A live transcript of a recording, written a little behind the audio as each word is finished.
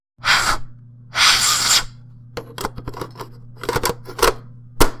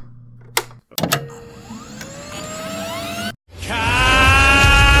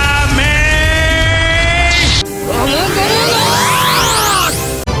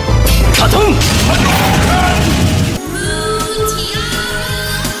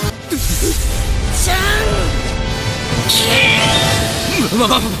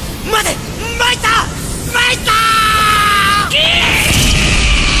待てマイタ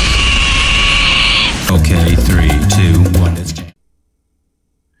Okay, 3, 2, 1, it's game.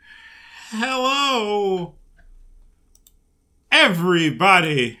 Hello,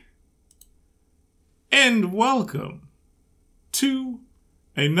 everybody, and welcome to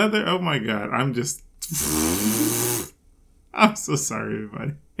another. Oh my god, I'm so sorry,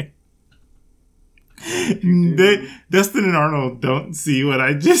 everybody. Dustin and Arnold don't see what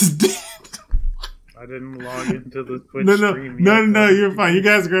I just did. I didn't log into the Twitch stream yet. No, you're fine. You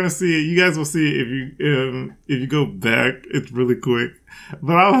guys are gonna see it. You guys will see it if you go back. It's really quick.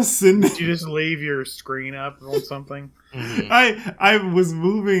 But I was sitting. Did you just leave your screen up on something? Mm-hmm. I was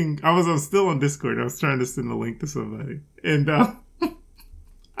moving. I was still on Discord. I was trying to send a link to somebody, and I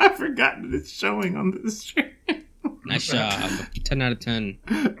forgot that it's showing on the stream. Nice job. 10 out of 10.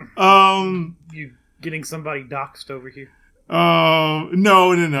 You getting somebody doxxed over here?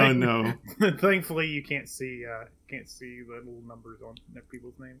 No. Thankfully, you can't see the little numbers on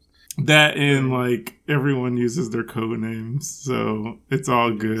people's names. That and like everyone uses their code names, so it's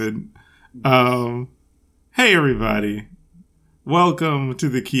all good. Hey everybody, welcome to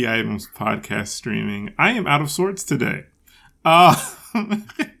the Key Items podcast streaming. I am out of sorts today. As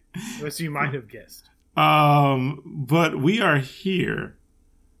you might have guessed. But we are here.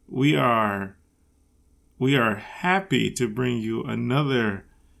 We are happy to bring you another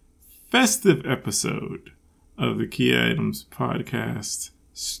festive episode of the Key Items podcast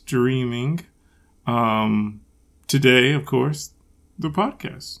streaming. Today, of course, the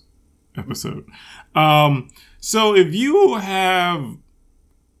podcast episode. So if you have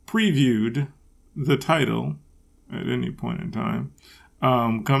previewed the title at any point in time,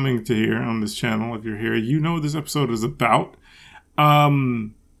 coming to here on this channel, if you're here, you know what this episode is about.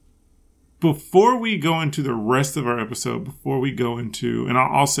 Before we go into the rest of our episode, and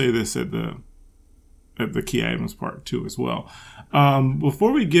I'll say this at the Key Items part too as well.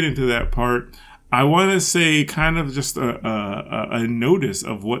 Before we get into that part, I want to say kind of just a notice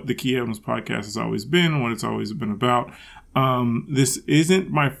of what the Key Items podcast has always been, what it's always been about. This isn't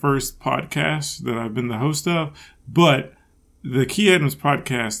my first podcast that I've been the host of, but the Key Items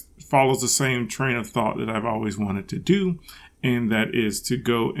podcast follows the same train of thought that I've always wanted to do, and that is to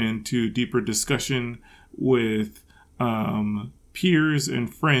go into deeper discussion with peers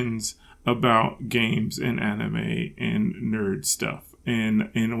and friends about games and anime and nerd stuff. And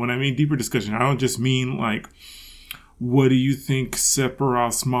when I mean deeper discussion, I don't just mean like, what do you think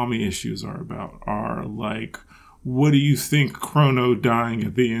Sephiroth's mommy issues are about? Or like, what do you think Chrono dying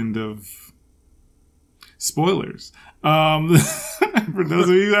at the end of... Spoilers. For those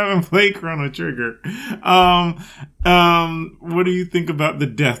of you who haven't played Chrono Trigger, what do you think about the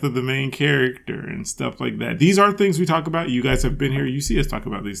death of the main character and stuff like that? These are things we talk about. You guys have been here. You see us talk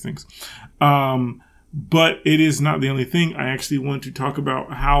about these things. But it is not the only thing. I actually want to talk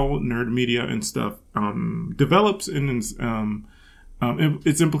about how nerd media and stuff develops and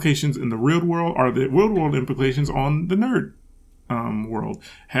its implications in the real world, or the real world implications on the nerd world.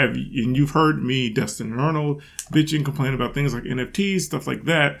 And you've heard me, Dustin and Arnold, bitch and complain about things like NFTs, stuff like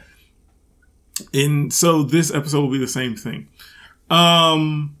that. And so this episode will be the same thing.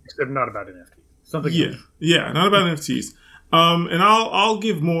 Except not about NFTs. Something else. Yeah, not about NFTs. And I'll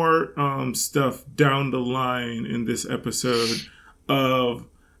give more stuff down the line in this episode of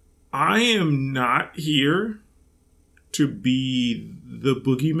I am not here to be the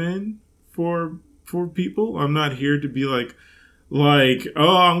boogeyman for people. I'm not here to be like,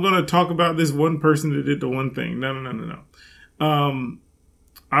 oh, I'm going to talk about this one person that did the one thing. No.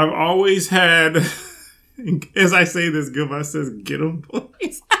 I've always had, as I say this, Goodbye says, get them,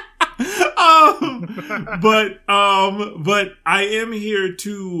 boys. But I am here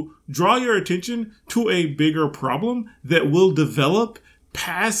to draw your attention to a bigger problem that will develop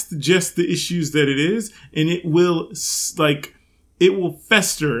past just the issues that it is, and it will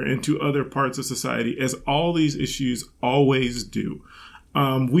fester into other parts of society, as all these issues always do.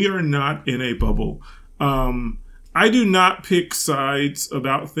 We are not in a bubble. I do not pick sides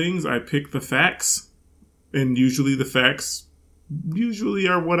about things. I pick the facts, and usually the facts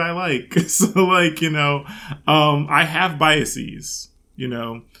are what I like. So I have biases,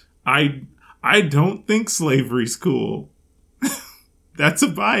 I don't think slavery's cool. That's a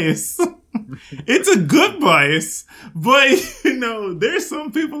bias. It's a good bias, but there's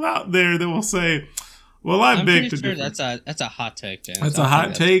some people out there that will say, "Well, I beg to differ." That's a hot take, James. That's a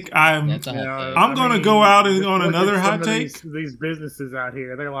hot take. I'm going to go out and on another hot take. These businesses out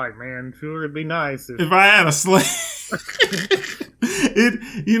here, they're like, man, sure, it'd be nice if I had a slave.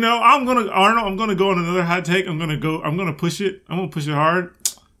 I'm gonna go on another hot take. I'm gonna push it hard.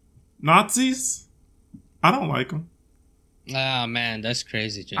 Nazis, I don't like them. Oh man, that's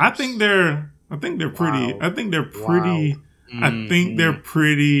crazy, James. I think they're pretty. Wow. I think they're pretty. I think they're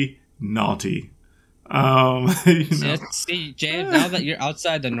pretty naughty. See, James, now that you're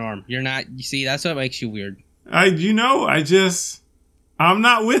outside the norm, you're not. You see, that's what makes you weird. I'm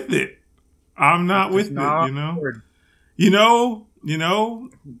not with it. I'm not with it. Weird.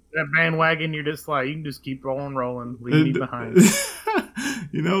 That bandwagon, you're just like, you can just keep rolling, leave me behind.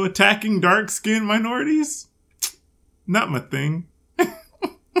 Attacking dark-skinned minorities, not my thing.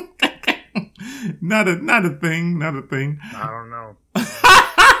 not a thing. I don't know.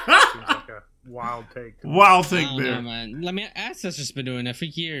 Seems like a wild take. Wild take Oh, there. no, man. Let me. Ancestors been doing it for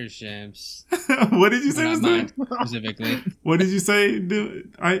years, James. What did you say? Not Was mine, that? specifically. What did you say?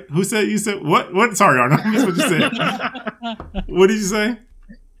 Who said you said what? Sorry, Arnold. I missed what you said. What did you say?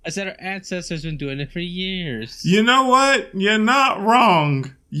 I said our ancestors been doing it for years. You know what? You're not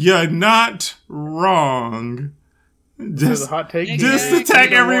wrong. You're not wrong. Just a hot take. Just Exactly.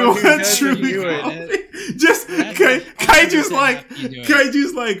 attack everyone. Who doesn't Truly do it. quality. Just That's Kaiju's what like you do it.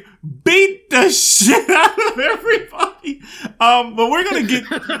 Kaiju's like beat the shit out of everybody. But we're gonna Yes,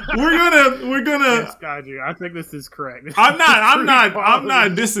 Kaiju, I think this is correct. I'm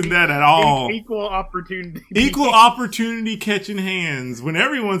not dissing that at all. Equal opportunity. Equal opportunity catching hands. When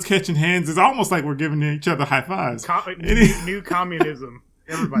everyone's catching hands, it's almost like we're giving each other high fives. New communism.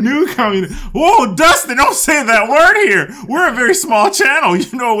 Everybody. New communist. Whoa, Dustin, don't say that word here. We're a very small channel.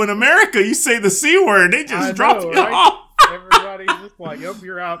 In America, you say the C word, they just drop you off. Everybody's just like, yep,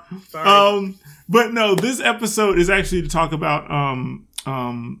 you're out. Sorry. But no, this episode is actually to talk about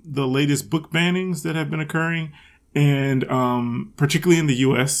the latest book bannings that have been occurring, and particularly in the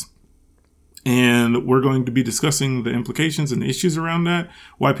U.S. And we're going to be discussing the implications and the issues around that,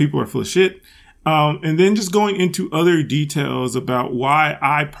 why people are full of shit. And then just going into other details about why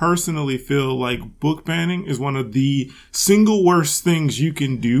I personally feel like book banning is one of the single worst things you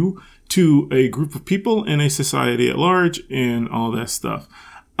can do to a group of people in a society at large and all that stuff.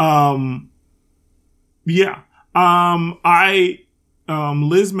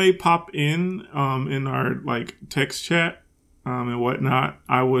 Liz may pop in our text chat, and whatnot.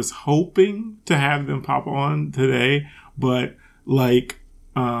 I was hoping to have them pop on today, but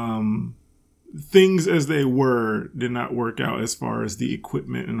things as they were did not work out as far as the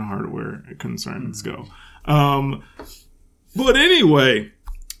equipment and hardware concerns go. But anyway,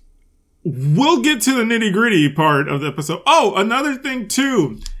 we'll get to the nitty gritty part of the episode. Oh, another thing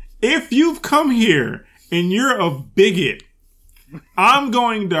too. If you've come here and you're a bigot, I'm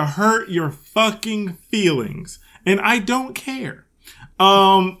going to hurt your fucking feelings. And I don't care.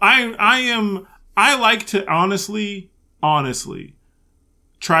 I like to honestly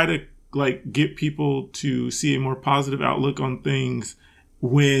try to get people to see a more positive outlook on things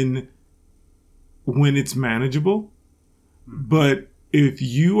when it's manageable. But if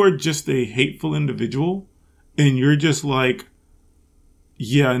you are just a hateful individual and you're just like,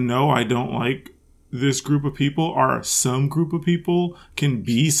 yeah, no, I don't like this group of people, or some group of people can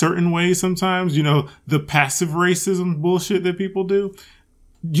be certain ways sometimes, the passive racism bullshit that people do,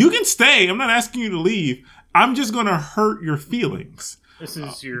 you can stay. I'm not asking you to leave. I'm just going to hurt your feelings. This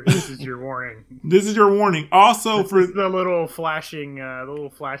is your warning. This is your warning. Also, this is the little flashing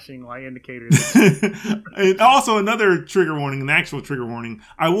light indicator. And also another trigger warning, an actual trigger warning.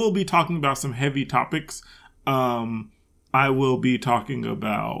 I will be talking about some heavy topics. I will be talking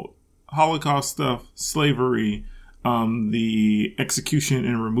about Holocaust stuff, slavery, the execution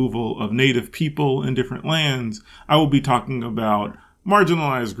and removal of Native people in different lands. I will be talking about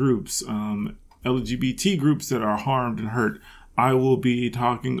marginalized groups, LGBT groups that are harmed and hurt. I will be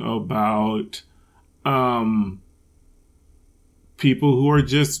talking about people who are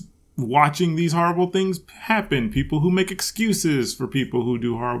just watching these horrible things happen, people who make excuses for people who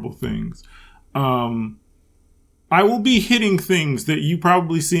do horrible things. I will be hitting things that you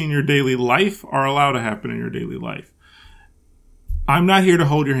probably see in your daily life are allowed to happen in your daily life. I'm not here to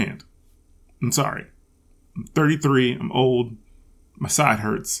hold your hand. I'm sorry. I'm 33. I'm old. My side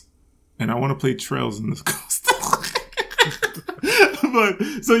hurts. And I want to play Trails in this coast. But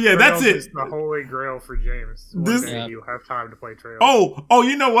so yeah, that's it. It's the holy grail for James. One day you have time to play Trails. Oh,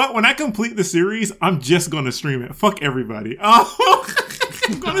 you know what? When I complete the series, I'm just gonna stream it. Fuck everybody. I'm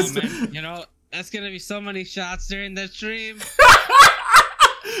gonna man. That's gonna be so many shots during the stream.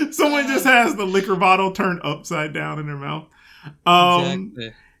 Someone just has the liquor bottle turned upside down in their mouth.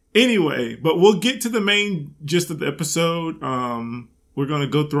 Exactly. Anyway, but we'll get to the main gist of the episode. We're going to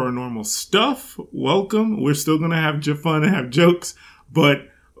go through our normal stuff. Welcome. We're still going to have fun and have jokes. but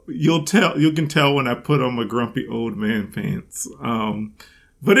you can tell when I put on my grumpy old man pants.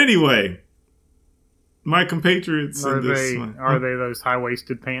 But anyway, my compatriots Are in this they one. are they those high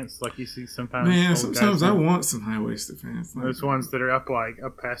waisted pants like you see sometimes? Man, old sometimes guys I wear? want some high waisted pants. Like, Those ones that are up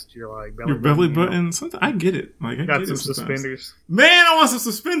past your like belly your belly you know? button. Something I get it. Like I Got get some it sometimes. suspenders. Man, I want some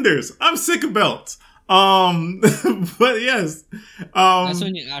suspenders. I'm sick of belts. But yes. That's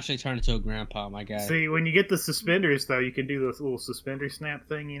when you actually turn into a grandpa, my guy. See, when you get the suspenders though, you can do this little suspender snap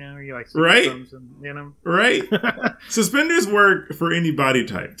thing. You know, you like stick Right. your thumbs in them. Right? Suspenders work for any body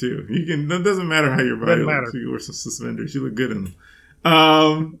type too. It doesn't matter how your body Doesn't looks. matter. You can wear some suspenders. You look good in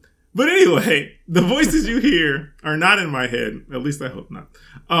them. But anyway, the voices you hear are not in my head. At least I hope not.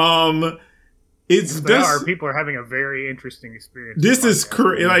 It's If they just are, people are having a very interesting experience. this with is podcasts.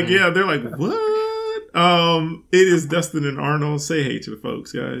 crazy. Like, yeah, they're like, what? It is Dustin and Arnold. Say hey to the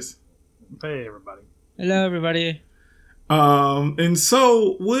folks, guys. Hey, everybody. Hello, everybody. And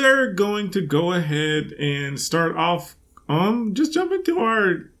so we're going to go ahead and start off. Just jump into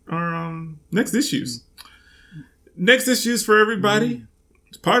our next issues. Next issues for everybody.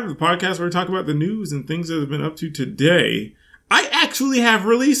 It's part of the podcast where we talk about the news and things that have been up to today. I actually have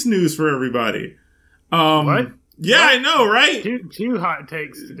release news for everybody. What? Yeah, I know, right? Two hot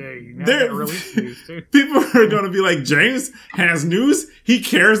takes today. You now There- got release news too. People are going to be like, James has news. He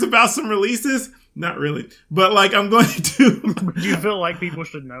cares about some releases. Not really, but like I'm going to. Do you feel like people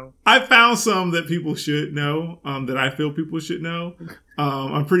should know? I found some that people should know. That I feel people should know.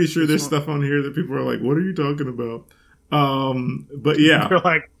 I'm pretty sure there's stuff on here that people are like, "What are you talking about?" But yeah, They're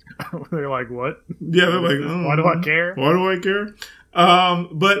like, what? yeah, they're like, Why do I care? Why do I care?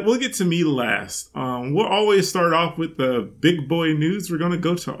 But we'll get to me last. We'll always start off with the big boy news. We're going to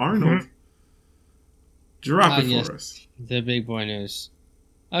go to Arnold. Drop it yes. for us. The big boy news.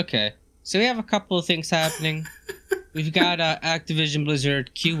 Okay, so we have a couple of things happening. We've got Activision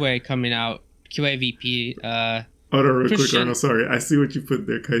Blizzard QA coming out. QA VP. Hold on real quick, Christian- Arnold. Sorry. I see what you put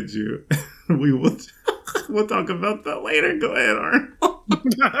there, Kaiju. We will we'll talk about that later. Go ahead, Arnold.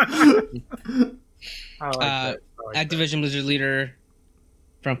 I like that. I like Activision Blizzard leader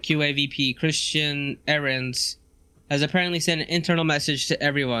from QA VP Christian Ahrens has apparently sent an internal message to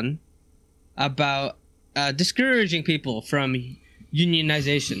everyone about discouraging people from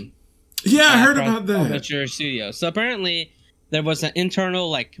unionization. Yeah, I heard from about that. Witcher Studio. So apparently there was an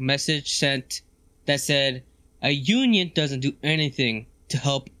internal message sent that said a union doesn't do anything to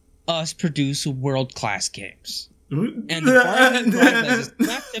help us produce world-class games. And the bargaining process is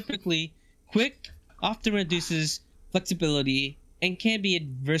not typically quick, often reduces flexibility, and can be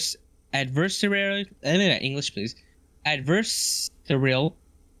adversarial. English, please. Adversarial.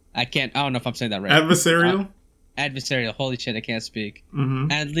 I don't know if I'm saying that right. Adversarial? Adversarial. Holy shit, I can't speak. Mm-hmm.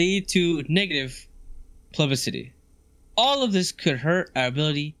 And lead to negative publicity. All of this could hurt our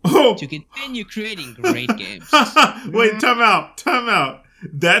ability Oh! to continue creating great games. Wait, time out.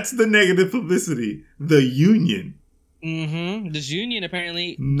 That's the negative publicity. The union. Mm-hmm. This union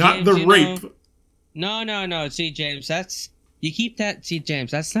apparently... Not James, the you rape. know- No. See, James, you keep that... See,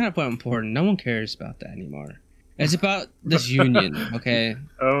 James, that's not important. No one cares about that anymore. It's about this union, okay?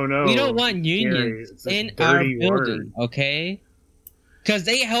 Oh no. We don't want Gary, unions it's a in our dirty building, word. okay? Because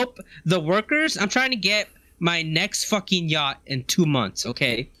they help the workers. I'm trying to get my next fucking yacht in 2 months,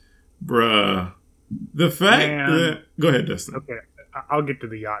 okay? Bruh. The fact Man. that... Go ahead, Dustin. Okay, I'll get to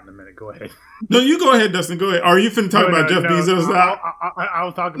the yacht in a minute. Go ahead. No, you go ahead, Dustin. Go ahead. Are you finna talk about Jeff Bezos now?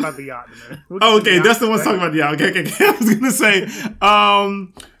 I'll talk about the yacht in a minute. We'll Oh, get to okay, the Dustin yacht. wants to talk about the yacht. Okay. I was gonna say,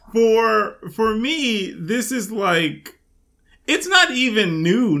 for me, this is like, it's not even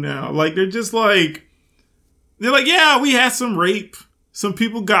new now. Like they're like, yeah, we had some rape. Some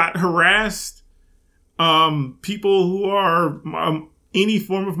people got harassed. People who are any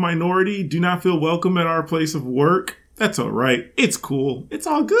form of minority do not feel welcome at our place of work. That's all right. It's cool. It's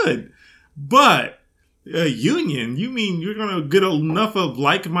all good. But a union, you mean you're going to get enough of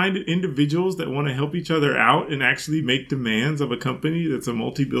like-minded individuals that want to help each other out and actually make demands of a company that's a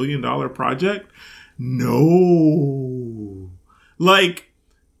multi-billion-dollar project? No. Like,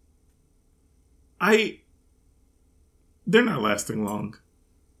 they're not lasting long.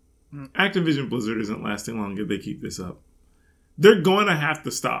 Activision Blizzard isn't lasting long if they keep this up. They're going to have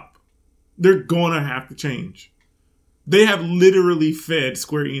to stop. They're going to have to change. They have literally fed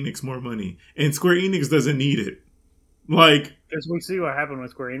Square Enix more money, and Square Enix doesn't need it. Like, Because we see what happened when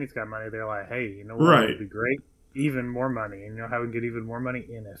Square Enix got money. They're like, hey, you know what Right. would be great? Even more money. And you know how we can get even more money?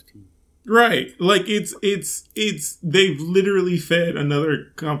 NFT. right. Like, it's, they've literally fed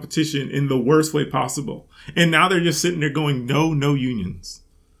another competition in the worst way possible. And now they're just sitting there going, no unions.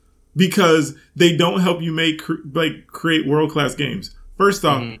 Because they don't help you create world-class games. First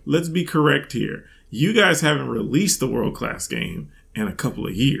off, let's be correct here. You guys haven't released a world-class game in a couple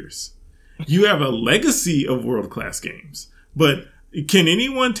of years. You have a legacy of world-class games. But can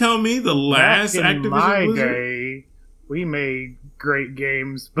anyone tell me the last Back in Activision my Blizzard? day, we made great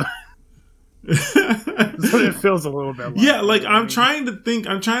games, but so it feels a little bit like Yeah, like I'm trying to think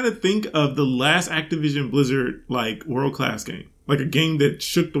of the last Activision Blizzard like world-class game. Like a game that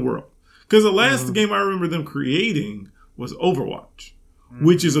shook the world. Because the last game I remember them creating was Overwatch,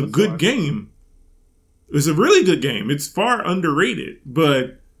 which is a good game. It's a really good game. It's far underrated,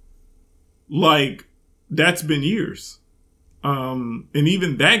 but like that's been years. And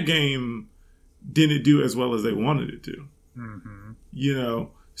even that game didn't do as well as they wanted it to. You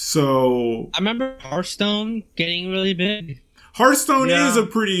know, so I remember Hearthstone getting really big. Hearthstone is a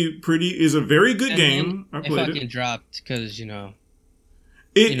is a very good And game. I it played fucking it. dropped because the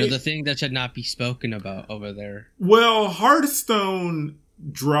It thing that should not be spoken about over there. Well, Hearthstone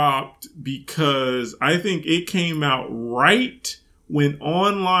dropped because I think it came out right when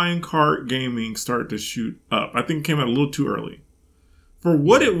online card gaming started to shoot up. I think it came out a little too early. For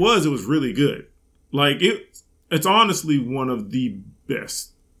what it was really good. Like it's honestly one of the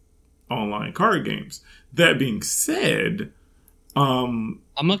best online card games. That being said, I'm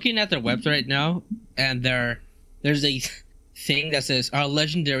looking at their website right now, and there's a thing that says our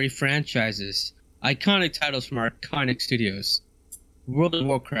legendary franchises, iconic titles from our iconic studios: World of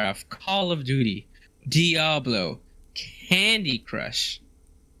Warcraft, Call of Duty, Diablo, Candy Crush.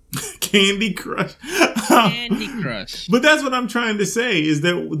 Candy Crush. Candy Crush. But that's what I'm trying to say is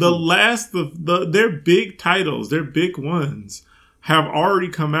that their big titles, their big ones, have already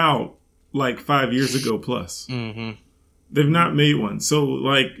come out like 5 years ago plus. Mm-hmm. They've not made one. So,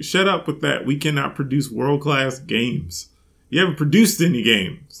 like, shut up with that. We cannot produce world-class games. You haven't produced any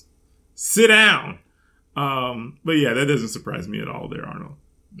games. Sit down. But yeah, that doesn't surprise me at all there, Arnold.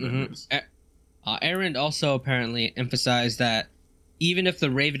 Aaron also apparently emphasized that even if the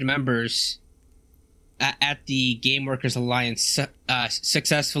Raven members at the Game Workers Alliance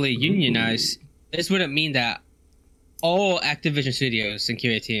successfully unionize, this wouldn't mean that all Activision studios and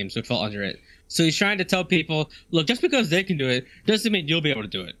QA teams would fall under it. So he's trying to tell people, look, just because they can do it doesn't mean you'll be able to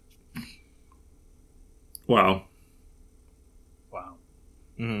do it. Wow.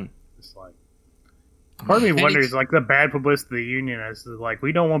 Mm-hmm. It's like, part of me wonders, like, the bad publicity of the union is like,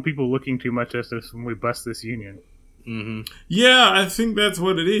 we don't want people looking too much at us when we bust this union. Mm-hmm. Yeah, I think that's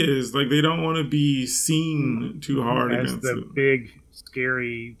what it is. Like, they don't want to be seen too hard As against the it. big,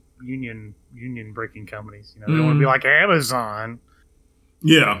 scary union breaking companies. You know, they don't want to be like Amazon.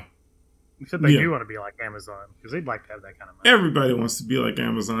 Yeah. Except they do want to be like Amazon because they'd like to have that kind of money. Everybody wants to be like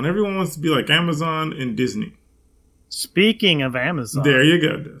Amazon. Everyone wants to be like Amazon and Disney. Speaking of Amazon, There you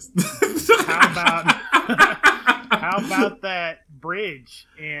go, Dust. how about that bridge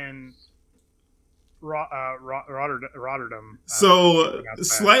in Rotterdam? So,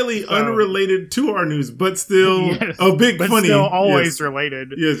 slightly unrelated to our news, but still Yes, a big but funny. still always yes.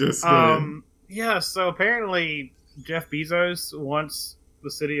 related. Yes, yes. go ahead. Yeah, so apparently Jeff Bezos wants the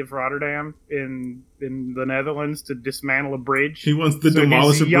city of Rotterdam in the Netherlands to dismantle a bridge. He wants to so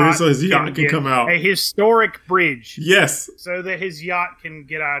demolish his a bridge so his yacht yacht can get come out. A historic bridge. Yes. So that his yacht can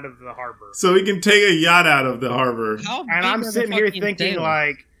get out of the harbor. So he can take a yacht out of the harbor. How And big I'm are the sitting here fucking thinking, sailors?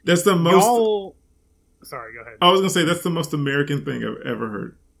 like, That's the most. y'all... Sorry, go ahead. I was going to say, that's the most American thing I've ever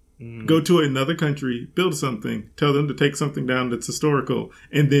heard. Go to another country, build something, tell them to take something down that's historical,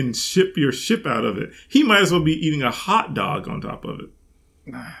 and then ship your ship out of it. He might as well be eating a hot dog on top of it.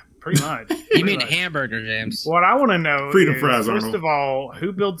 Pretty much. You Pretty mean much. hamburger, James? What I want to know Freedom is, fries, first Arnold. of all,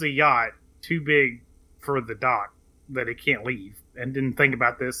 who builds a yacht too big for the dock that it can't leave and didn't think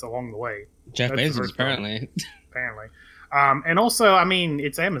about this along the way, Jeff That's the Bezos, first part. apparently. And also, I mean,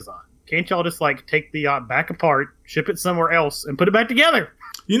 it's Amazon. Can't y'all just, like, take the yacht back apart, ship it somewhere else, and put it back together?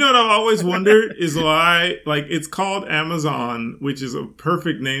 You know what I've always wondered is why, like, it's called Amazon, which is a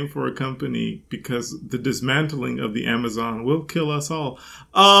perfect name for a company because the dismantling of the Amazon will kill us all.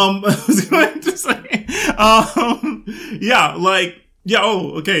 I was going to say,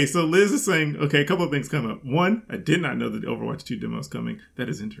 okay. So Liz is saying, okay, a couple of things come up. One, I did not know that the Overwatch 2 demo is coming. That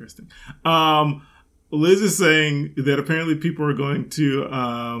is interesting. Liz is saying that apparently people are going to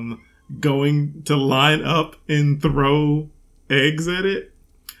line up and throw eggs at it.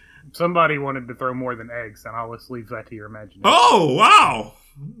 Somebody wanted to throw more than eggs, and I'll just leave that to your imagination. Oh, wow.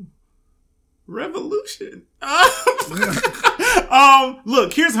 Revolution.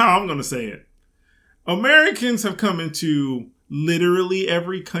 Look, here's how I'm going to say it. Americans have come into literally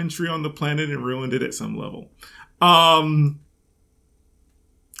every country on the planet and ruined it at some level.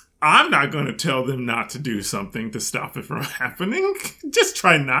 I'm not going to tell them not to do something to stop it from happening. Just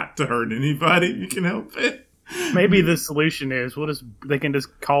try not to hurt anybody if you can help it. Maybe the solution is they can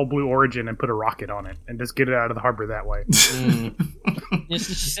just call Blue Origin and put a rocket on it and just get it out of the harbor that way.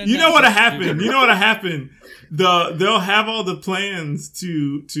 You know what'll happen? They'll have all the plans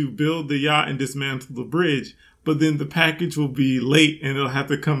to build the yacht and dismantle the bridge, but then the package will be late and it'll have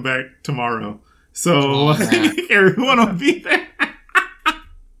to come back tomorrow. So everyone will be there.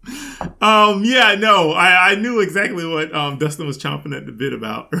 I knew exactly what Dustin was chomping at the bit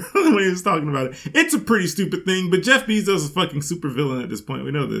about when he was talking about it. It's a pretty stupid thing, but Jeff Bezos is a fucking super villain at this point.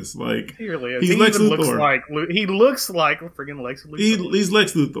 We know this. Like, he really is. He's Lex Luthor. He looks like freaking Lex Luthor. He's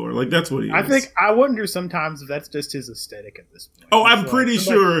Lex Luthor. Like, that's what he is. I wonder sometimes if that's just his aesthetic at this point. Oh, I'm pretty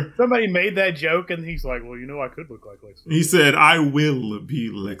sure somebody made that joke, and he's like, "Well, I could look like Lex Luthor." He said, "I will be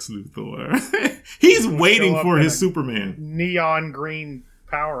Lex Luthor." He's waiting for his Superman. Neon green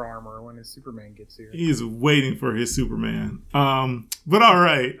power armor when his Superman gets here. He's waiting for his Superman. But all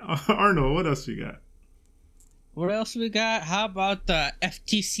right, Arnold, what else you got? What else we got? How about the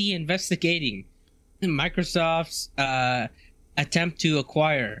FTC investigating Microsoft's attempt to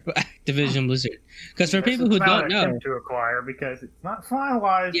acquire Activision Blizzard? Because for people who don't know, to acquire because it's not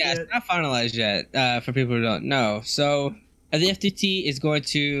finalized. Yeah, it's not finalized yet. For people who don't know, so the FTC is going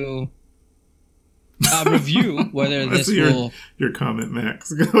to review whether this will... Your comment,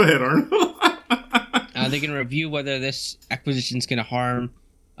 Max. Go ahead, Arnold. They can review whether this acquisition is going to harm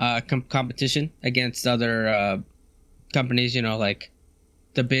competition against other companies, like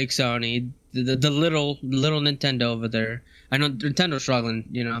the big Sony, the little Nintendo over there. I know Nintendo's struggling,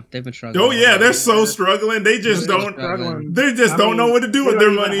 they've been struggling. Oh, yeah, they're so struggling. They just don't know what to do with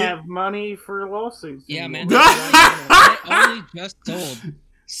their money. They have money for lawsuits. Yeah, man. They only just sold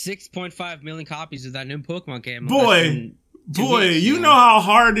 6.5 million copies of that new Pokemon game. Boy, you know how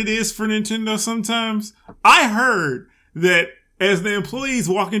hard it is for Nintendo sometimes? I heard that as the employees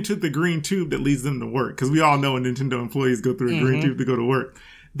walk into the green tube that leads them to work, because we all know when Nintendo employees go through a green tube to go to work,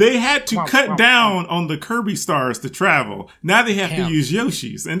 they had to cut down on the Kirby stars to travel. Now they have to use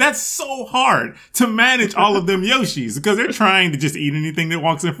Yoshis. And that's so hard to manage all of them Yoshis because they're trying to just eat anything that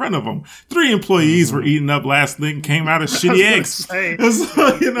walks in front of them. 3 employees were eating up last week, came out of shitty eggs.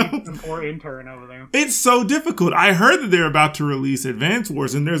 Poor intern over there. It's so difficult. I heard that they're about to release Advance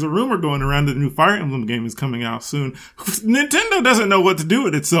Wars, and there's a rumor going around that the new Fire Emblem game is coming out soon. Nintendo doesn't know what to do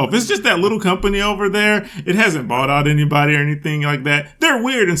with itself. It's just that little company over there. It hasn't bought out anybody or anything like that. They're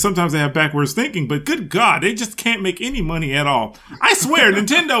weird. And sometimes they have backwards thinking, but good God, they just can't make any money at all. I swear,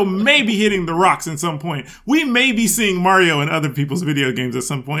 Nintendo may be hitting the rocks at some point. We may be seeing Mario in other people's video games at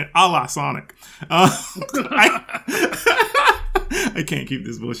some point, a la Sonic. I can't keep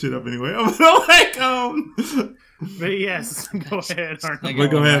this bullshit up anyway. But yes, go ahead,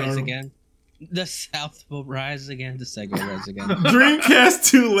 Arnold. Go ahead, Arnold. Again. The South will rise again. The Sega will rise again. Dreamcast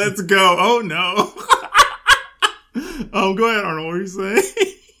 2, let's go. Oh no. Go ahead, Arnold. What are you saying?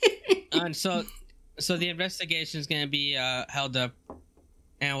 And so the investigation is going to be held up,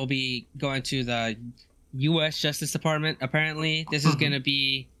 and will be going to the U.S. Justice Department. Apparently, this is going to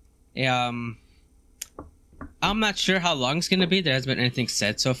be I'm not sure how long it's going to be. There hasn't been anything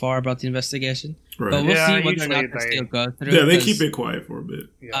said so far about the investigation, right. But we'll see whether or not they still go through. Yeah, they keep it quiet for a bit.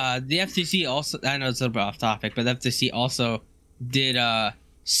 The FTC also, I know it's a little bit off topic, but the FTC also did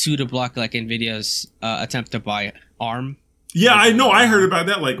sue to block Nvidia's attempt to buy ARM. Yeah, I know. I heard about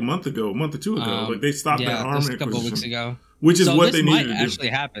that like a month or 2 ago. Like they stopped that ARM a couple of weeks ago, which is what they needed to do. This might actually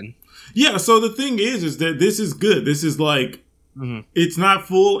happen. Yeah. So the thing is that this is good. This is like it's not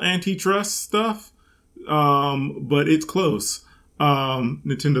full antitrust stuff, but it's close.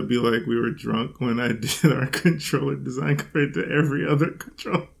 Nintendo be like, we were drunk when I did our controller design compared to every other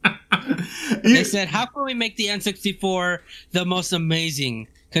controller. They said, how can we make the N64 the most amazing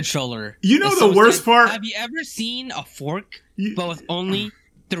controller? You know the worst part? Have you ever seen a fork but with only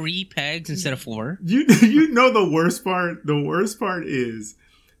 3 pegs instead of 4? You know the worst part? The worst part is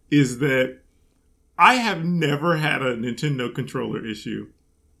that I have never had a Nintendo controller issue.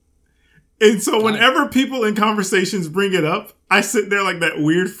 And so whenever people in conversations bring it up, I sit there like that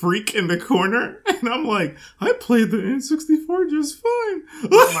weird freak in the corner, and I'm like, I played the N64 just fine.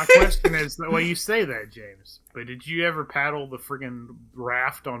 My question is, well, you say that, James, but did you ever paddle the friggin'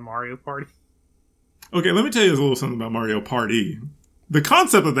 raft on Mario Party? Okay, let me tell you a little something about Mario Party. The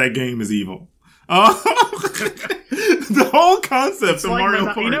concept of that game is evil. The whole concept It's of like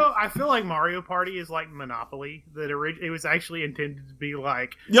Mario Party. I feel like Mario Party is like Monopoly. It was actually intended to be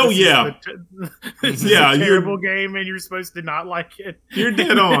like, Oh, this yeah. this Yeah, is a you're- terrible game, and you're supposed to not like it. You're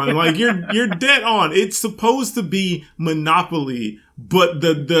dead on. Like you're dead on. It's supposed to be Monopoly, but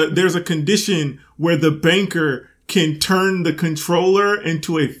there's a condition where the banker can turn the controller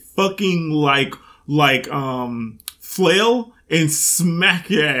into a fucking flail and smack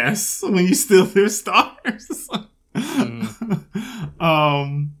your ass when you steal their stars.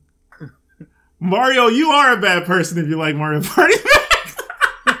 Mario, you are a bad person if you like Mario Party.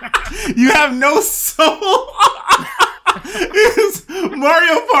 You have no soul. It's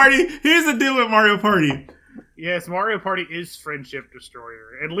Mario Party. Here's the deal with Mario Party. Yes, Mario Party is Friendship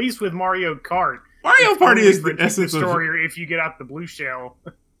Destroyer. At least with Mario Kart. Mario it's Party only is the Friendship essence of. Destroyer if you get out the blue shell.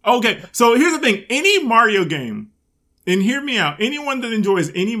 Okay, so here's the thing. Any Mario game, and hear me out, anyone that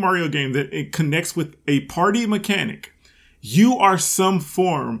enjoys any Mario game that it connects with a party mechanic, you are some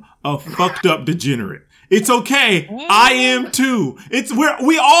form of fucked up degenerate. It's okay. I am too.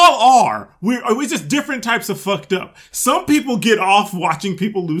 We all are. We're just different types of fucked up. Some people get off watching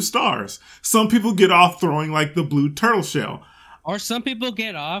people lose stars. Some people get off throwing like the blue turtle shell. Or some people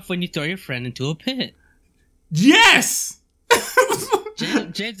get off when you throw your friend into a pit. Yes!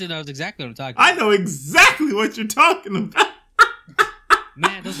 James knows exactly what I'm talking I about. know exactly what you're talking about.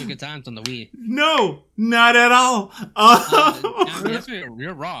 Man, those are good times on the Wii. No, not at all. I mean,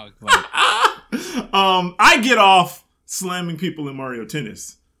 you're wrong. But I get off slamming people in Mario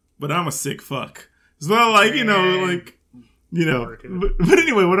Tennis, but I'm a sick fuck. So but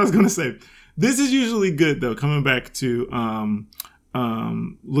anyway, what I was gonna say, this is usually good though. Coming back to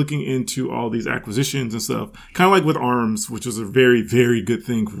looking into all these acquisitions and stuff, kind of like with ARMS, which was a very, very good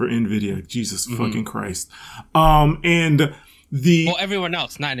thing for NVIDIA. Jesus fucking Christ. And well, everyone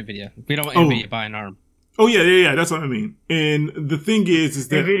else, not NVIDIA. We don't want NVIDIA buying ARM. Oh yeah. That's what I mean. And the thing is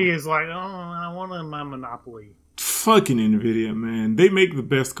that NVIDIA's like, oh, I want my Monopoly. fucking NVIDIA, man, they make the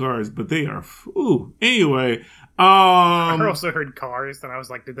best cars, but they are. Anyway, I also heard cars, and I was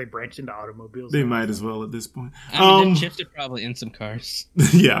like, did they branch into automobiles? they might as well at this point. I mean, the chips are probably in some cars.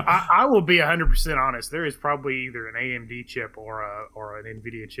 Yeah, I will be 100% honest. There is probably either an AMD chip or an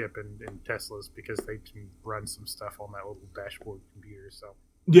NVIDIA chip in Teslas because they can run some stuff on that little dashboard computer. So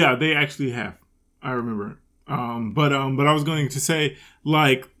yeah, they actually have. I remember. But I was going to say,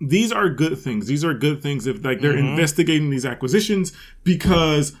 like, these are good things. These are good things if like they're investigating these acquisitions,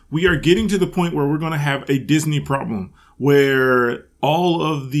 because we are getting to the point where we're going to have a Disney problem where all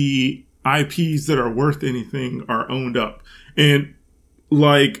of the IPs that are worth anything are owned up. And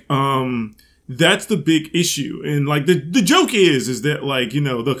like, that's the big issue. And like the joke is that like,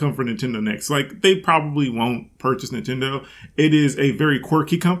 they'll come for Nintendo next. Like they probably won't purchase Nintendo. It is a very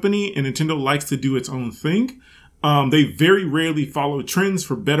quirky company and Nintendo likes to do its own thing. They very rarely follow trends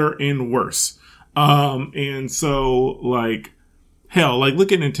for better and worse. And so like, hell, like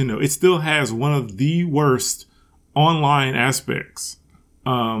look at Nintendo. It still has one of the worst online aspects,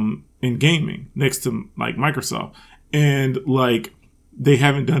 in gaming next to like Microsoft. And like, they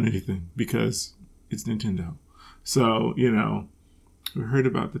haven't done anything because it's Nintendo. So, we heard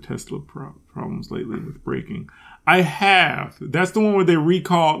about the Tesla problems lately with braking. I have. That's the one where they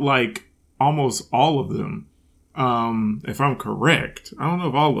recalled like almost all of them. If I'm correct. I don't know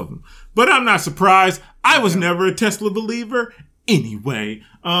if all of them. But I'm not surprised. I was never a Tesla believer anyway.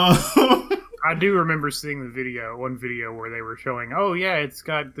 I do remember seeing one video where they were showing, oh yeah, it's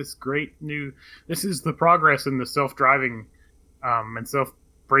got this great new, this is the progress in the self-driving and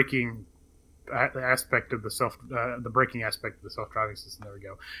self-braking aspect of the braking aspect of the self-driving system. There we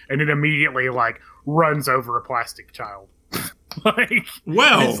go. And it immediately like runs over a plastic child. Like,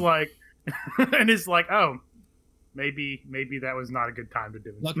 well, it's like, oh, maybe that was not a good time to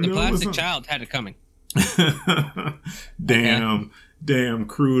demonstrate. Look, the plastic child had it coming. Damn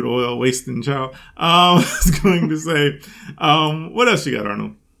crude oil wasting child. I was going to say, what else you got,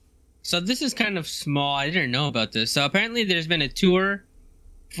 Arnold? So this is kind of small. I didn't know about this. So apparently there's been a tour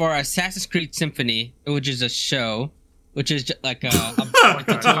for Assassin's Creed Symphony, which is a show, which is like a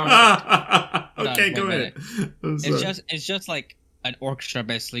okay, go ahead. It's just like an orchestra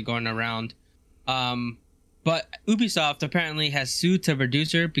basically going around. But Ubisoft apparently has sued the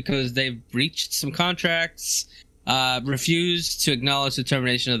producer because they've breached some contracts, refused to acknowledge the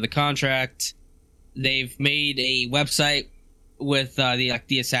termination of the contract. They've made a website with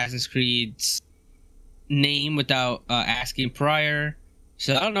the Assassin's Creed's name without asking prior.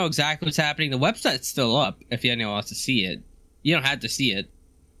 So I don't know exactly what's happening. The website's still up if anyone wants to see it. You don't have to see it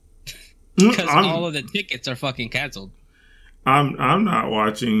because all of the tickets are fucking canceled. I'm not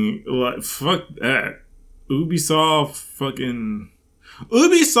watching. Like, fuck that. Ubisoft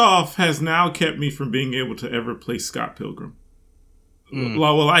has now kept me from being able to ever play Scott Pilgrim.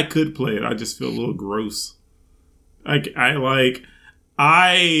 Well, I could play it. I just feel a little gross. Yeah,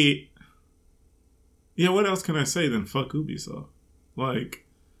 what else can I say than fuck Ubisoft? Like,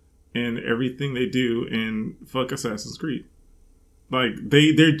 and everything they do, and fuck Assassin's Creed. Like,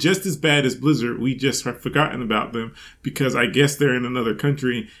 they're just as bad as Blizzard. We just have forgotten about them because I guess they're in another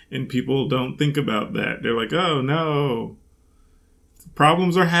country and people don't think about that. They're like, oh no,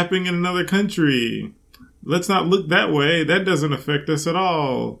 problems are happening in another country. Let's not look that way. That doesn't affect us at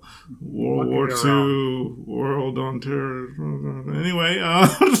all. World War II, World on Terror. Anyway,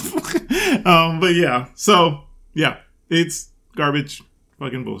 but yeah. So, yeah, it's garbage.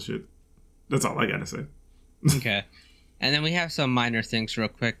 Fucking bullshit. That's all I gotta say. Okay. And then we have some minor things real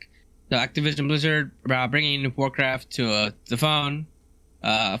quick. So Activision Blizzard bringing Warcraft to the phone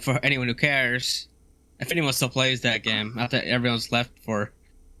for anyone who cares. If anyone still plays that game, not that everyone's left for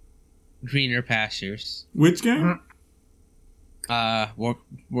greener pastures. Which game? World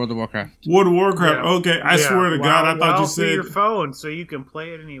of Warcraft. World of Warcraft. Yeah. Okay, I swear to God, I thought you said your phone so you can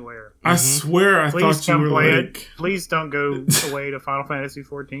play it anywhere. I swear, I thought you were like. Please don't go away to Final Fantasy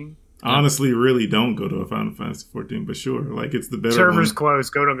 14. Honestly, really don't go to a Final Fantasy 14, but sure, like it's the better. Servers one.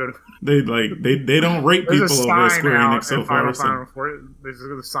 Closed. Don't go to. They don't rate people over at Square Enix so far. There's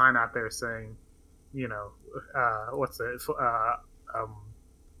a sign out there saying, what's it?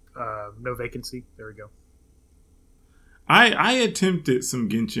 No vacancy. There we go. I attempted some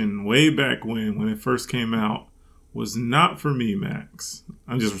Genshin way back when it first came out. Was not for me, Max.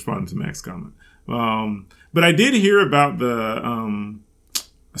 I'm just responding to Max's comment. But I did hear about the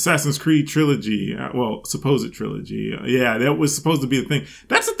Assassin's Creed trilogy. Supposed trilogy. Yeah, that was supposed to be the thing.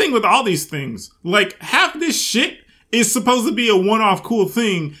 That's the thing with all these things. Like, half this shit is supposed to be a one-off cool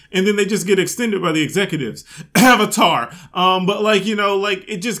thing, and then they just get extended by the executives. Avatar. But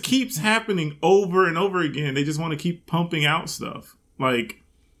it just keeps happening over and over again. They just want to keep pumping out stuff. Like,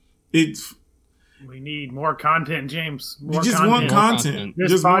 it's... We need more content, James. You just want content.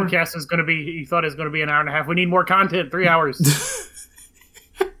 This just podcast is going to be, you thought it was going to be an hour and a half. We need more content, 3 hours.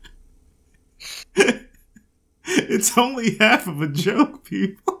 It's only half of a joke,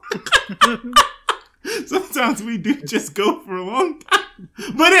 people. Sometimes we do just go for a long time,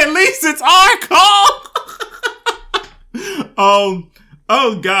 but at least it's our call.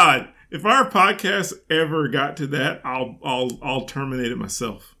 Oh God! If our podcast ever got to that, I'll terminate it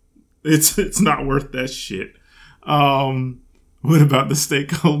myself. It's not worth that shit. What about the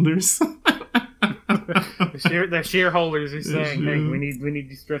stakeholders? the shareholders are saying, "Hey, we need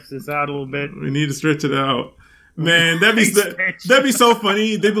to stretch this out a little bit. We need to stretch it out." Man, that'd be so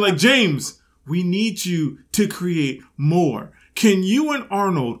funny. They'd be like, James, we need you to create more. Can you and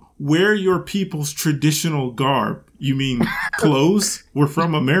Arnold wear your people's traditional garb? You mean clothes? We're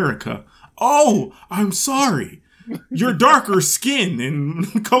from America. Oh, I'm sorry. Your darker skin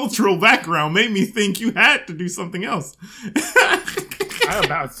and cultural background made me think you had to do something else. I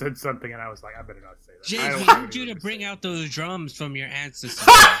about said something and I was like, I better not say that. James, we need you to bring out those drums from your ancestors.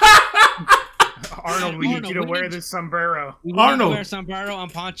 Arnold, we need you to wear this sombrero. We need you to wear sombrero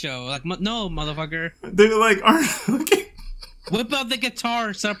and poncho. Like, no, motherfucker. They were like, Arnold, okay. Whip out the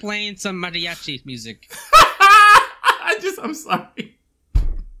guitar, start playing some mariachi music. I'm sorry.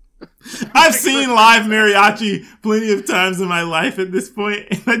 I've seen live mariachi plenty of times in my life at this point,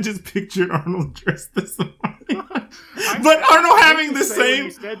 and I just pictured Arnold dressed this morning. But Arnold having the same.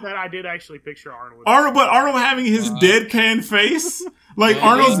 You said that I did actually picture Arnold. But Arnold having his deadpan face, like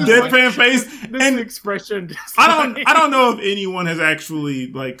Arnold's deadpan face, and expression. I don't know if anyone has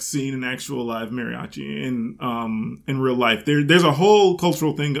actually seen an actual live mariachi in real life. There's a whole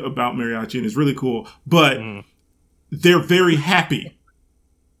cultural thing about mariachi, and it's really cool. But they're very happy.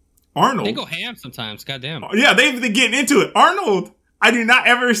 Arnold, they go ham sometimes. Goddamn. Yeah, they're getting into it. Arnold, I do not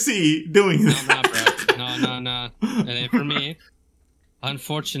ever see doing that. No. That ain't for me.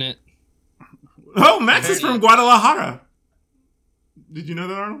 Unfortunate. Oh, Max is from Guadalajara. Did you know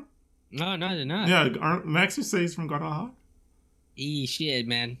that, Arnold? No, I did not. Yeah, Max just says he's from Guadalajara. Shit,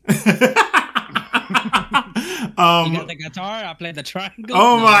 man. You got the guitar? I play the triangle.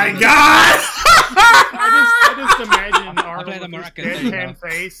 Oh my God! I just imagine Arnold with his deadpan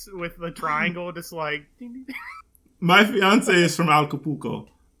face with the triangle, just like. My fiance is from Acapulco.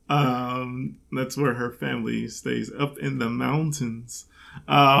 That's where her family stays, up in the mountains.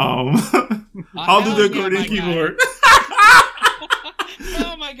 I'll do the accordion keyboard.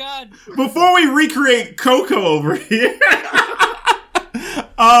 Oh my God! Before we recreate Coco over here.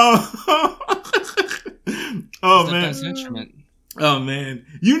 Oh the man. best instrument. Oh man.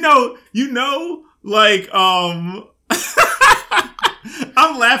 You know, like I'm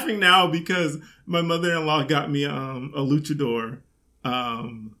laughing now because my mother-in-law got me a luchador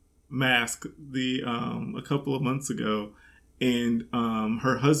mask a couple of months ago, and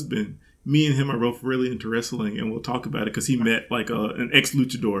her husband, me and him are both really into wrestling, and we'll talk about it because he met like an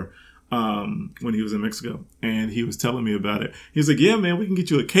ex-luchador when he was in Mexico, and he was telling me about it. He was like, "Yeah, man, we can get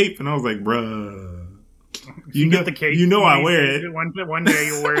you a cape," and I was like, "Bruh, you know, get the cape. I wear it. One day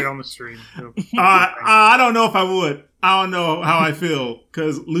you'll wear it on the stream." So. I don't know if I would. I don't know how I feel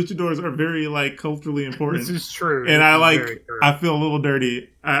because luchadors are very like culturally important. This is true. And I feel a little dirty.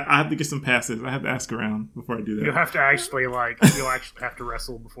 I have to get some passes. I have to ask around before I do that. You'll actually have to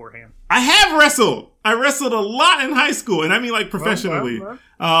wrestle beforehand. I have wrestled. I wrestled a lot in high school, and I mean like professionally. Well.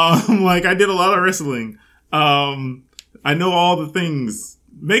 Like I did a lot of wrestling. I know all the things.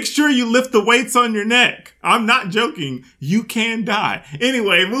 Make sure you lift the weights on your neck. I'm not joking. You can die.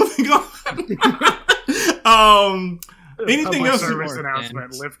 Anyway, moving on. Anything else? Service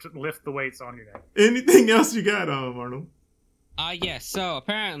announcement: lift the weights on your neck. Anything else you got, Arnold? Yes. So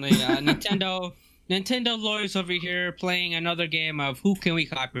apparently, Nintendo lawyers over here playing another game of who can we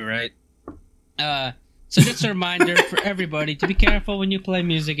copyright. So just a reminder for everybody to be careful when you play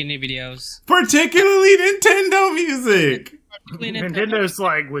music in your videos. Particularly Nintendo music. Nintendo's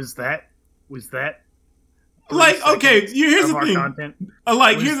like, was that? Like, okay, here's the thing. Content?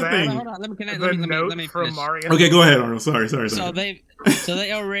 Here's the thing. Hold on, let me from finish. Mario. Okay, go ahead, Arnold. Sorry. So they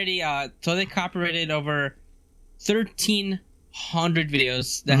already they copyrighted over 1,300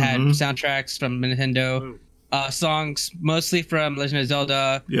 videos that had soundtracks from Nintendo. Songs mostly from Legend of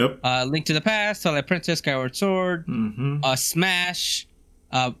Zelda. Yep. Link to the Past, Twilight Princess, Skyward Sword, Smash,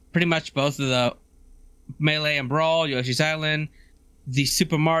 pretty much both of the Melee and Brawl, Yoshi's Island, the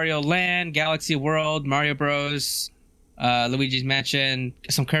Super Mario Land, Galaxy World, Mario Bros, Luigi's Mansion,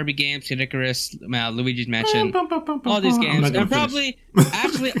 some Kirby games, Kid Icarus, Luigi's Mansion, all these games, and probably,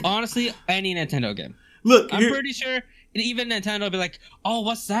 actually, honestly, any Nintendo game. Look, I'm pretty sure even Nintendo will be like, "Oh,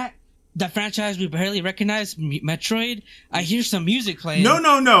 what's that? That franchise we barely recognize, Metroid? I hear some music playing."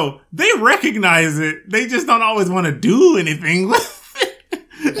 No. They recognize it. They just don't always want to do anything with it.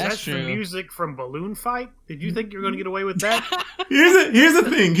 That's true. The music from Balloon Fight? Did you think you were going to get away with that? Here's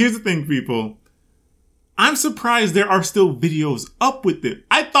the thing, people. I'm surprised there are still videos up with it.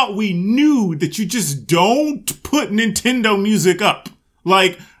 I thought we knew that you just don't put Nintendo music up.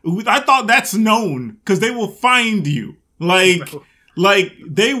 Like, I thought that's known because they will find you. Like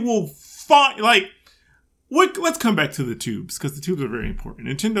they will find, let's come back to the tubes because the tubes are very important.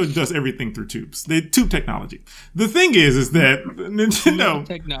 Nintendo does everything through tubes. They tube technology. The thing is that Nintendo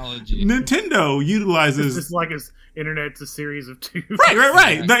utilizes. It's like his internet's a series of tubes.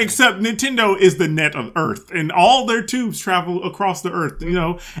 Right. Except Nintendo is the net of Earth, and all their tubes travel across the Earth.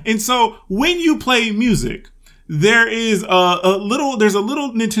 And so when you play music, there is a little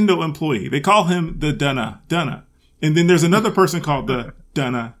Nintendo employee. They call him the Dunna, and then there's another person called the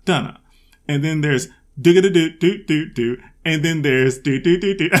Dunna, and then there's do, and then there's do.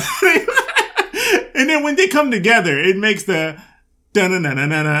 And then when they come together, it makes the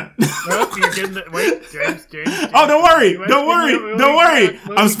Dunna. Oh, you're getting the, wait, James. Oh, don't worry.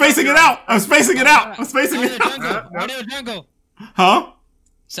 I'm spacing it out. Audio jungle. Huh?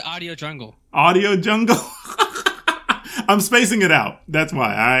 It's Audio jungle. Audio jungle. I'm spacing it out. That's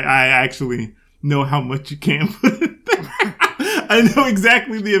why I actually know how much you can put in there. I know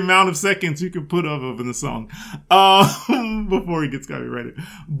exactly the amount of seconds you can put of in the song before it gets copyrighted.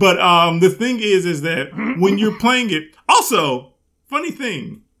 But the thing is that when you're playing it, also, funny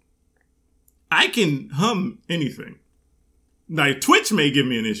thing, I can hum anything. Now, Twitch may give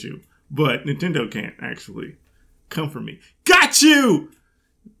me an issue, but Nintendo can't actually come for me. Got you,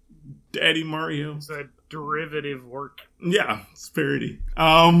 Daddy Mario. It's a derivative work. Yeah, it's parody.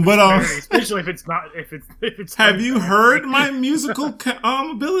 Especially if it's not. If it's. Have you heard my musical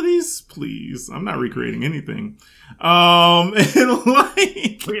abilities? Please, I'm not recreating anything. And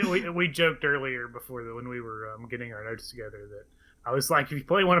we joked earlier when we were getting our notes together that I was like, if you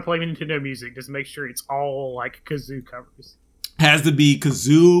want to play Nintendo music, just make sure it's all like kazoo covers. Has to be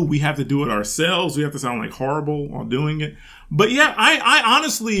kazoo. We have to do it ourselves. We have to sound like horrible while doing it. But yeah, I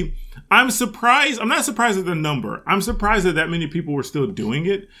honestly, I'm surprised. I'm not surprised at the number. I'm surprised that many people were still doing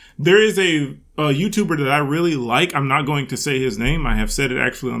it. There is a YouTuber that I really like. I'm not going to say his name. I have said it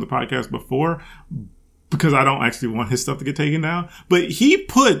actually on the podcast before because I don't actually want his stuff to get taken down. But he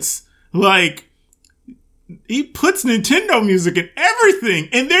puts Nintendo music in everything,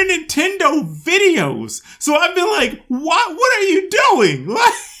 and they're Nintendo videos. So I've been like, what are you doing?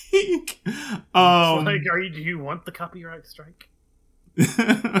 Like, do you want the copyright strike?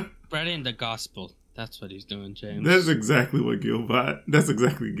 Spreading the gospel. That's what he's doing, James. That's exactly what Gilbot. That's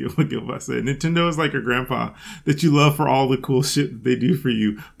exactly what Gilbot said. Nintendo is like your grandpa that you love for all the cool shit that they do for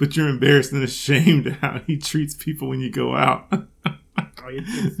you, but you're embarrassed and ashamed of how he treats people when you go out.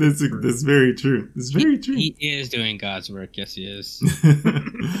 That's very true. It's very true. He is doing God's work. Yes, he is. They're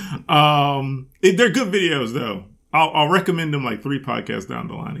good videos, though. I'll recommend them like 3 podcasts down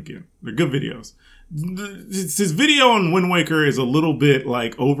the line again. They're good videos. His video on Wind Waker is a little bit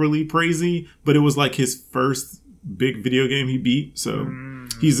like overly praisey, but it was like his first big video game he beat, so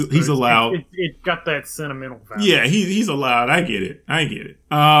he's allowed. It got that sentimental value. Yeah, he's allowed. I get it.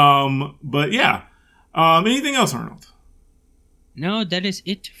 But yeah. Anything else, Arnold? No, that is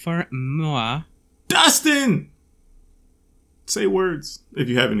it for moi. Dustin! Say words if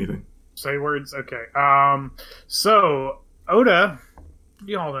you have anything. Say words? Okay. So, Oda,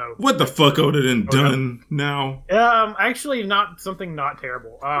 you all know. What the fuck Oda done now? Actually, not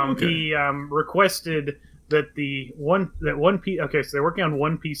terrible. Okay. He requested that One Piece. Okay, so they're working on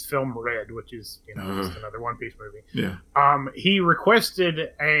One Piece film Red, which is just another One Piece movie. Yeah. He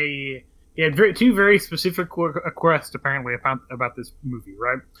requested He had two very specific requests apparently about this movie,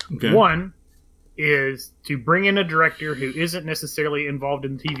 right? Okay. One is to bring in a director who isn't necessarily involved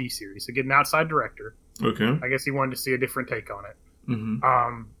in the TV series, so get an outside director. Okay. I guess he wanted to see a different take on it.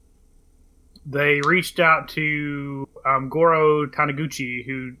 Mm-hmm. They reached out to Goro Taniguchi,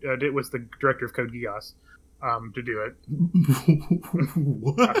 who was the director of Code Geass, to do it.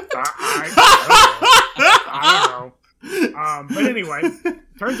 What? I don't know. But anyway,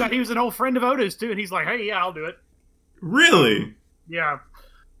 turns out he was an old friend of Oda's too, and he's like, "Hey, yeah, I'll do it." Really? Yeah.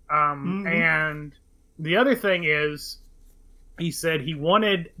 And the other thing is, he said he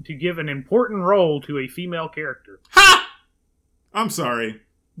wanted to give an important role to a female character. Ha! I'm sorry.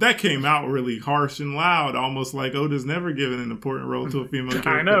 That came out really harsh and loud, almost like Oda's never given an important role to a female character.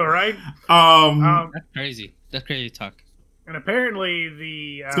 I know, right? That's crazy. That's crazy talk. And apparently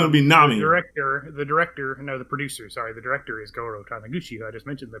it's going to be Nami. The producer is Goro Taniguchi, who I just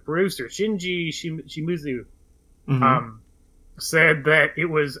mentioned. The producer, Shinji Shimizu, said that it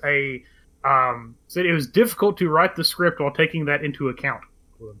was difficult to write the script while taking that into account,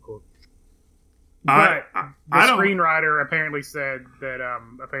 quote unquote. But the screenwriter apparently said that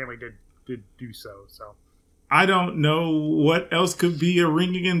apparently did do so. So I don't know what else could be a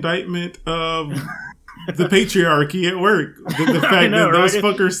ringing indictment of the patriarchy at work. The fact that those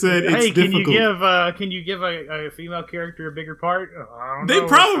fuckers said it's difficult. Can you give a female character a bigger part? They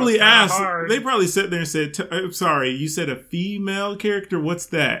probably asked. They probably sat there and said, "I'm sorry, you said a female character. What's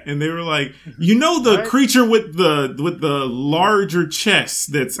that?" And they were like, "You know the creature with the larger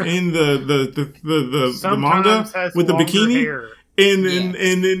chest that's in the manga with the bikini." Hair. And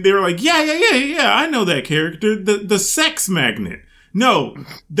they were like, yeah, I know that character, the sex magnet. No,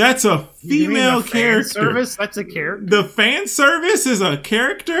 that's a female character. Service? That's a character. The fan service is a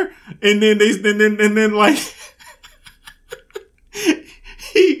character, and then like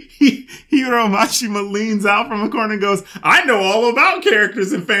Hiro Mashima leans out from a corner and goes, "I know all about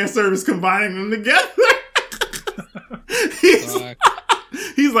characters and fan service, combining them together."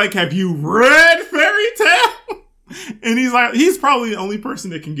 He's like, "Have you read Fairy Tail?" And he's probably the only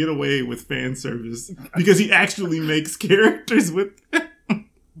person that can get away with fan service because he actually makes characters with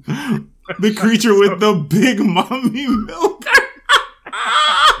the creature with the big mommy milker.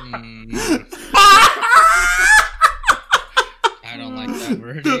 I don't like that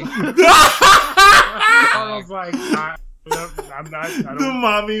wording. I was like, I'm not. The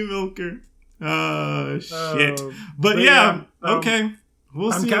mommy milker. Oh, shit. But yeah, okay.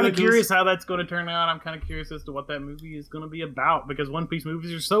 We'll I'm see. kind of curious how that's going to turn out. I'm kind of curious as to what that movie is going to be about because One Piece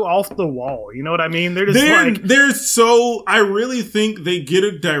movies are so off the wall. You know what I mean? They're so. I really think they get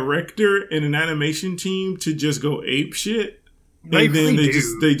a director and an animation team to just go ape shit, and then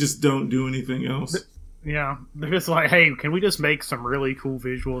they just don't do anything else. Yeah, they're just like, hey, can we just make some really cool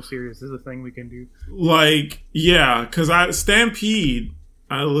visual series? This is a thing we can do. Like, yeah, because Stampede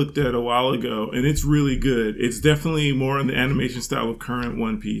I looked at a while ago, and it's really good. It's definitely more in the animation style of current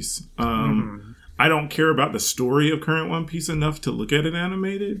One Piece. I don't care about the story of current One Piece enough to look at it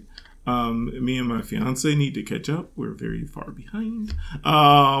animated. Me and my fiance need to catch up. We're very far behind.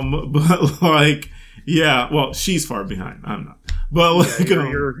 But like, yeah, well, she's far behind. I'm not. But like,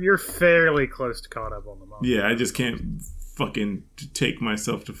 you're fairly close to caught up on the manga. Yeah, I just can't fucking take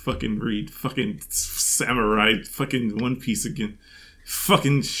myself to fucking read fucking Samurai fucking One Piece again.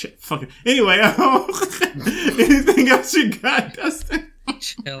 Fucking shit. Fucking. Anyway, anything else you got, Dustin?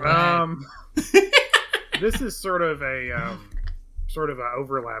 This is sort of a sort of an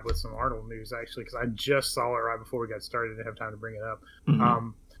overlap with some Arnold news, actually, because I just saw it right before we got started. Didn't have time to bring it up.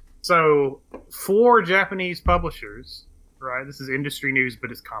 So 4 Japanese publishers, right? This is industry news, but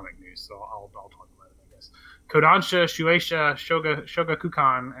it's comic news, so I'll talk about it, I guess. Kodansha, Shueisha,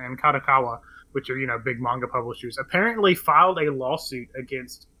 Shogakukan, and Kadokawa, which are, big manga publishers, apparently filed a lawsuit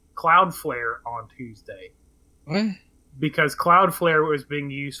against Cloudflare on Tuesday. What? Because Cloudflare was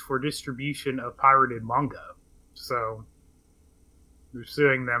being used for distribution of pirated manga. So they're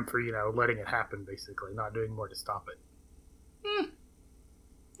suing them for, letting it happen, basically, not doing more to stop it.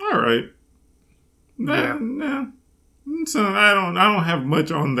 All right. Nah. So I don't have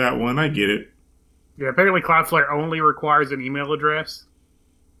much on that one. I get it. Yeah, apparently Cloudflare only requires an email address.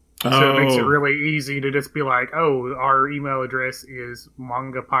 So it makes it really easy to just be like, oh, our email address is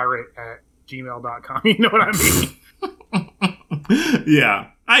mangapirate@gmail.com. You know what I mean? Yeah,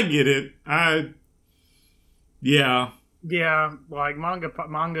 I get it. Yeah, like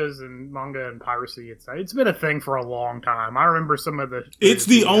mangas and manga and piracy. It's been a thing for a long time. I remember some of the. It's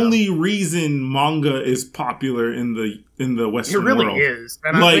the only reason manga is popular in the Western world. It really is,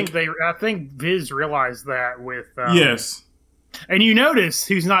 and I think Viz realized that with yes. And you notice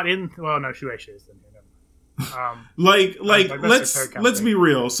who's not in. Well, no, Shueisha is in there. Let's be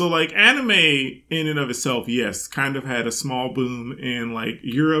real. So like anime in and of itself, yes, kind of had a small boom in like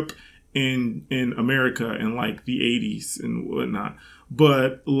Europe. In America in like the 80s and whatnot,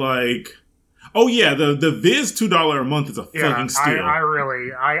 but like, oh yeah, the Viz $2 a month is a fucking steal.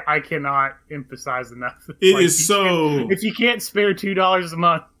 I cannot emphasize enough. It is so. If you can't spare $2 a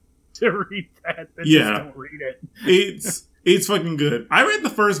month to read that, then just don't read it. It's fucking good. I read the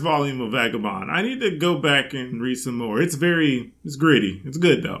first volume of Vagabond. I need to go back and read some more. It's gritty. It's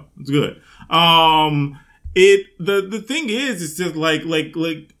good though. It's good. The thing is, it's just like.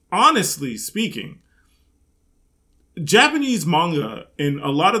 Honestly speaking, Japanese manga and a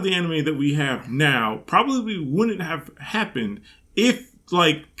lot of the anime that we have now probably wouldn't have happened if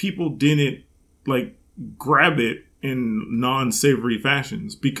like people didn't like grab it in non-savory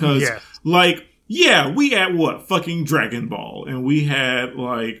fashions. Because we had what? Fucking Dragon Ball, and we had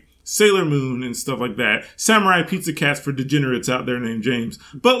like Sailor Moon and stuff like that. Samurai Pizza Cats for degenerates out there named James.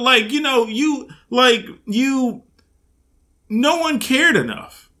 But like, no one cared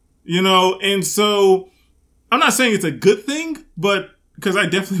enough. And so I'm not saying it's a good thing, but because I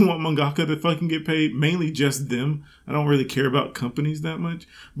definitely want mangaka to fucking get paid, mainly just them. I don't really care about companies that much,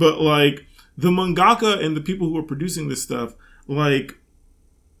 but like the mangaka and the people who are producing this stuff, like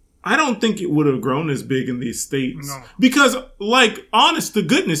I don't think it would have grown as big in the States because like honest to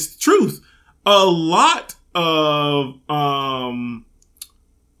goodness truth, a lot of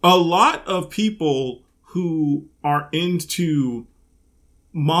people who are into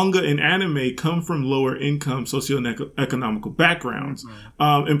manga and anime come from lower income socioeconomical backgrounds.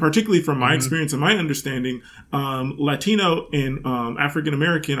 And particularly from my experience and my understanding, Latino and African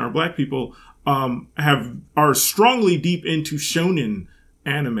American or Black people are strongly deep into shonen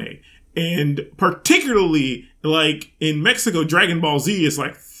anime. And particularly like in Mexico, Dragon Ball Z is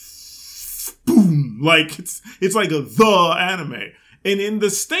like boom, like it's like the anime. And in the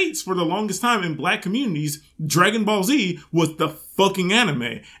States, for the longest time, in Black communities, Dragon Ball Z was the fucking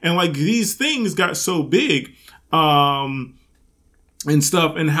anime. And like these things got so big, and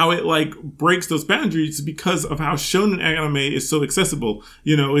stuff, and how it like breaks those boundaries because of how shonen anime is so accessible.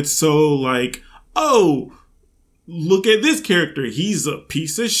 It's so like, oh, look at this character. He's a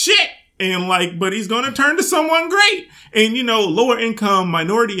piece of shit. And like, but he's going to turn to someone great. And lower income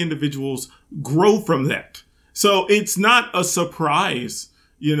minority individuals grow from that. So it's not a surprise,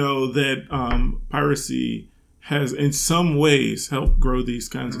 that piracy has in some ways helped grow these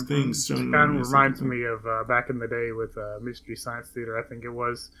kinds of things. It kind of reminds me of back in the day with Mystery Science Theater, I think it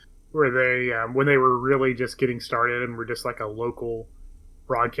was, where they, when they were really just getting started and were just like a local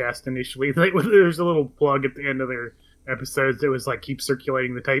broadcast initially, there's a little plug at the end of their episodes that was like, keep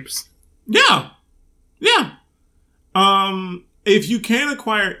circulating the tapes. Yeah. If you can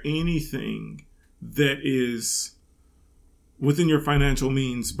acquire anything that is within your financial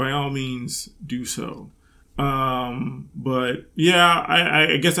means, by all means do so. But yeah,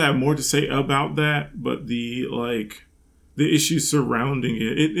 I guess I have more to say about that, but the issues surrounding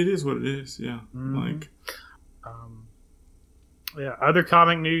it is what it is. Yeah. Other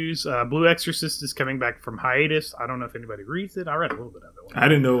comic news, Blue Exorcist is coming back from hiatus. I don't know if anybody reads it. I read a little bit of it. I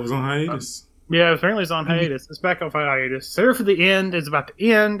didn't know it was on hiatus. Yeah, apparently it's on hiatus. It's back off hiatus. Seraph of the End is about to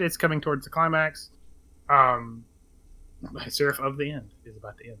end. It's coming towards the climax. Seraph of the End is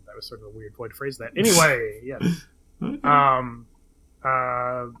about to end. That was sort of a weird way to phrase that. Anyway, yes. Okay.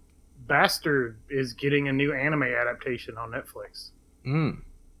 Bastard is getting a new anime adaptation on Netflix.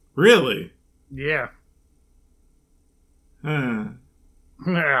 Really? Yeah. Huh.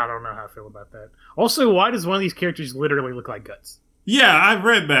 I don't know how I feel about that. Also, why does one of these characters literally look like Guts? Yeah, I've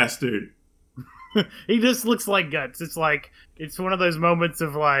read Bastard. He just looks like Guts. It's like, it's one of those moments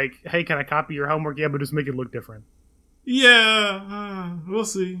of like, hey, can I copy your homework? Yeah, but just make it look different. Yeah, we'll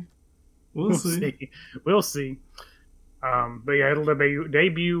see. We'll see. We'll see. But yeah, it'll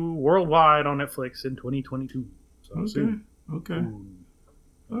debut worldwide on Netflix in 2022. So soon. Okay.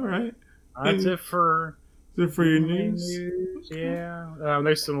 All right. That's it for your news. Yeah.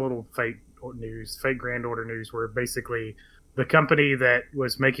 There's some little fake Grand Order news, where basically the company that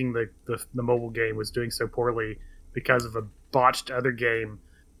was making the mobile game was doing so poorly because of a botched other game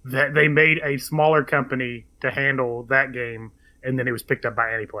that they made a smaller company to handle that game, and then it was picked up by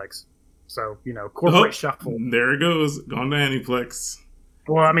Aniplex. So, corporate shuffle. There it goes. Gone to Aniplex.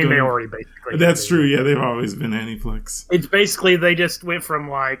 Well, I mean, they already basically... That's true, yeah. They've always been Aniplex. It's basically, they just went from,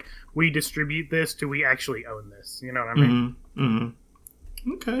 like, we distribute this to we actually own this. You know what I mean?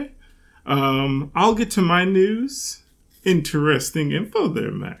 Mm-hmm. Okay. I'll get to my news. Interesting info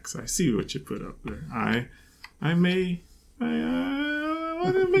there, Max. I see what you put up there. I want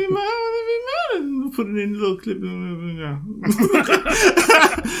to be mad. Put it in a little clip.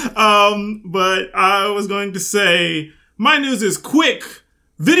 But I was going to say, my news is quick.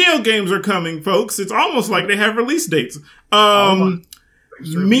 Video games are coming, folks. It's almost like they have release dates.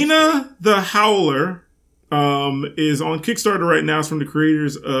 Mina the Howler is on Kickstarter right now. It's from the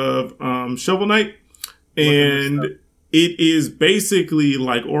creators of Shovel Knight. And it is basically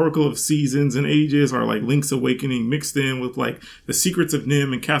like Oracle of Seasons and Ages, or like Link's Awakening mixed in with like the Secrets of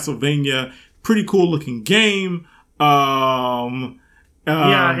Nim and Castlevania. Pretty cool looking game. When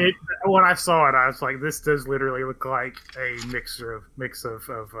I saw it, I was like, this does literally look like a mix of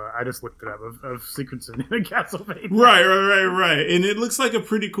I just looked it up, of Secrets of Nim and Castlevania. Right. And it looks like a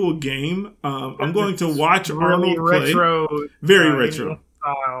pretty cool game. I'm going to watch really Arnold play. Retro. Very retro.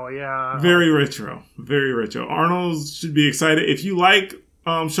 Style, yeah. Very retro. Arnold should be excited. If you like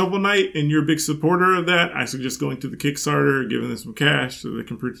Shovel Knight and you're a big supporter of that, I suggest going to the Kickstarter, giving them some cash so they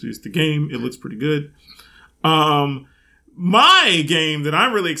can produce the game. It looks pretty good. My game that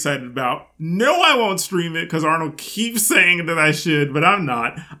I'm really excited about, no, I won't stream it because Arnold keeps saying that I should, but I'm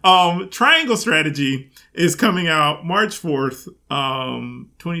not. Triangle Strategy is coming out March 4th,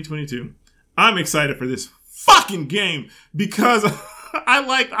 2022. I'm excited for this fucking game because I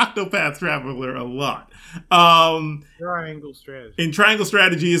like Octopath Traveler a lot. Triangle Strategy. And Triangle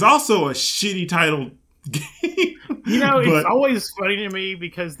Strategy is also a shitty titled game. It's always funny to me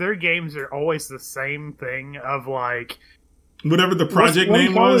because their games are always the same thing of like... Whatever the project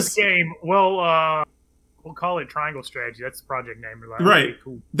name was. This game, we'll call it Triangle Strategy. That's the project name. Like, right. Okay,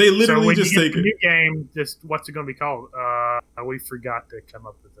 cool. They literally just take it. New game, just what's it going to be called? We forgot to come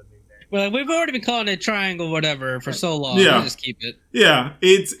up with a new name. Well, we've already been calling it Triangle whatever for so long. Yeah. We'll just keep it. Yeah.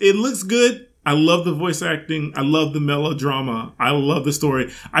 It looks good. I love the voice acting. I love the melodrama. I love the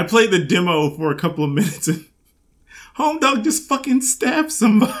story. I played the demo for a couple of minutes and Home Dog just fucking stabbed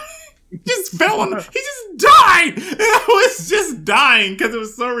somebody. Just fell on. He just died. And I was just dying because it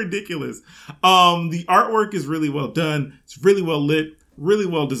was so ridiculous. The artwork is really well done. It's really well lit. Really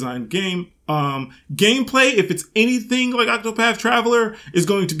well designed game. Gameplay, if it's anything like Octopath Traveler, is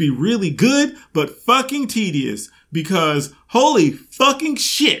going to be really good, but fucking tedious because holy fucking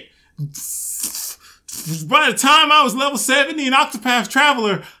shit. By the time I was level 70 in Octopath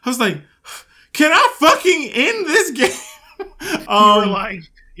Traveler, I was like, can I fucking end this game?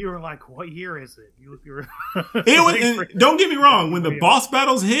 You were like, what year is it? Don't get me wrong. When the boss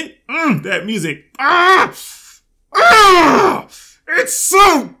battles hit, that music, it's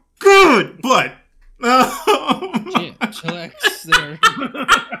so good. But chillax there.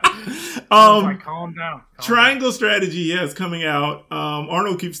 Calm down. Triangle Strategy, yeah, it's coming out.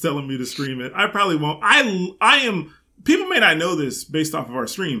 Arnold keeps telling me to stream it. I probably won't. I am. People may not know this based off of our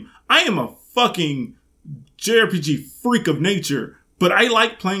stream. I am a fucking JRPG freak of nature. But I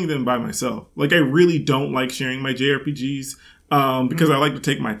like playing them by myself. Like, I really don't like sharing my JRPGs because I like to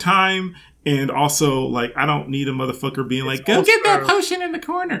take my time. And also, like, I don't need a motherfucker being like, go get that potion in the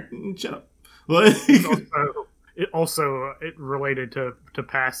corner. Shut up. It related to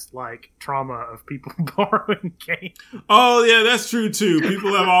past, like, trauma of people borrowing games. Oh, yeah, that's true, too.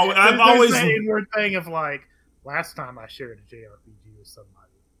 People have always... I've always... That inward thing of, like, last time I shared a JRPG with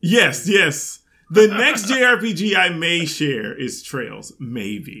somebody. Yes. The next JRPG I may share is Trails.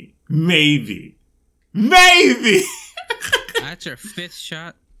 Maybe. That's your fifth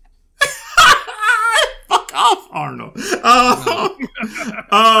shot. Fuck off, Arnold.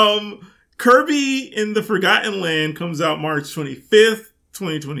 Kirby in the Forgotten Land comes out March 25th,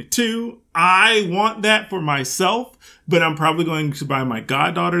 2022. I want that for myself, but I'm probably going to buy my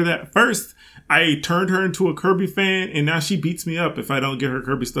goddaughter that first. I turned her into a Kirby fan, and now she beats me up if I don't get her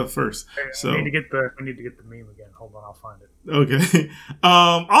Kirby stuff first. So I need to get the meme again. Hold on, I'll find it. Okay.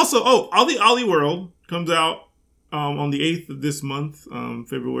 Also, Ollie World comes out on the 8th of this month,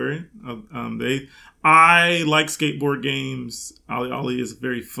 February the 8th. I like skateboard games. Ollie is a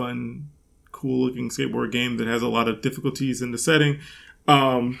very fun, cool looking skateboard game that has a lot of difficulties in the setting.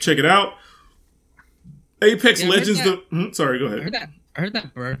 Check it out. Apex Legends. Sorry, go ahead. I heard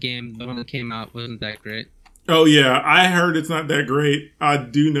that bird game, the one that came out, wasn't that great. Oh yeah, I heard it's not that great. I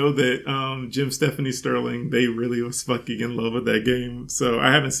do know that Jim Stephanie Sterling, they really was fucking in love with that game. So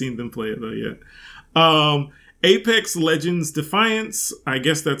I haven't seen them play it though yet. Apex Legends Defiance, I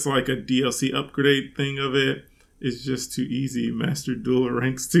guess that's like a DLC upgrade thing of it. It's just too easy. Master Duel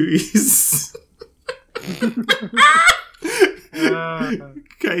ranks too easy.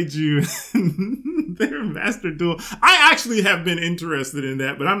 Kaiju, their Master Duel. I actually have been interested in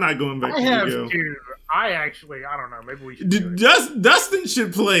that, but I'm not going back to video. I don't know. Maybe we should. Dustin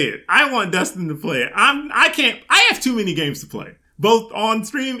should play it. I want Dustin to play it. I have too many games to play, both on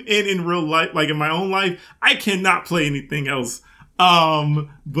stream and in real life. Like in my own life, I cannot play anything else.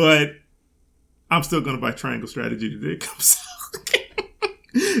 But I'm still going to buy Triangle Strategy the day it comes out.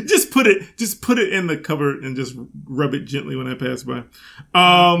 Just put it in the cupboard and just rub it gently when I pass by.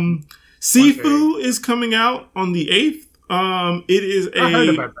 Sifu is coming out on the 8th. It is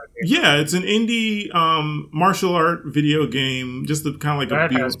it's an indie martial art video game, just kind of like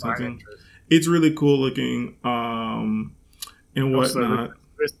a Beatles thing. It's really cool looking and whatnot.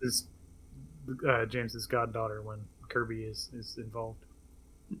 This is James's goddaughter when Kirby is involved.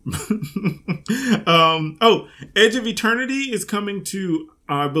 Edge of Eternity is coming to,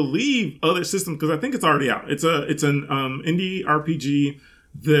 I believe, other systems because I think it's already out. It's an indie RPG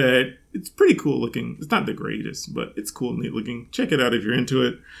that it's pretty cool looking. It's not the greatest, but it's cool, neat looking. Check it out if you're into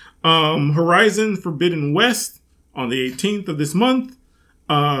it. Horizon Forbidden West on the 18th of this month.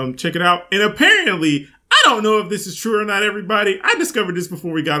 Check it out. And apparently, I don't know if this is true or not, everybody. I discovered this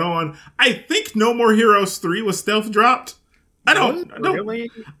before we got on. I think No More Heroes 3 was stealth dropped.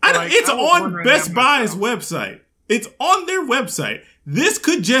 Really? It's on Best Buy's website. It's on their website. This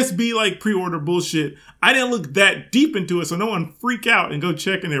could just be like pre-order bullshit. I didn't look that deep into it, so no one freak out and go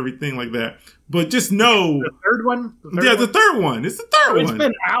check and everything like that. But just know. The third one? The third one. It's the third one. It's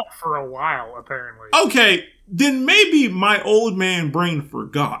been out for a while, apparently. Okay, then maybe my old man brain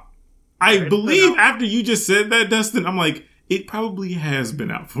forgot. I believe after you just said that, Dustin, I'm like, it probably has been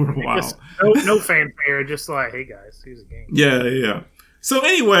out for a while. No fanfare, just like, hey guys, here's a game. Yeah. So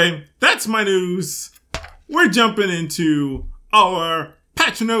anyway, that's my news. We're jumping into our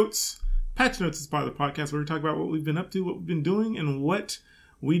Patch Notes. Patch Notes is part of the podcast where we talk about what we've been up to, what we've been doing, and what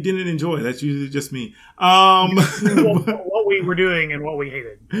we didn't enjoy. That's usually just me. What we were doing and what we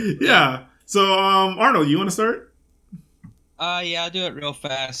hated. Yeah. So, Arnold, you want to start? Yeah, I'll do it real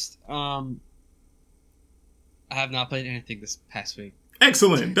fast. I have not played anything this past week.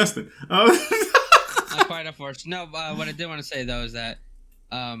 Excellent, Dustin. Quite unfortunate. No, what I did want to say though is that,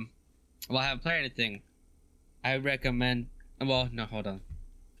 I haven't played anything. I recommend. Well, no, hold on.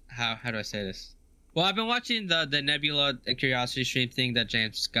 How do I say this? Well, I've been watching the Nebula and Curiosity stream thing that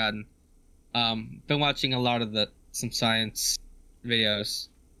James has gotten. Been watching a lot of some science videos.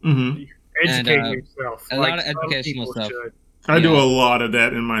 Mm-hmm. Educate yourself. A lot of educational stuff. I do a lot of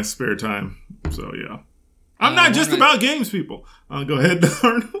that in my spare time. So yeah. I'm not just about games, people. Go ahead,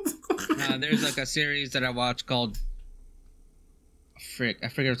 Arnold. There's like a series that I watch called I forget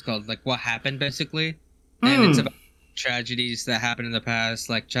what it's called. Like What Happened, basically. And it's about tragedies that happened in the past,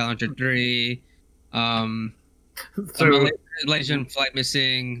 like Challenger 3, Malaysian flight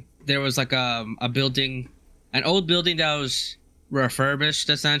missing. There was like a building, an old building that was refurbished,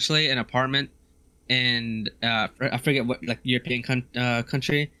 essentially, an apartment, and I forget what, like, European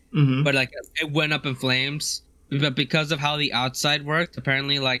country. Mm-hmm. But like it went up in flames, but because of how the outside worked,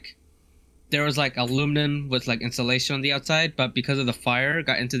 apparently like there was like aluminum with like insulation on the outside, but because of the fire it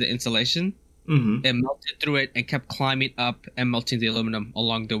got into the insulation, it melted through it and kept climbing up and melting the aluminum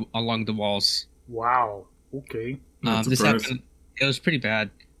along the walls. Wow. Okay. This happened. It was pretty bad.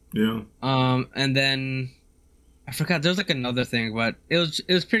 Yeah. And then I forgot there was like another thing, but it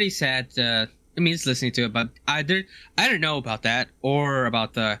was pretty sad. It's listening to it, but I didn't know about that or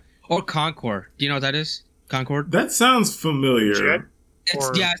Concorde. Do you know what that is? Concorde? That sounds familiar. Jet? It's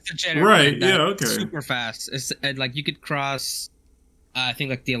a jet. Right, yeah, okay. Super fast. It's like you could cross, I think,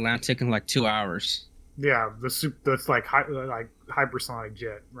 like the Atlantic in like 2 hours. Yeah, that's like hypersonic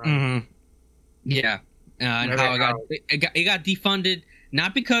jet, right? Mm-hmm. Yeah, and Never how how- it got defunded,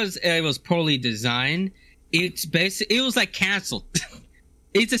 not because it was poorly designed. It was like canceled.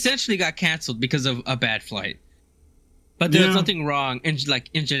 It essentially got canceled because of a bad flight. But there was Yeah. nothing wrong,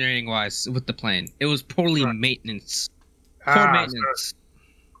 engineering wise, with the plane. It was poorly Right. maintenance. Ah, Poor so maintenance.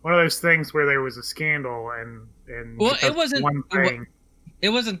 one of those things where there was a scandal and Well, because it wasn't- one thing. It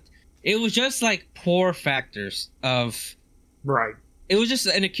wasn't. It was just like poor factors of. Right. It was just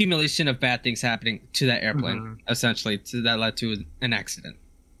an accumulation of bad things happening to that airplane, Mhm. essentially, that led to an accident.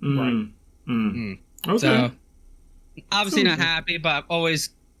 Mm. Mm. Okay. So, obviously not So- happy, but always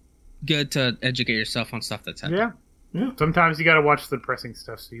good to educate yourself on stuff that's happening. Yeah. Yeah. Sometimes you got to watch the depressing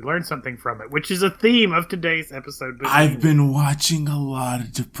stuff so you learn something from it, which is a theme of today's episode. But I've been watching a lot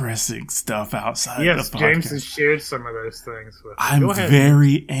of depressing stuff outside yes, the podcast. James has shared some of those things with. I'm Go ahead.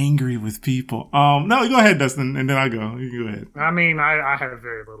 very angry with people. No, go ahead, Dustin, and then I'll go. You can go ahead. I mean, I have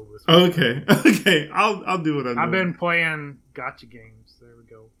very little this week. Okay, okay. I'll do what I'm I've doing. been playing gotcha games. There we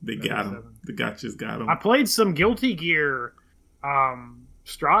go. They Level got 7. him. The gotchas got him. I played some Guilty Gear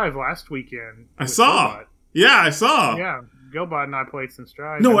Strive last weekend. I with saw. Gilbot. Yeah, I saw. Yeah, Gilbot and I played some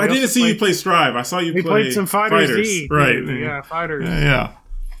Strive. No, And I we didn't also see you played- play Strive. I saw you We play played some Fighters Z. Right. dude. Yeah, Fighters.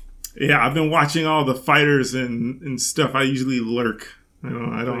 Yeah, I've been watching all the fighters and stuff. I usually lurk. I'm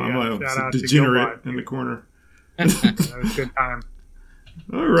Shout a out to degenerate Gilbot, in the dude. corner. That was a good time.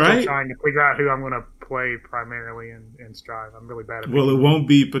 All Still right. trying to figure out who I'm going to play primarily in Strive. I'm really bad at Well, it won't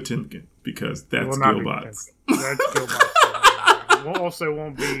be Potemkin because that's will not be Gilbot's. That's Gilbot. It also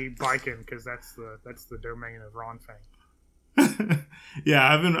won't be Biken because that's the domain of Ron Fang. Yeah,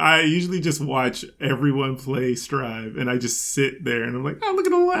 I usually just watch everyone play Strive, and I just sit there and I'm like, oh, look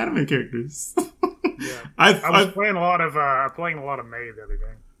at all the anime characters. Yeah. I I was playing a lot of May the other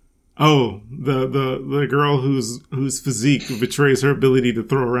day. Oh, the girl whose physique betrays her ability to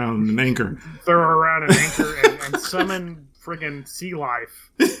throw around an anchor. Throw her around an anchor and summon friggin' sea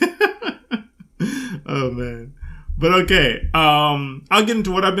life. Oh man. But okay. I'll get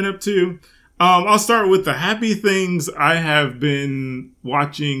into what I've been up to. I'll start with the happy things. I have been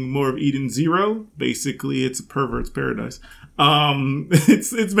watching more of Eden Zero. Basically, it's a pervert's paradise.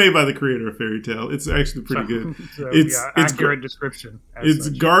 It's made by the creator of Fairy Tail. It's actually pretty good. So, It's accurate description. as It's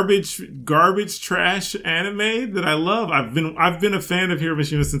such. garbage trash anime that I love. I've been a fan of Hiro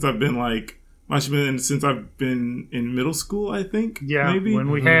Mishima since I've been in middle school, I think. Yeah, maybe when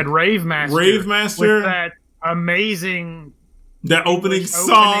we had Rave Master. Rave Master. With that amazing that opening opening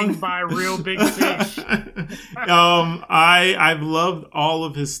song by Real Big Fish. I've loved all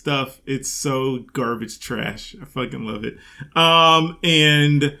of his stuff. It's so garbage trash. I fucking love it.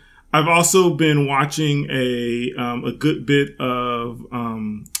 And I've also been watching a good bit of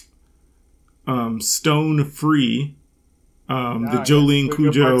Stone Free, the Jolene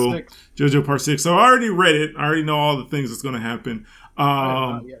Cujo JoJo Part 6. So I already read it. I already know all the things that's going to happen. I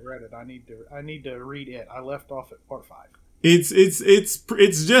have not yet read it. I need to read it. I left off at part 5. It's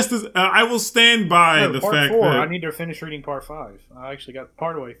just as I will stand by the part fact 4. that I need to finish reading part 5. I actually got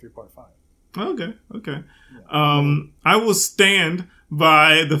part of the way through part 5. Okay. I will stand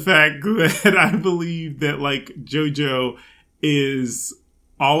by the fact that I believe that like JoJo is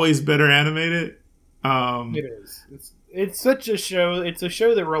always better animated. It is. It's such a show. It's a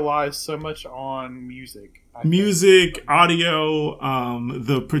show that relies so much on music. I think. Music, audio,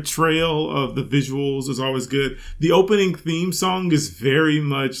 the portrayal of the visuals is always good. The opening theme song is very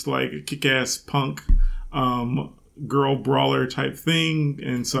much like a kick-ass punk girl brawler type thing,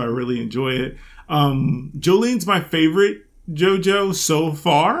 and so I really enjoy it. Jolene's my favorite JoJo so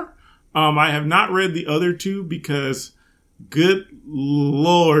far. I have not read the other two because, good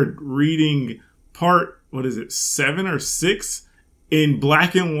lord, reading part 7 or 6 in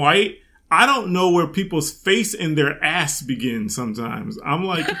black and white, I don't know where people's face and their ass begin sometimes. I'm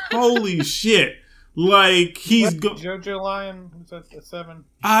like, holy shit. Like, he's What, JoJo Lion? Was that a 7?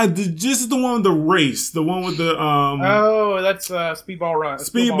 just the one with the race. The one with the, Oh, that's Speedball Run.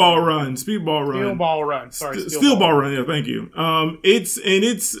 Speedball Run. Steel Ball Run. Sorry, Steel Ball Run. Yeah, thank you.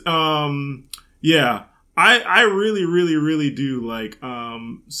 Yeah. I really, really, really do like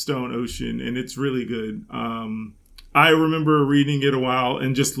Stone Ocean, and it's really good. I remember reading it a while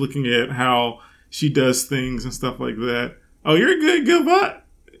and just looking at how she does things and stuff like that. Oh, you're good, Gilbot.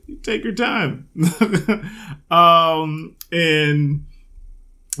 Take your time. And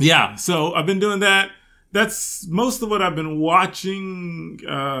yeah, so I've been doing that. That's most of what I've been watching.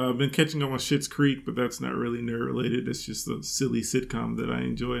 I've been catching up on Schitt's Creek, but that's not really nerd related. It's just a silly sitcom that I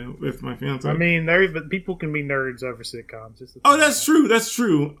enjoy with my fiance. I mean, people can be nerds over sitcoms. Oh, that's true. That's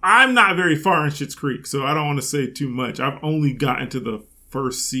true. I'm not very far in Schitt's Creek, so I don't want to say too much. I've only gotten to the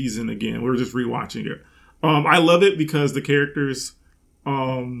first season again. We were just rewatching it. I love it because the characters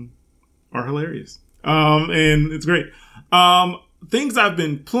are hilarious. And it's great. Things I've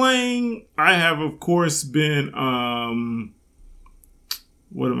been playing. I have, of course, been,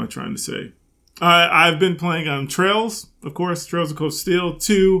 what am I trying to say? I've been playing, Trails, of course, Trails of Cold Steel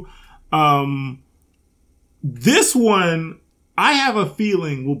 2. This one, I have a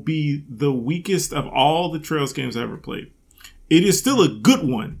feeling will be the weakest of all the Trails games I ever played. It is still a good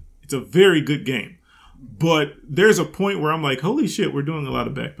one. It's a very good game. But there's a point where I'm like, holy shit, we're doing a lot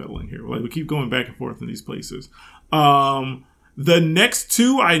of backpedaling here. Like, we keep going back and forth in these places. The next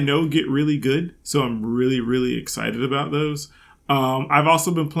two I know get really good, so I'm really, really excited about those. I've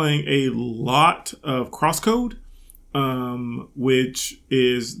also been playing a lot of Crosscode, which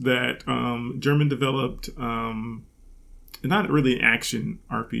is that German-developed, not really an action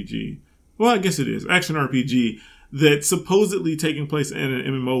RPG. Well, I guess it is. Action RPG that's supposedly taking place in an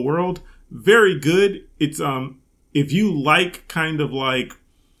MMO world. Very good. It's if you like kind of like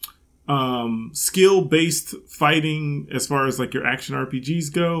skill-based fighting as far as like your action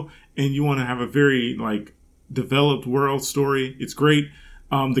RPGs go, and you want to have a very like developed world story, it's great.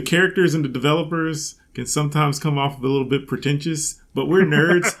 The characters and the developers can sometimes come off a little bit pretentious, but we're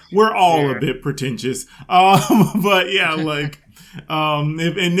nerds. We're all a bit pretentious. But yeah, like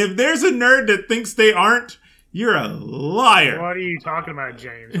if there's a nerd that thinks they aren't, you're a liar. What are you talking about,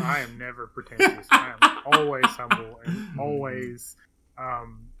 James? I am never pretentious. I am always humble and always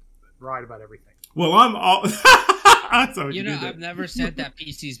right about everything. Well, I'm all. I've never said that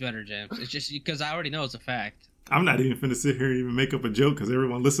PC's better, James. It's just because I already know it's a fact. I'm not even finna sit here and even make up a joke because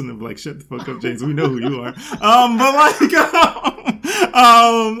everyone listening will be like, shut the fuck up, James. We know who you are. But like,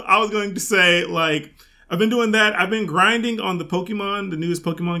 I was going to say, like, I've been doing that. I've been grinding on the newest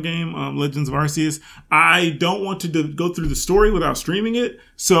Pokemon game, Legends of Arceus. I don't want to go through the story without streaming it.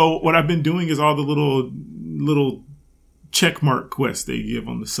 So what I've been doing is all the little checkmark quests they give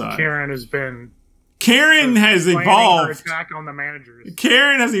on the side. Karen has evolved. Her attack on the managers.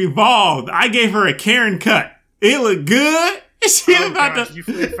 Karen has evolved. I gave her a Karen cut. It looked good. She about to. You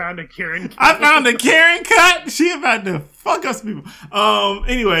found a Karen cut. I found a Karen cut. She about to fuck us people.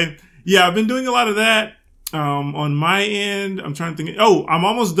 Anyway, yeah, I've been doing a lot of that. On my end, I'm trying to think. Oh, I'm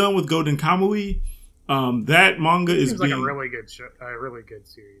almost done with Golden Kamui. That manga is like a really good show, a really good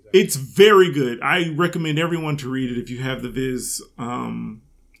series. Actually. It's very good. I recommend everyone to read it if you have the Viz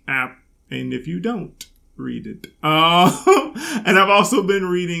app, and if you don't, read it. And I've also been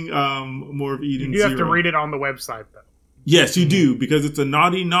reading more of Eden You Zero. have to read it on the website, though. Yes, you do, because it's a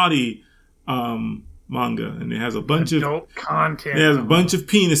naughty manga, and it has a bunch adult content. It has a bunch of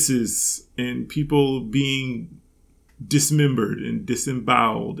penises and people being dismembered and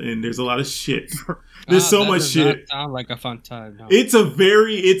disemboweled, and there's a lot of shit. There's so much shit. Sound like a fun time. No. It's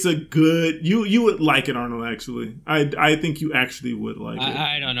a good. You would like it, Arnold. Actually, I think you actually would like it.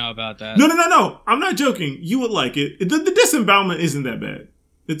 I don't know about that. No. I'm not joking. You would like it. The disembowelment isn't that bad.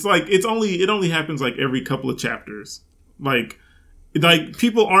 It's like it only happens like every couple of chapters. Like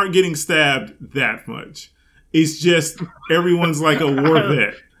people aren't getting stabbed that much. It's just everyone's like a war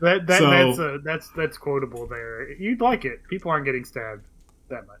vet. That's quotable there. You'd like it. People aren't getting stabbed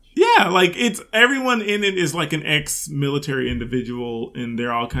that much. Yeah, like it's everyone in it is like an ex-military individual, and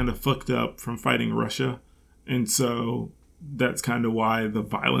they're all kind of fucked up from fighting Russia, and so that's kind of why the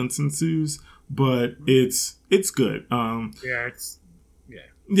violence ensues. But it's good.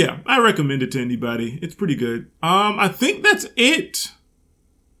 Yeah, I recommend it to anybody. It's pretty good. I think that's it.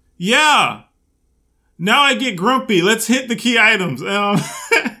 Yeah. Now I get grumpy. Let's hit the key items.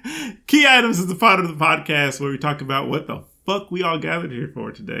 Key items is the part of the podcast where we talk about what the fuck we all gathered here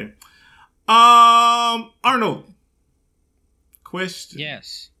for today. Arnold. Question.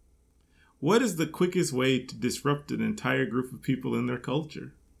 Yes. What is the quickest way to disrupt an entire group of people in their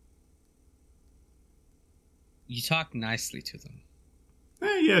culture? You talk nicely to them.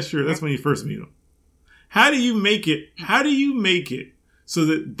 Yeah, sure. That's when you first meet them. How do you make it so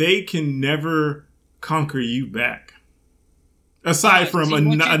that they can never conquer you back? Aside from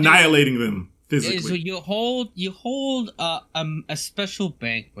annihilating them physically. So you hold a special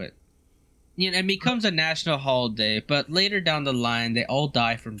banquet. It becomes a national holiday, but later down the line, they all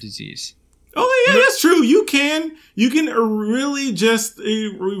die from disease. Oh yeah, that's true. You can really just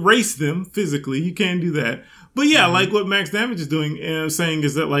erase them physically. You can do that. But yeah, like what Max Damage is doing, saying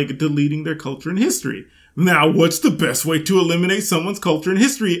is that like deleting their culture and history. Now, what's the best way to eliminate someone's culture and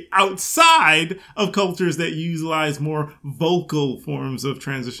history outside of cultures that utilize more vocal forms of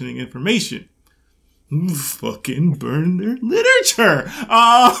transitioning information? fucking burn their literature.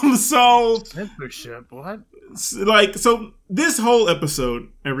 So Censorship. What? so this whole episode,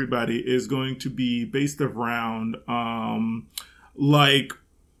 everybody, is going to be based around like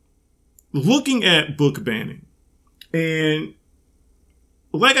looking at book banning. And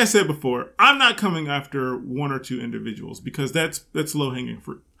like I said before, I'm not coming after one or two individuals because that's low hanging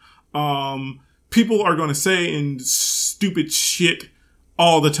fruit. People are going to say and stupid shit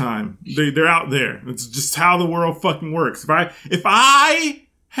all the time. They're out there. It's just how the world fucking works. If I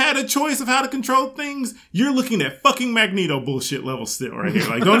had a choice of how to control things, you're looking at fucking Magneto bullshit level still right here.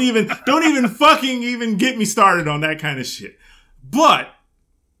 Like, don't even fucking even get me started on that kind of shit. But,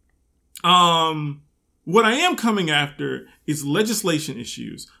 what I am coming after is legislation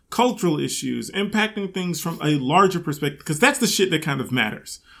issues, cultural issues, impacting things from a larger perspective, because that's the shit that kind of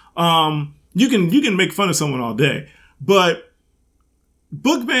matters. You can make fun of someone all day, but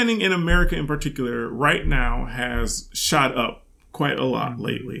book banning in America in particular right now has shot up quite a lot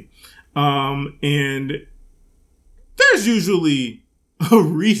lately. And there's usually a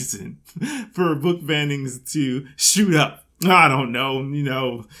reason for book bannings to shoot up. I don't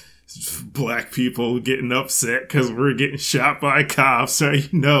know, black people getting upset because we're getting shot by cops, or,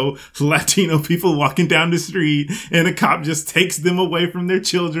 Latino people walking down the street and a cop just takes them away from their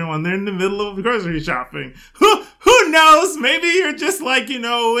children when they're in the middle of grocery shopping. Who knows? Maybe you're just like,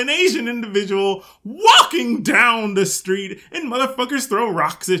 an Asian individual walking down the street and motherfuckers throw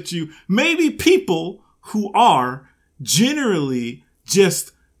rocks at you. Maybe people who are generally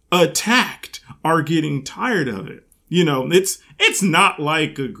just attacked are getting tired of it. It's not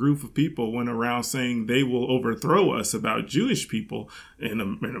like a group of people went around saying they will overthrow us about Jewish people in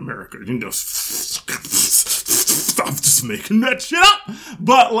America. I'm just making that shit up.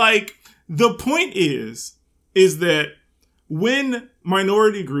 But the point is that when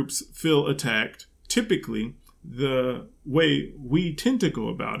minority groups feel attacked, typically the way we tend to go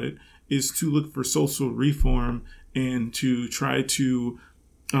about it is to look for social reform and to try to,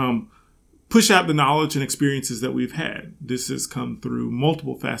 push out the knowledge and experiences that we've had. This has come through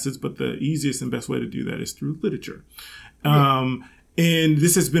multiple facets, but the easiest and best way to do that is through literature. And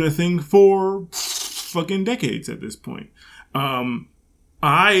this has been a thing for fucking decades at this point.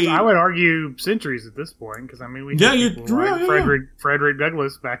 I would argue centuries at this point, because we had people like Frederick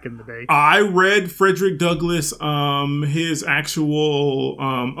Douglass back in the day. I read Frederick Douglass, his actual.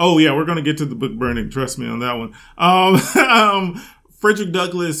 We're gonna get to the book burning. Trust me on that one. Frederick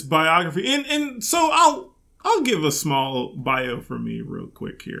Douglass biography, and so I'll give a small bio for me real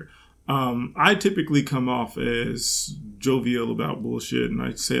quick here. I typically come off as jovial about bullshit, and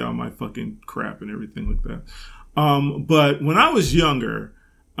I say all my fucking crap and everything like that. But when I was younger,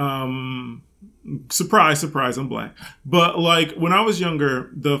 surprise, I'm black. But when I was younger,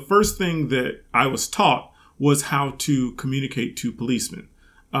 the first thing that I was taught was how to communicate to policemen,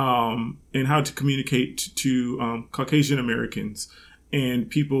 and how to communicate to Caucasian Americans and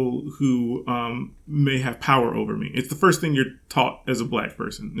people who may have power over me. It's the first thing you're taught as a black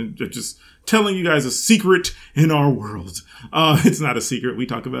person. And just telling you guys a secret in our world. It's not a secret. We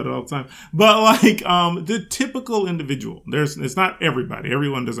talk about it all the time. But the typical individual, it's not everybody.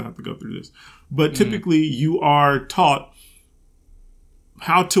 Everyone doesn't have to go through this. But typically you are taught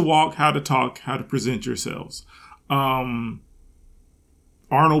how to walk, how to talk, how to present yourselves. Arnold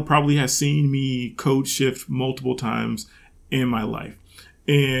probably has seen me code shift multiple times in my life.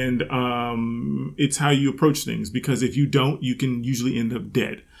 And it's how you approach things, because if you don't, you can usually end up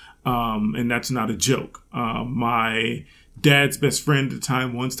dead. And that's not a joke. My dad's best friend at the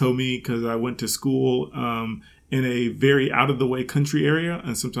time once told me, because I went to school in a very out of the way country area,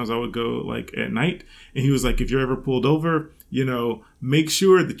 and sometimes I would go at night, and he was like, if you're ever pulled over, make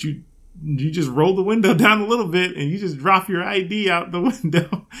sure that you just roll the window down a little bit and you just drop your ID out the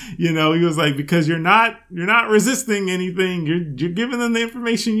window. He was like, because you're not resisting anything. You're giving them the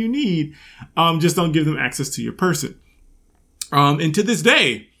information you need. Just don't give them access to your person. And to this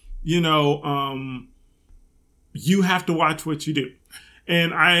day, you have to watch what you do.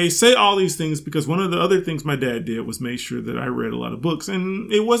 And I say all these things because one of the other things my dad did was make sure that I read a lot of books.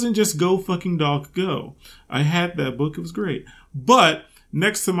 And it wasn't just Go Fucking Dog Go. I had that book. It was great. But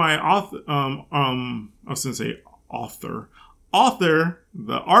next to my author,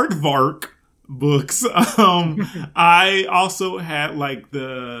 the Aardvark books, I also had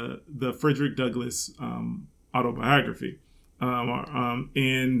the Frederick Douglass autobiography, and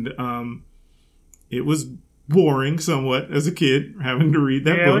it was boring somewhat as a kid having to read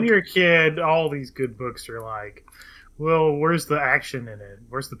that book. Yeah, when you're a kid, all these good books are like, well, where's the action in it?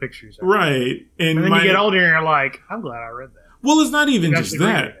 Where's the pictures? Right, and then you get older and you're like, I'm glad I read that. Well, it's not even just actually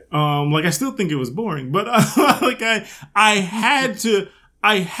read that. Like I still think it was boring, but like I had to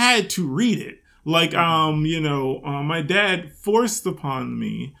read it. Like my dad forced upon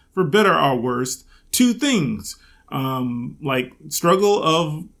me, for better or worse, two things. Like struggle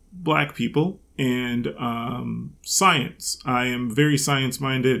of Black people and science. I am very science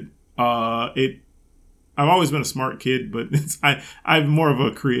minded. I've always been a smart kid, but I'm more of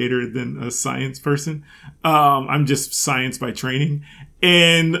a creator than a science person. I'm just science by training.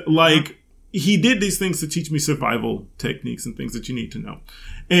 And like, he did these things to teach me survival techniques and things that you need to know.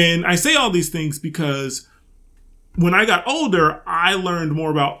 And I say all these things because when I got older, I learned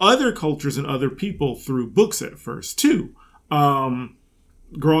more about other cultures and other people through books at first too.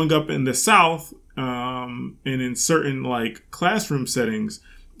 Growing up in the South, and in certain like classroom settings,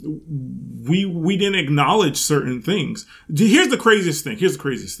 we didn't acknowledge certain things. Here's the craziest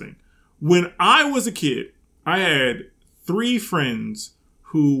thing. When I was a kid, I had 3 friends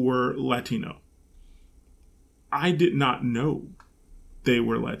who were Latino. I did not know they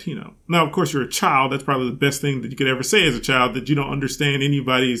were Latino. Now, of course, you're a child. That's probably the best thing that you could ever say as a child, that you don't understand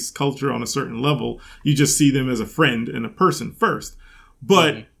anybody's culture on a certain level. You just see them as a friend and a person first.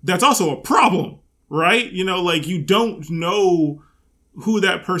 But that's also a problem, right? Like you don't know who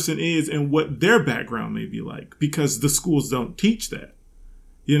that person is and what their background may be like, because the schools don't teach that,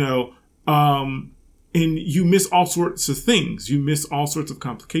 and you miss all sorts of things. You miss all sorts of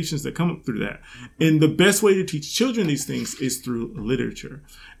complications that come up through that. And the best way to teach children these things is through literature.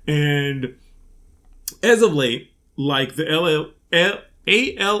 And as of late, like the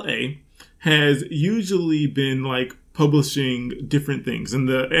ALA has usually been like publishing different things. And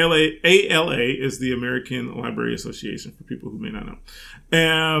the ALA is the American Library Association, for people who may not know.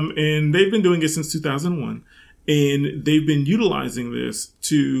 And they've been doing it since 2001. And they've been utilizing this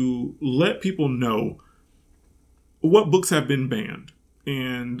to let people know what books have been banned.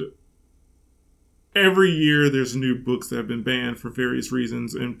 And every year there's new books that have been banned for various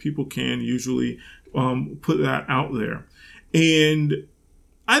reasons. And people can usually put that out there. And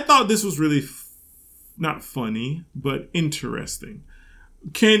I thought this was really not funny, but interesting.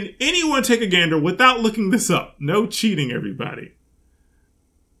 Can anyone take a gander without looking this up? No cheating, everybody.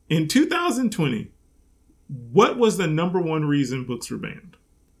 In 2020, what was the number one reason books were banned?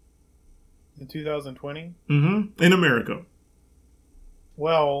 In 2020? Mm-hmm. In America.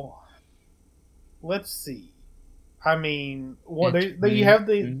 Well, let's see. I mean, you have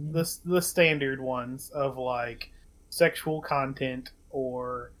the standard ones of like sexual content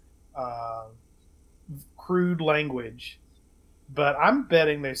or crude language, but I'm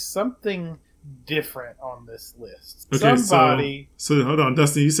betting there's something different on this list. Okay, so hold on,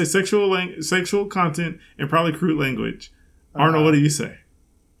 Dustin. You say sexual content and probably crude language. Arnold, what do you say?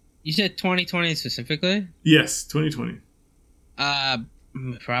 You said 2020 specifically? Yes, 2020.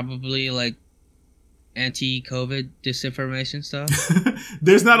 Probably like anti-COVID disinformation stuff.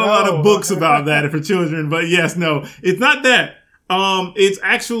 There's not a lot of books about that for children, but yes, no, it's not that.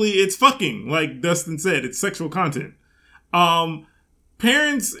 It's fucking, like Dustin said, it's sexual content.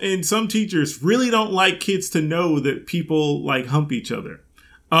 Parents and some teachers really don't like kids to know that people like hump each other.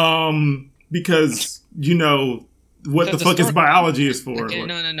 Because what the fuck is biology is for. Okay,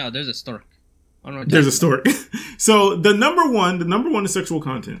 no, there's a stork. There's a stork. So the number one is sexual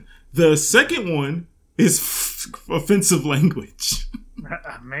content. The second one is offensive language.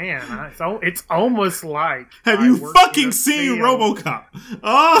 Man, it's almost like. Have you fucking seen RoboCop?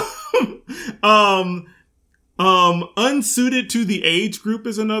 Unsuited to the age group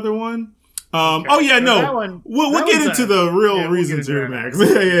is another one. Okay. Oh yeah, no. We'll get into the real reasons here, Max.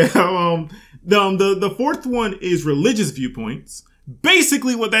 Yeah. The fourth one is religious viewpoints.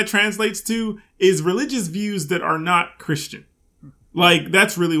 Basically, what that translates to is religious views that are not Christian. Like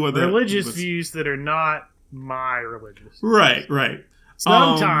that's really what that religious views that are not my religious views. Right.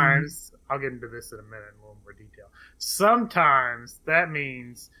 Sometimes I'll get into this in a minute in a little more detail. Sometimes that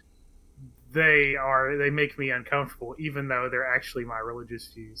means they make me uncomfortable, even though they're actually my religious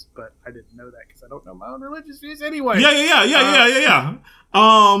views. But I didn't know that because I don't know my own religious views anyway. Yeah.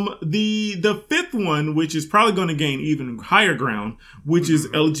 The fifth one, which is probably going to gain even higher ground, which is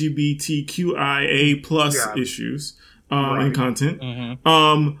LGBTQIA plus issues and content.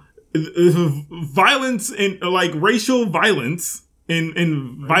 Violence and like racial violence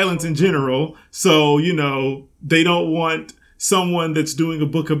and violence in general. So they don't want someone that's doing a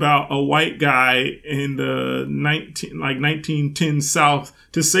book about a white guy in the 1910 South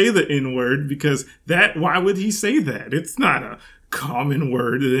to say the N-word, because why would he say that? It's not a common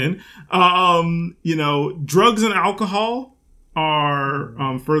word then. Drugs and alcohol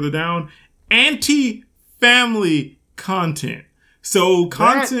are further down. Anti-family content. So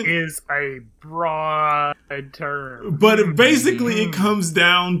content that is a broad term. But basically it comes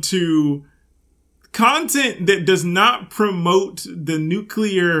down to content that does not promote the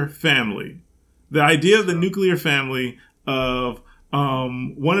nuclear family. The idea of the nuclear family of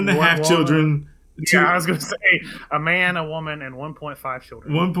 1.5 children. I was going to say a man, a woman, and 1.5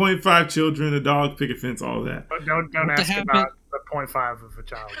 children. 1.5 children, a dog, picket fence, all that. But don't ask about the 0.5 of a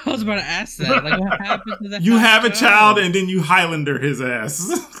child. I was about to ask that. Like, what happened to that? You have a child and then you Highlander his ass.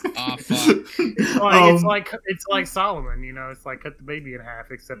 Oh, fuck. It's like Solomon, you know, it's like cut the baby in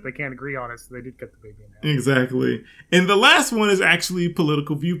half, except they can't agree on it, so they did cut the baby in half. Exactly. And the last one is actually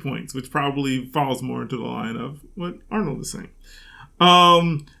political viewpoints, which probably falls more into the line of what Arnold is saying.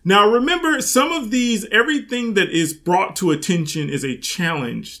 Now remember, some of these, everything that is brought to attention is a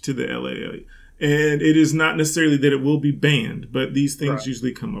challenge to the LAA. And it is not necessarily that it will be banned, but these things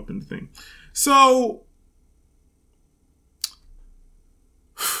usually come up in the thing. So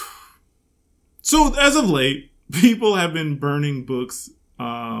as of late, people have been burning books,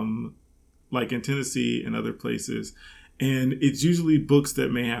 like in Tennessee and other places. And it's usually books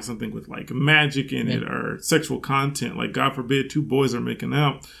that may have something with like magic in it or sexual content. Like, God forbid, two boys are making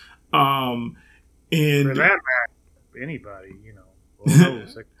out. And for that matter, anybody, you know,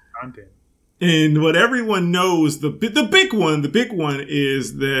 sexual content. And what everyone knows, the big one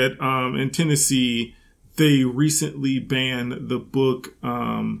is that in Tennessee they recently banned the book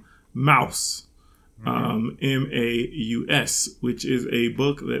Maus, Maus, which is a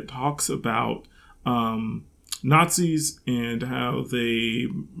book that talks about Nazis and how they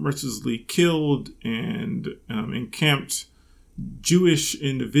mercilessly killed and encamped Jewish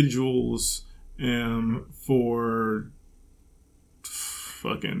individuals for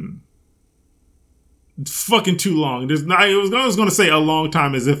fucking too long. I was going to say a long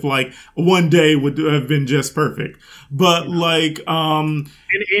time, as if like one day would have been just perfect, but like at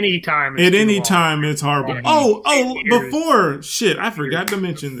any time it's horrible. Before shit, I forgot to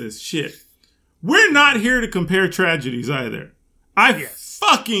mention this shit. We're not here to compare tragedies either. I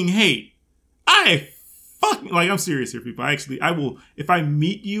fucking hate. I'm serious here, people. I will, if I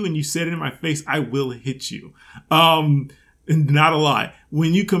meet you and you said it in my face, I will hit you. Not a lie.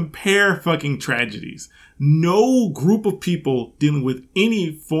 When you compare fucking tragedies, no group of people dealing with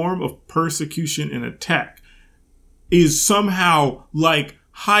any form of persecution and attack is somehow like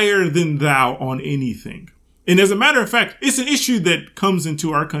higher than thou on anything. And as a matter of fact, it's an issue that comes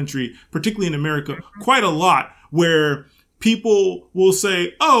into our country, particularly in America, quite a lot, where people will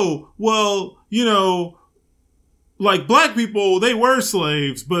say, oh, well, you know, like black people, they were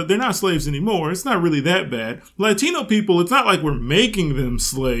slaves, but they're not slaves anymore. It's not really that bad. Latino people, it's not like we're making them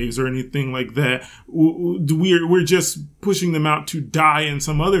slaves or anything like that. We're just pushing them out to die in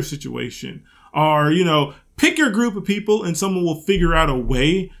some other situation. Or, you know, pick your group of people and someone will figure out a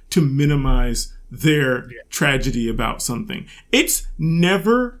way to minimize their tragedy about something. It's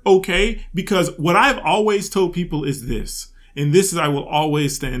never okay, because what I've always told people is this, and this is, I will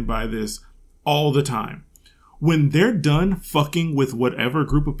always stand by this all the time. When they're done fucking with whatever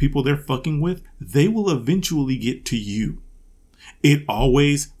group of people they're fucking with, they will eventually get to you. It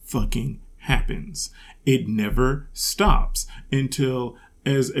always fucking happens. It never stops until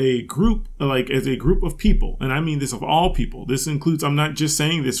as a group of people, and I mean this of all people, this includes, I'm not just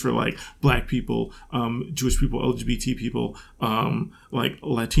saying this for like black people, Jewish people, LGBT people, like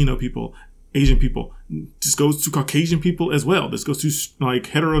Latino people, Asian people. This goes to Caucasian people as well. This goes to like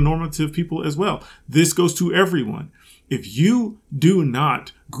heteronormative people as well. This goes to everyone. If you do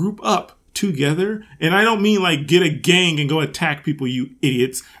not group up together, and I don't mean like get a gang and go attack people, you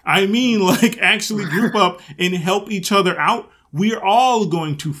idiots. I mean like actually group up and help each other out. We're all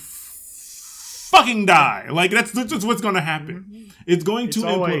going to fucking die. Like that's just what's going to happen. It's going to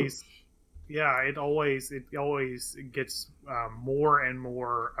implode. Yeah, it always gets more and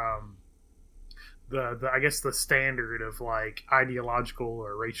more. I guess the standard of like ideological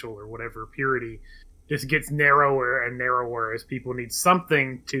or racial or whatever purity just gets narrower and narrower as people need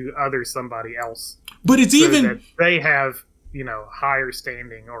something to other somebody else. But it's so even that they have, you know, higher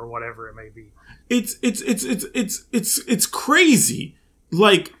standing or whatever it may be. It's crazy.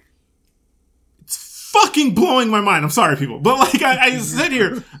 Like, it's fucking blowing my mind. I'm sorry, people, but like I sit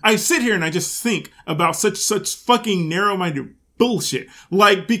here and I just think about such fucking narrow-minded bullshit.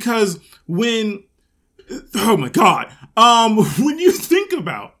 Like, because oh my God, when you think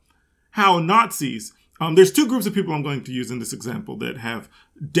about how Nazis, there's two groups of people I'm going to use in this example that have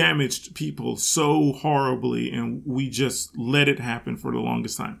damaged people so horribly, and we just let it happen for the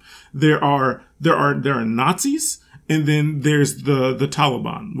longest time. There are Nazis, and then there's the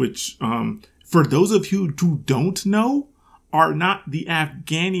Taliban, which, for those of you who don't know, are not the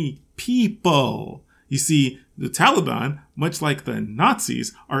Afghani people. You see, the Taliban, much like the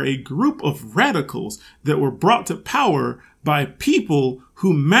Nazis, are a group of radicals that were brought to power by people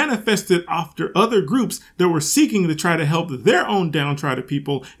who manifested after other groups that were seeking to try to help their own downtrodden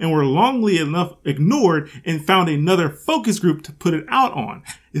people and were longly enough ignored and found another focus group to put it out on.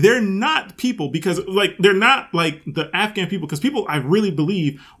 They're not people because, like, they're not like the Afghan people, because people, I really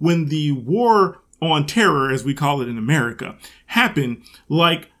believe, when the war on terror, as we call it in America, happened,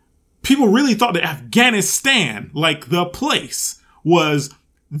 like, people really thought that Afghanistan, like the place, was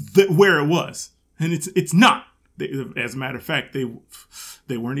where it was. And it's not. As a matter of fact,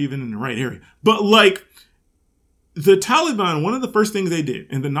 they weren't even in the right area. But like the Taliban, one of the first things they did,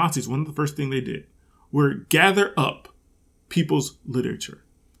 and the Nazis, one of the first things they did, were gather up people's literature.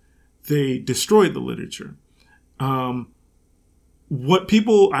 They destroyed the literature. What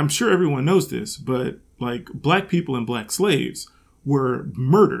people, I'm sure everyone knows this, but like black people and black slaves were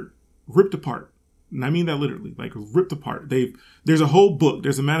murdered, ripped apart. And I mean that literally, like ripped apart. There's a whole book,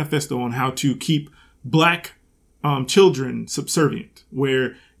 there's a manifesto on how to keep black children subservient,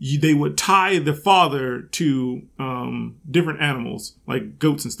 where they would tie the father to different animals like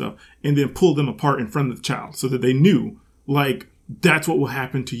goats and stuff, and then pull them apart in front of the child so that they knew, like, that's what will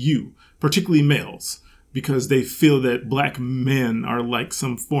happen to you, particularly males, because they feel that black men are like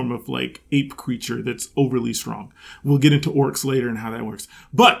some form of like ape creature that's overly strong. We'll get into orcs later and how that works.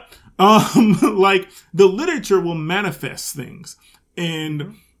 But like the literature will manifest things,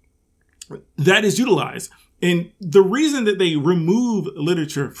 and that is utilized. And the reason that they remove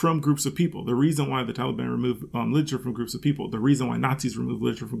literature from groups of people, the reason why the Taliban removed literature from groups of people, the reason why Nazis removed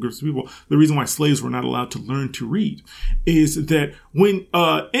literature from groups of people, the reason why slaves were not allowed to learn to read, is that when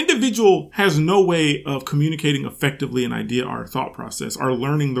an individual has no way of communicating effectively an idea or thought process or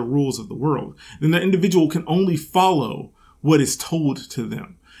learning the rules of the world, then the individual can only follow what is told to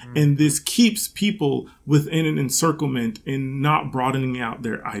them. And this keeps people within an encirclement and not broadening out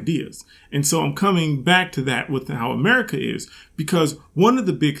their ideas. And so I'm coming back to that with how America is, because one of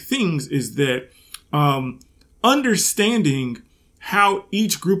the big things is that understanding how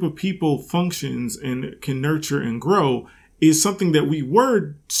each group of people functions and can nurture and grow is something that we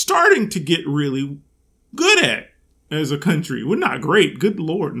were starting to get really good at as a country. We're not great. Good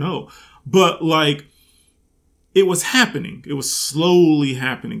Lord, no. But like, it was happening. It was slowly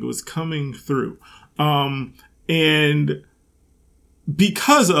happening. It was coming through. And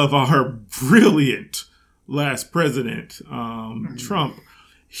because of our brilliant last president, Trump,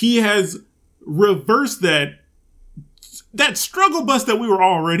 he has reversed that struggle bus that we were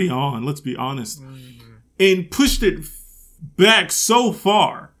already on, let's be honest, and pushed it back so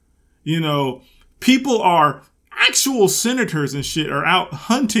far. You know, people are, actual senators and shit are out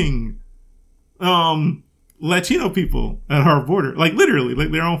hunting, Latino people at our border, like literally, like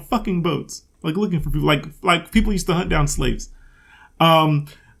they're on fucking boats, like looking for people, like people used to hunt down slaves.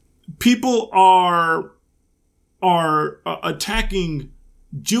 People are attacking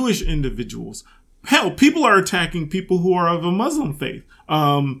Jewish individuals. Hell, people are attacking people who are of a Muslim faith,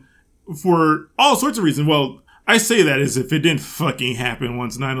 for all sorts of reasons. Well, I say that as if it didn't fucking happen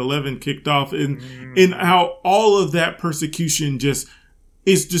once 9/11 kicked off, and how all of that persecution just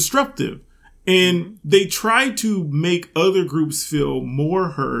is disruptive. And they try to make other groups feel more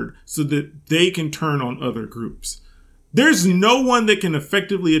heard so that they can turn on other groups. There's no one that can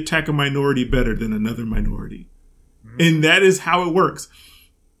effectively attack a minority better than another minority. And that is how it works.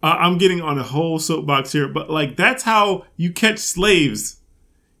 I'm getting on a whole soapbox here, but like, that's how you catch slaves.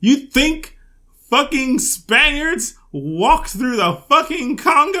 You think fucking Spaniards walked through the fucking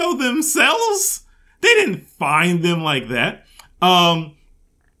Congo themselves? They didn't find them like that.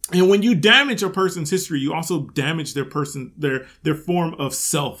 And when you damage a person's history, you also damage their form of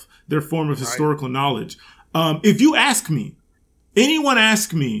self, their form of historical knowledge. If you ask me, anyone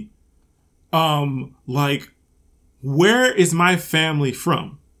ask me, like, where is my family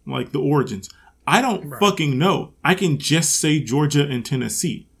from? Like the origins. I don't fucking know. I can just say Georgia and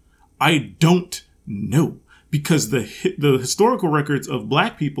Tennessee. I don't know, because the historical records of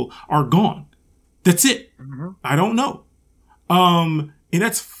black people are gone. That's it. I don't know. And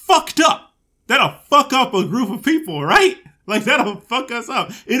that's fucked up. That'll fuck up a group of people, right? Like, that'll fuck us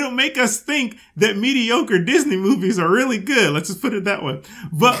up. It'll make us think that mediocre Disney movies are really good. Let's just put it that way.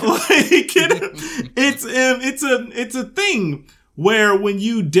 But like, it's a thing where when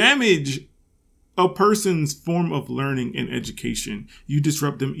you damage a person's form of learning and education, you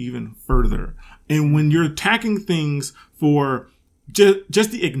disrupt them even further. And when you're attacking things for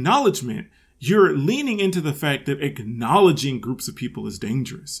just the acknowledgement, you're leaning into the fact that acknowledging groups of people is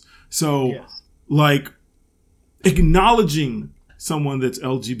dangerous. So, like, acknowledging someone that's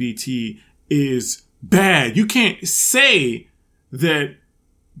LGBT is bad. You can't say that,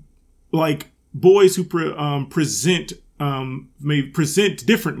 like, boys who may present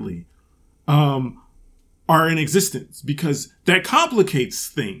differently are in existence, because that complicates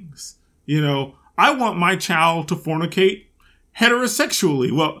things. You know, I want my child to fornicate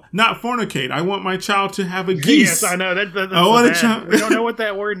heterosexually. Well, not fornicate. I want my child to have a geese. Yes, I know. That's I want a child. We don't know what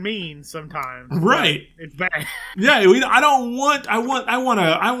that word means sometimes. Right. It's bad. Yeah,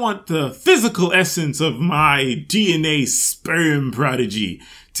 I want the physical essence of my DNA sperm prodigy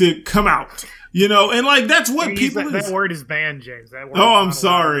to come out. You know, and like that's what people. That word is banned, James. That word I'm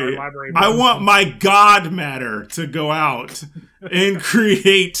sorry. I want my God matter to go out and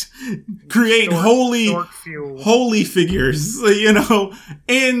create holy figures. You know,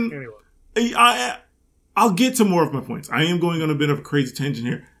 and anyway. I'll get to more of my points. I am going on a bit of a crazy tangent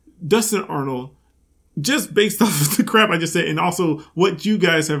here. Dustin Arnold, just based off of the crap I just said, and also what you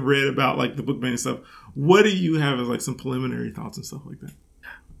guys have read about like the book ban and stuff. What do you have as like some preliminary thoughts and stuff like that?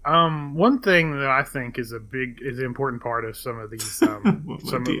 One thing that I think is an important part of some of these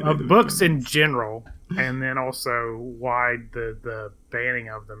books in general, and then also why the banning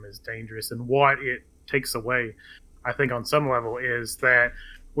of them is dangerous and what it takes away, I think on some level, is that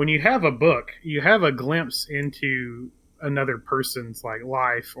when you have a book, you have a glimpse into another person's like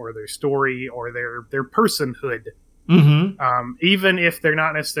life or their story or their personhood. Mm-hmm. Even if they're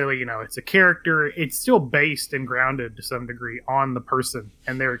not necessarily, you know, it's a character, it's still based and grounded to some degree on the person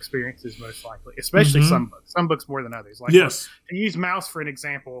and their experiences, most likely. Especially some books more than others. Like, to use Mouse for an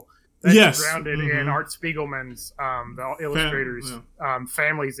example, that's grounded in Art Spiegelman's, the illustrator's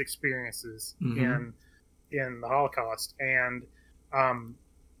family's experiences in the Holocaust. And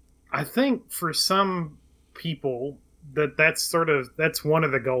I think for some people, that's one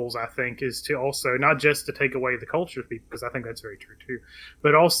of the goals, I think, is to also not just to take away the culture of people, because I think that's very true too,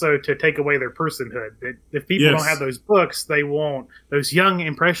 but also to take away their personhood. That if people don't have those books, they won't. Those young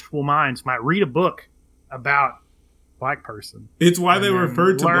impressionable minds might read a book about a black person. It's why they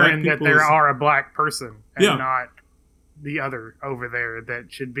referred to black people that there are a black person and not the other over there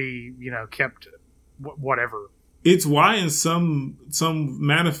that should be, you know, kept whatever. It's why in some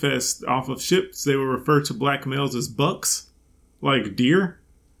manifest off of ships, they will refer to black males as bucks, like deer.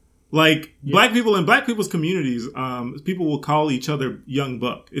 Like black people in black people's communities, people will call each other young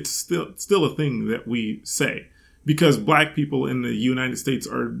buck. It's still a thing that we say, because black people in the United States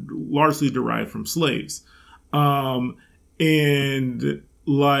are largely derived from slaves. And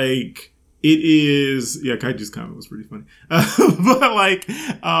like, it is, Kaiju's comment was pretty funny. But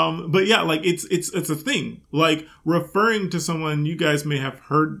yeah, like it's a thing. Like referring to someone, you guys may have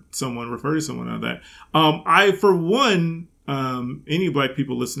heard someone refer to someone on that. I, for one, any black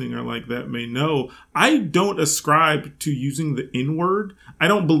people listening are like that may know, I don't ascribe to using the N-word. I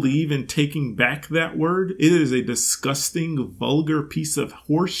don't believe in taking back that word. It is a disgusting, vulgar piece of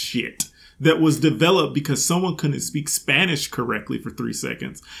horse shit that was developed because someone couldn't speak Spanish correctly for 3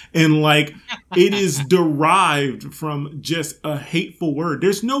 seconds. And like, it is derived from just a hateful word.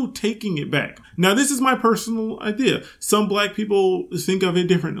 There's no taking it back. Now, this is my personal idea. Some black people think of it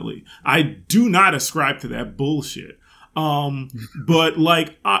differently. I do not ascribe to that bullshit. But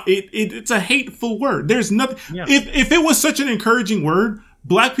like, it's a hateful word. There's nothing. Yeah. If it was such an encouraging word,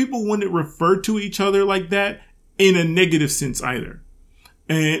 black people wouldn't refer to each other like that in a negative sense either.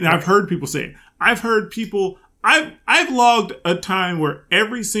 And I've heard people say it. I've logged a time where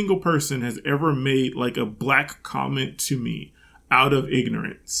every single person has ever made like a black comment to me out of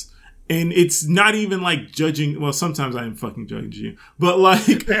ignorance. And it's not even like judging. Well, sometimes I am fucking judging you, but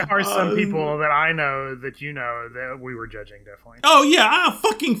like there are some people that I know that you know that we were judging, definitely. Oh yeah, I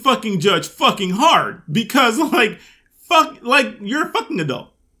fucking judge fucking hard because like you're a fucking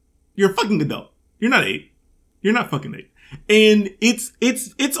adult. You're a fucking adult. You're not 8. You're not fucking 8. And it's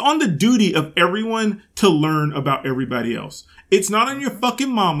on the duty of everyone to learn about everybody else. It's not on your fucking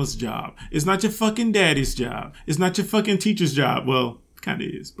mama's job. It's not your fucking daddy's job. It's not your fucking teacher's job. Well, kind of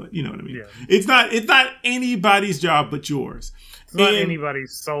is, but you know what I mean. Yeah. It's not anybody's job but yours. It's not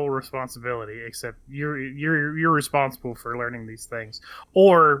anybody's sole responsibility, except you're responsible for learning these things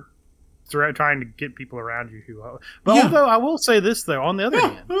or trying to get people around you who. But although I will say this though, on the other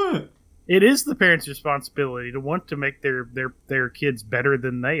hand. It is the parents' responsibility to want to make their kids better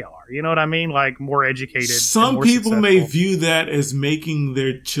than they are. You know what I mean? Like more educated. Some people may view that as making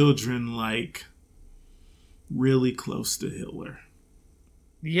their children like really close to Hitler.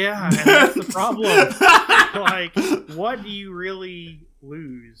 Yeah, and that's the problem. Like, what do you really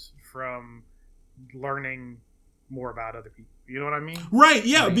lose from learning more about other people. You know what I mean? Right,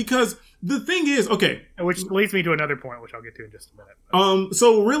 yeah, because the thing is, okay. Which leads me to another point, which I'll get to in just a minute.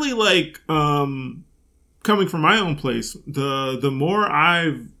 So really, like, coming from my own place, the more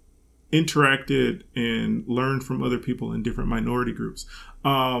I've interacted and learned from other people in different minority groups,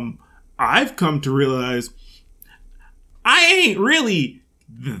 I've come to realize I ain't really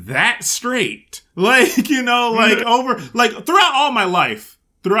that straight. Like, you know, like throughout all my life,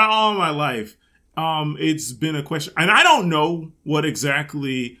 it's been a question, and I don't know what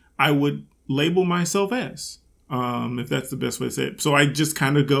exactly I would label myself as, if that's the best way to say it. So I just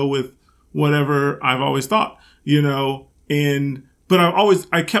kind of go with whatever I've always thought, you know, but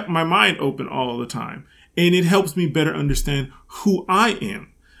I kept my mind open all the time, and it helps me better understand who I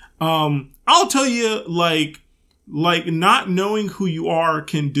am. I'll tell you, like not knowing who you are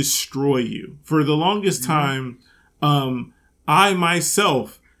can destroy you. For the longest time, I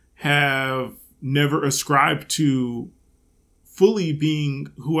myself have never ascribed to fully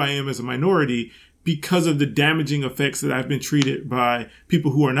being who I am as a minority because of the damaging effects that I've been treated by people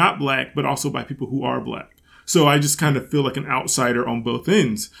who are not black, but also by people who are black. So I just kind of feel like an outsider on both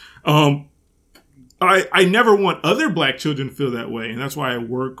ends. I never want other black children to feel that way, and that's why I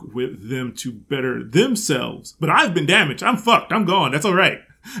work with them to better themselves. But I've been damaged. I'm fucked. I'm gone. That's all right.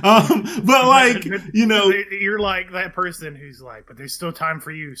 But like, you know, you're like that person who's like, but there's still time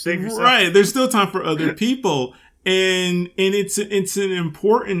for you. Save yourself. Right. There's still time for other people. And it's an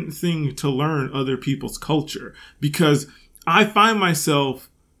important thing to learn other people's culture, because I find myself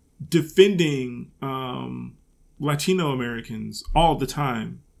defending, Latino Americans all the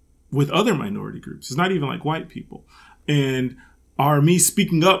time with other minority groups. It's not even like white people, and me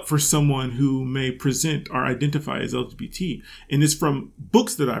speaking up for someone who may present or identify as LGBT. And it's from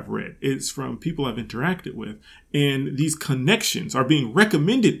books that I've read. It's from people I've interacted with. And these connections are being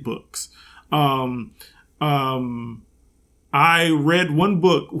recommended books. I read one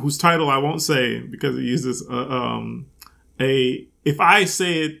book whose title I won't say because it uses if I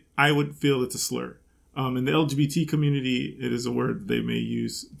say it, I would feel it's a slur. In the LGBT community, it is a word they may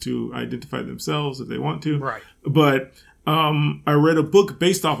use to identify themselves if they want to. Right. But I read a book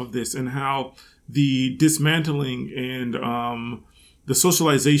based off of this and how the dismantling and the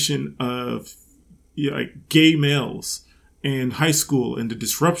socialization of like gay males in high school and the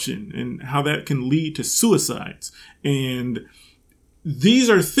disruption and how that can lead to suicides. And these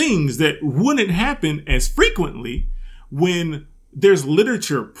are things that wouldn't happen as frequently when there's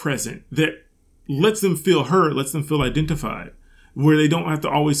literature present that lets them feel heard, lets them feel identified, where they don't have to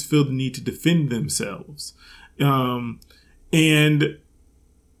always feel the need to defend themselves. And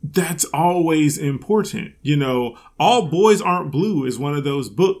that's always important. You know, All Boys Aren't Blue is one of those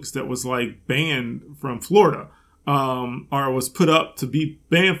books that was like banned from Florida, or was put up to be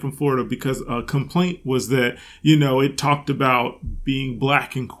banned from Florida because a complaint was that, you know, it talked about being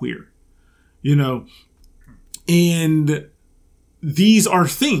black and queer, you know, and these are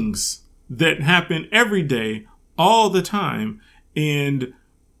things that happen every day, all the time. And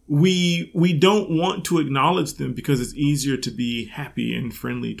we don't want to acknowledge them because it's easier to be happy and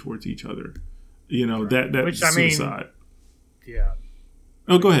friendly towards each other. You know, that Which, suicide. Yeah.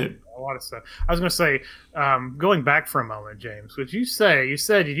 Oh, go ahead. A lot of stuff. I was going to say, going back for a moment, James, would you say, you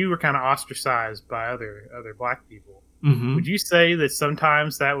said you were kind of ostracized by other black people. Mm-hmm. Would you say that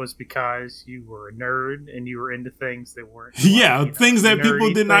sometimes that was because you were a nerd and you were into things that weren't things that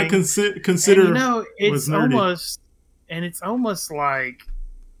people did not consider? And, you know, it's nerdy. it's almost like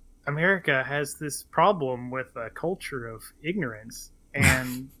America has this problem with a culture of ignorance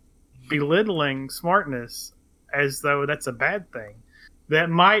and belittling smartness as though that's a bad thing that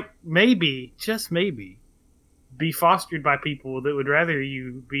might just maybe be fostered by people that would rather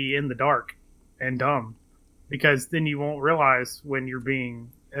you be in the dark and dumb, because then you won't realize when you're being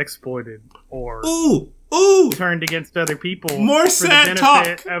exploited or turned against other people More for sad the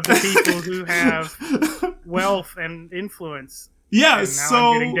benefit talk. of the people who have wealth and influence. Yeah, And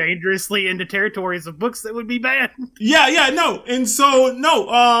now I'm getting dangerously into territories of books that would be banned. Before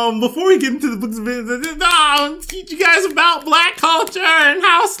we get into the books, I'll teach you guys about black culture and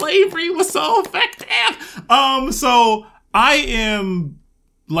how slavery was so effective. So I am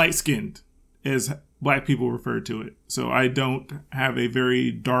light-skinned, as black people refer to it. So I don't have a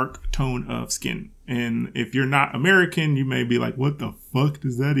very dark tone of skin. And if you're not American, you may be like, what the fuck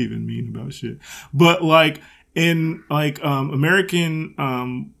does that even mean about shit? But like, in like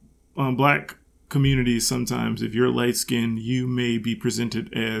American black communities, sometimes if you're light skinned, you may be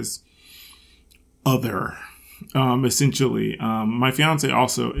presented as other, essentially. My fiance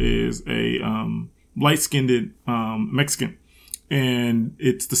also is a light skinned Mexican, and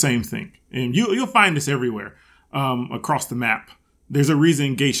it's the same thing. And you'll find this everywhere across the map. There's a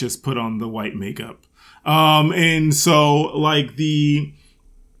reason geishas put on the white makeup. And so like the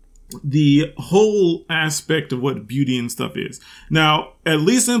whole aspect of what beauty and stuff is. Now, at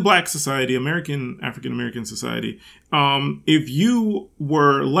least in Black society, African American society, if you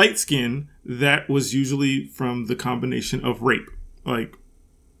were light skinned, that was usually from the combination of rape. Like,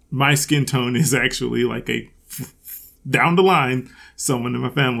 my skin tone is actually like down the line, someone in my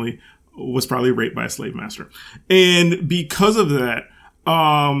family was probably raped by a slave master. And because of that,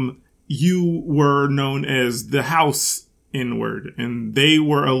 you were known as the house N-word, and they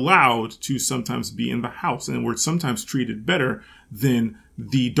were allowed to sometimes be in the house and were sometimes treated better than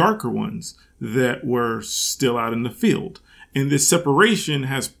the darker ones that were still out in the field. And this separation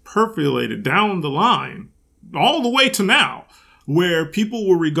has percolated down the line all the way to now, where people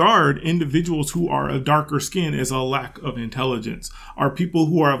will regard individuals who are of darker skin as a lack of intelligence, or people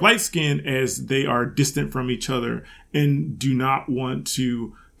who are of light skin as they are distant from each other and do not want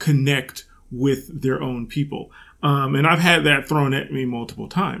to connect with their own people. And I've had that thrown at me multiple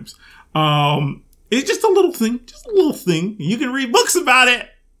times. It's just a little thing. You can read books about it,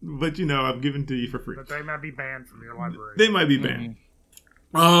 but I've given to you for free. But they might be banned from your library. They might be banned.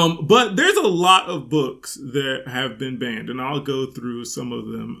 But there's a lot of books that have been banned, and I'll go through some of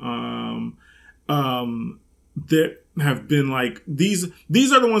them. That have been like these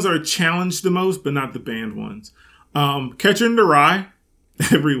are the ones that are challenged the most, but not the banned ones. Catcher in the Rye.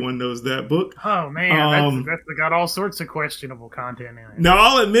 Everyone knows that book. Oh man, that's got all sorts of questionable content in it. Now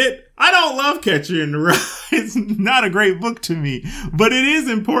I'll admit I don't love Catcher in the Rye. It's not a great book to me, but it is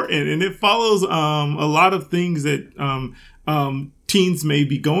important, and it follows a lot of things that teens may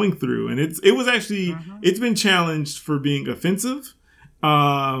be going through, and it was actually it's been challenged for being offensive,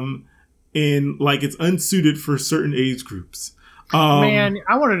 and like it's unsuited for certain age groups. Man,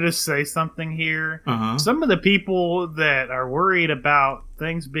 I wanted to say something here. Some of the people that are worried about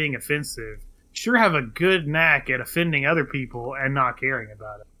things being offensive sure have a good knack at offending other people and not caring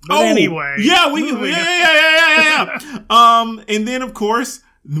about it. But anyway. Yeah, and then of course,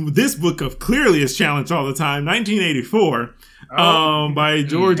 this book clearly is challenged all the time, 1984, by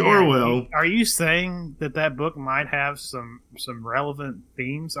George Orwell. Are you saying that book might have some relevant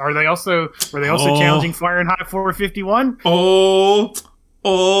themes? Were they also challenging Fahrenheit 451?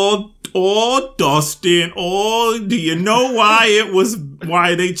 Dustin. Do you know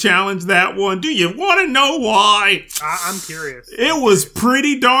why they challenged that one? Do you want to know why? I'm curious. It was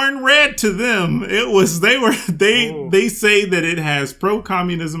pretty darn red to them. They say that it has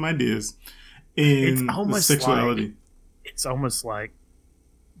pro-communism ideas in sexuality. It's almost like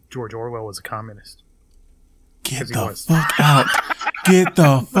George Orwell was a communist. Get the fuck out. Get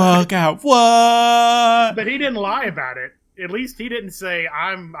the fuck out. What? But he didn't lie about it. At least he didn't say,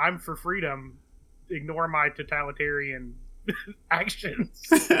 I'm for freedom. Ignore my totalitarian actions.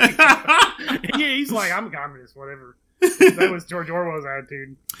 He's like, I'm a communist, whatever. That was George Orwell's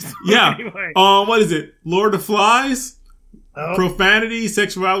attitude. Yeah. Anyway. What is it? Lord of Flies? Profanity,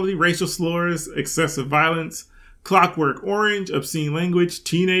 sexuality, racial slurs, excessive violence, Clockwork Orange, obscene language,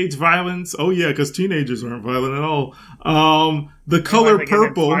 teenage violence. Oh yeah, because teenagers aren't violent at all. The Color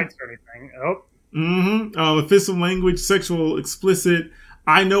Purple. Offensive language, sexual explicit.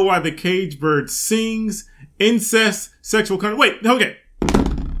 I Know Why the Cage Bird Sings. Incest, sexual content. Wait, okay.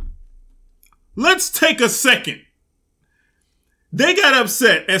 Let's take a second. They got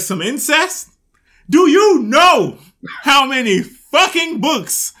upset at some incest? Do you know how many fucking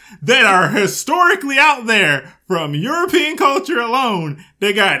books that are historically out there from European culture alone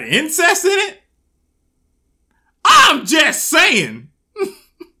that got incest in it? I'm just saying.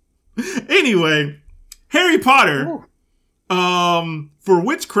 Anyway, Harry Potter, for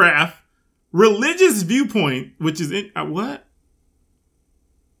witchcraft, religious viewpoint, which is in what?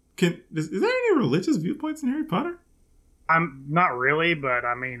 Is there any religious viewpoints in Harry Potter? I'm not really, but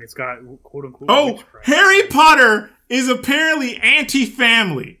I mean, it's got quote unquote. Witchcraft. Harry Potter is apparently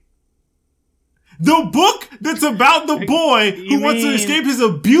anti-family. The book that's about the boy who wants to escape his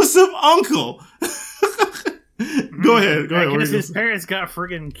abusive uncle. Go ahead. Because his parents got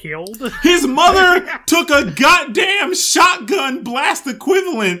friggin' killed. His mother took a goddamn shotgun blast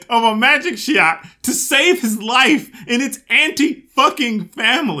equivalent of a magic shot to save his life, and it's anti-fucking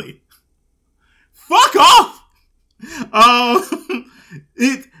family. Fuck off!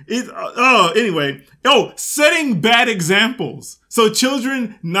 Anyway. Setting bad examples. So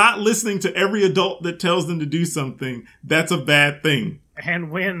children not listening to every adult that tells them to do something, that's a bad thing.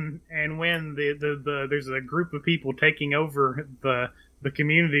 And when there's a group of people taking over the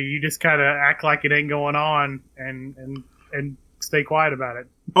community, you just kind of act like it ain't going on and stay quiet about it.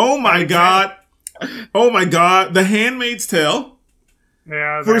 Oh my god. Oh my god. The Handmaid's Tale.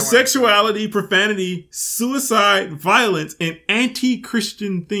 Yeah, For sexuality, profanity, suicide, violence, and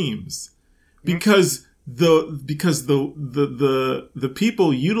anti-Christian themes. Because the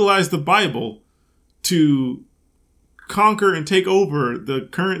people utilize the Bible to conquer and take over the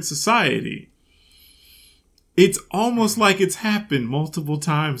current society. It's almost like it's happened multiple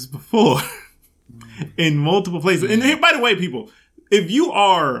times before in multiple places. And hey, by the way, people, if you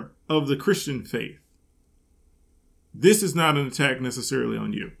are of the Christian faith, this is not an attack necessarily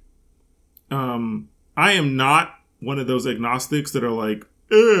on you. I am not one of those agnostics that are like,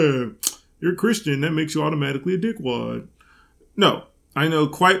 you're Christian, that makes you automatically a dickwad. No, I know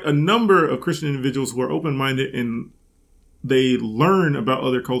quite a number of Christian individuals who are open-minded and they learn about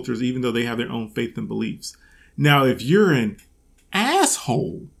other cultures even though they have their own faith and beliefs. Now, if you're an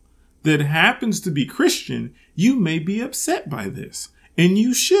asshole that happens to be Christian, you may be upset by this. And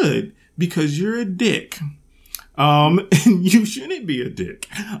you should, because you're a dick. And you shouldn't be a dick.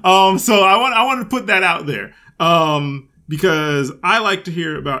 So I want to put that out there. Because I like to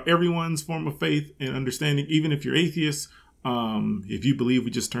hear about everyone's form of faith and understanding, even if you're atheist. If you believe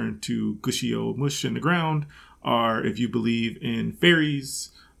we just turned to gushy old mush in the ground, or if you believe in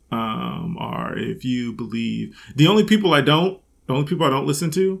fairies, or if you believe the only people I don't listen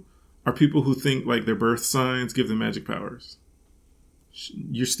to are people who think like their birth signs give them magic powers.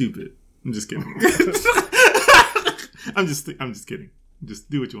 You're stupid. I'm just kidding. I'm just kidding. Just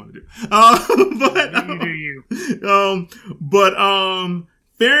do what you want to do. But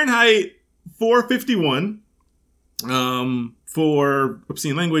Fahrenheit 451. For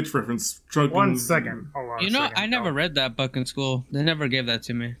obscene language, reference drugging. 1 second. Hold on. I never read that book in school. They never gave that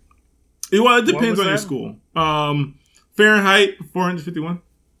to me. Well, it depends on your school. Fahrenheit 451.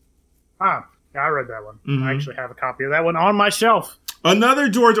 Ah, yeah, I read that one. Mm-hmm. I actually have a copy of that one on my shelf. Another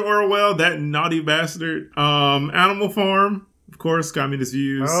George Orwell, that naughty bastard. Animal Farm, of course, communist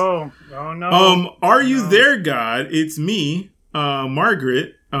views. Oh no. Are You There, God? It's me,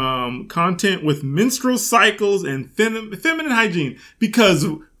 Margaret. Content with menstrual cycles and feminine hygiene, because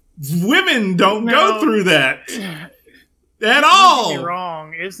women don't go through that at all. Don't get me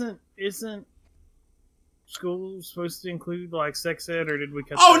wrong. Isn't school supposed to include like sex ed, or did we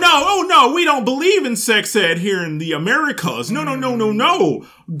cut no, we don't believe in sex ed here in the Americas. No.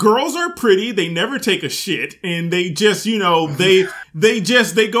 Girls are pretty, they never take a shit, and they just,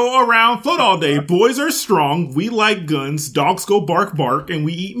 they go around, float all day. Boys are strong, we like guns, dogs go bark bark, and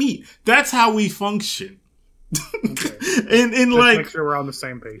we eat meat. That's how we function. Okay. and just like, make sure we're on the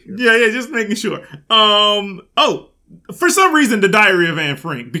same page here. Yeah, just making sure. For some reason, the Diary of Anne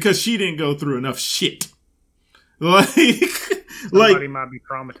Frank, because she didn't go through enough shit. Somebody might be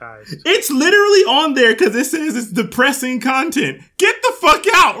traumatized. It's literally on there because it says it's depressing content. Get the fuck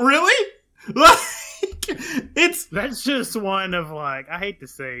out, really? That's just one of like, I hate to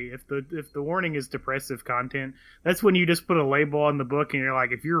say, if the warning is depressive content, that's when you just put a label on the book and you're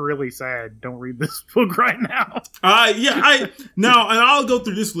like, if you're really sad, don't read this book right now. And I'll go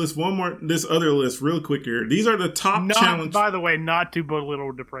through this other list real quick here. These are the top challenge. By the way, not to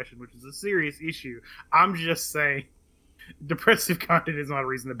belittle depression, which is a serious issue. I'm just saying, depressive content is not a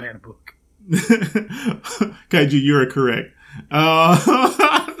reason to ban a book. Kaiju, you're correct.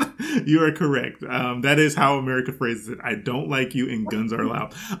 You are correct. That is how America phrases it. I don't like you and guns are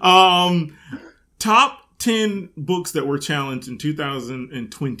allowed. Top 10 books that were challenged in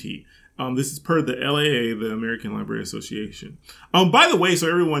 2020. This is per the LAA, the American Library Association. By the way, so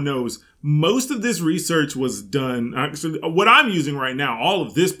everyone knows, most of this research was done, actually, what I'm using right now, all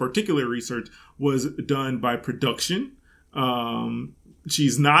of this particular research was done by Production.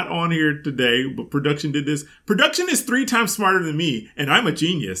 She's not on here today, but Production did this. Production is 3 times smarter than me, and I'm a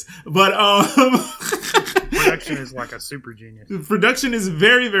genius. But Production is like a super genius. Production is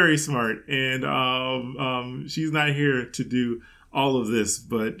very, very smart, and she's not here to do all of this,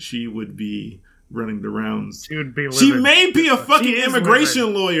 but she would be running the rounds. She may be a fucking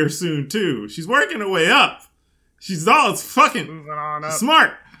immigration lawyer soon too. She's working her way up. She's all fucking moving on up.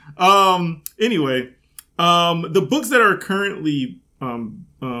 Smart. Anyway, the books that are currently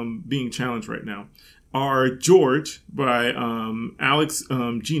being challenged right now are George by Alex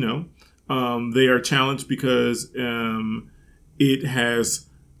Gino. They are challenged because it has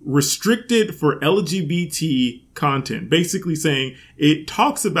restricted for LGBT content, basically saying it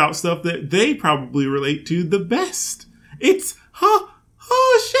talks about stuff that they probably relate to the best. It's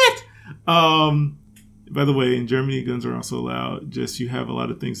shit. By the way, in Germany, guns are also allowed. Just you have a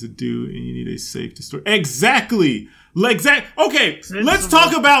lot of things to do, and you need a safe to store. Exactly. Okay, let's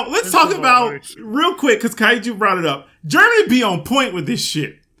talk about real quick because Kaiju brought it up. Germany be on point with this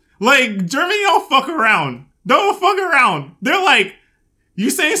shit. Like Germany don't fuck around. Don't fuck around. They're like, you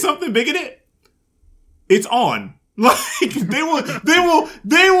saying something bigoted? It's on. Like they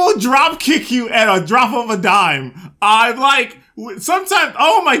will drop kick you at a drop of a dime. Sometimes,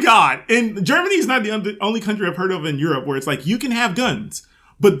 oh my God. And Germany is not the only country I've heard of in Europe where it's like, you can have guns,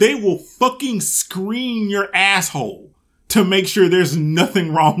 but they will fucking screen your asshole to make sure there's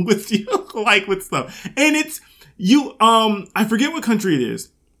nothing wrong with you, like with stuff. And it's, I forget what country it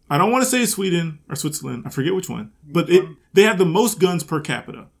is. I don't want to say Sweden or Switzerland. I forget which one, but they have the most guns per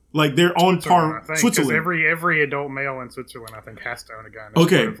capita. Like they're on par. Switzerland. Every adult male in Switzerland, I think, has to own a gun.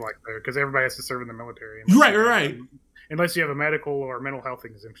 Okay, because everybody has to serve in the military. Right. Unless you have a medical or mental health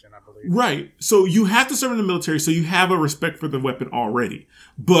exemption, I believe. Right. So you have to serve in the military, so you have a respect for the weapon already.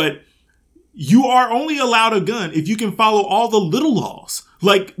 But you are only allowed a gun if you can follow all the little laws.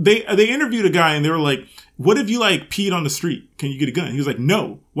 Like they interviewed a guy and they were like, "What if you like peed on the street? Can you get a gun?" He was like,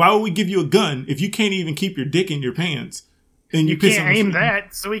 "No. Why would we give you a gun if you can't even keep your dick in your pants?" And you can't aim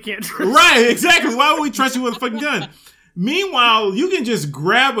that, so we can't trust Right, exactly. Why would we trust you with a fucking gun? Meanwhile, you can just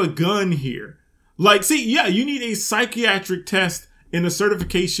grab a gun here. Like, see, yeah, you need a psychiatric test and a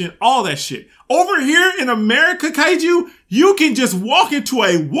certification, all that shit. Over here in America, Kaiju, you can just walk into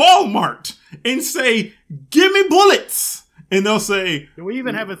a Walmart and say, "Give me bullets." And they'll say, "Do we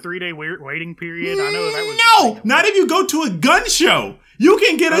even have a 3-day waiting period?" I know that was no, not if you go to a gun show. You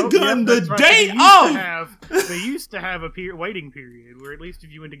can get a gun the day of. They used to have a waiting period where at least if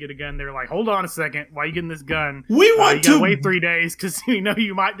you went to get a gun, they were like, "Hold on a second, why are you getting this gun? We want to to wait 3 days because you know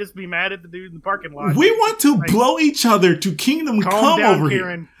you might just be mad at the dude in the parking lot." We want to blow each other to Kingdom Come down, over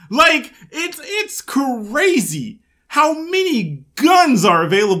Karen. here. Like it's crazy how many guns are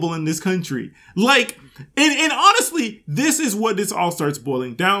available in this country. Like, and honestly, this is what this all starts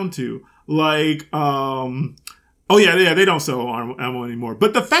boiling down to. Like, oh yeah, they don't sell ammo anymore.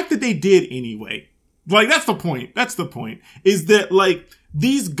 But the fact that they did anyway, like that's the point. That's the point. Is that like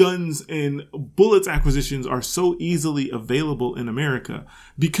these guns and bullets acquisitions are so easily available in America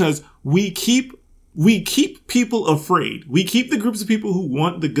because we keep people afraid. We keep the groups of people who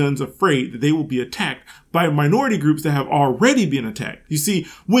want the guns afraid that they will be attacked by minority groups that have already been attacked. You see,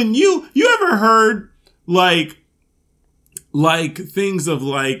 when you ever heard like things of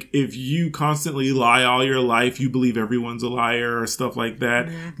like, if you constantly lie all your life, you believe everyone's a liar or stuff like that.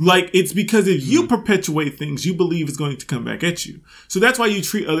 Mm-hmm. Like, it's because if you perpetuate things you believe is going to come back at you. So that's why you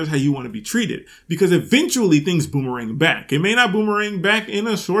treat others how you want to be treated, because eventually things boomerang back. It may not boomerang back in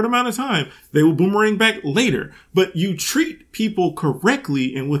a short amount of time. They will boomerang back later, but you treat people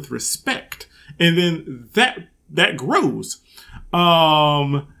correctly and with respect. And then that grows.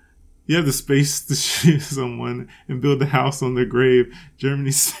 You have the space to shoot someone and build a house on their grave.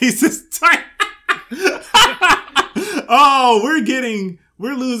 Germany's space is tight. Oh,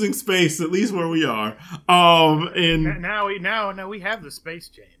 we're losing space, at least where we are. And now we have the space,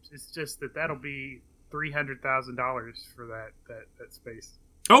 James. It's just that'll be $300,000 for that space.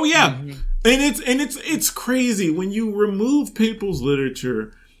 Oh yeah, mm-hmm. and it's crazy when you remove people's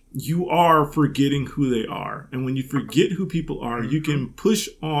literature. You are forgetting who they are, and when you forget who people are, you can push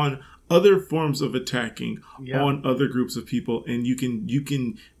on other forms of attacking on other groups of people, and you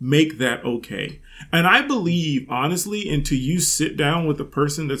can make that okay. And I believe, honestly, until you sit down with a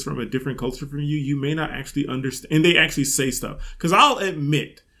person that's from a different culture from you, you may not actually understand, and they actually say stuff. Because I'll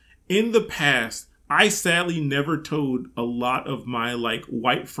admit, in the past, I sadly never told a lot of my like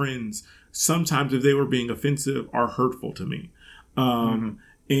white friends sometimes if they were being offensive or hurtful to me.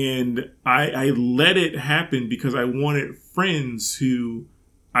 And I let it happen because I wanted friends who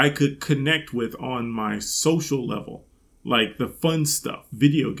I could connect with on my social level, like the fun stuff,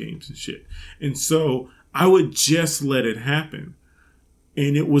 video games and shit. And so I would just let it happen.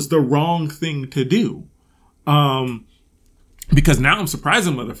 And it was the wrong thing to do. Because now I'm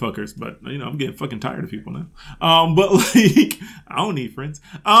surprising motherfuckers, but I'm getting fucking tired of people now. But like, I don't need friends.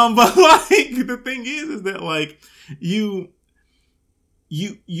 But like, the thing is that like, you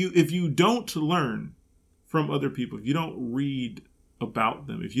if you don't learn from other people, if you don't read about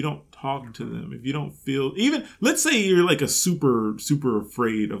them, if you don't talk to them, if you don't feel, even let's say you're like a super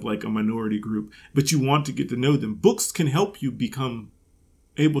afraid of like a minority group, but you want to get to know them, books can help you become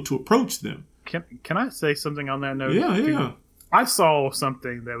able to approach them. Can I say something on that note? Yeah. I saw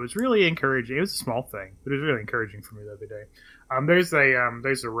something that was really encouraging. It was a small thing, but it was really encouraging for me the other day. There's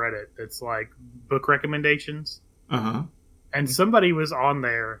a Reddit that's like book recommendations. Uh-huh. And somebody was on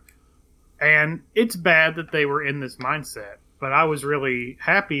there, And it's bad that they were in this mindset, but I was really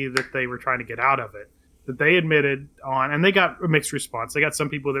happy that they were trying to get out of it. That they admitted on, and they got a mixed response. They got some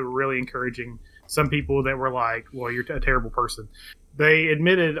people that were really encouraging, some people that were like, well, you're a terrible person. They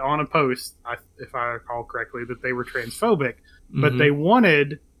admitted on a post, if I recall correctly, that they were transphobic, but they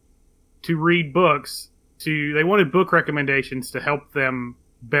wanted to read books, they wanted book recommendations to help them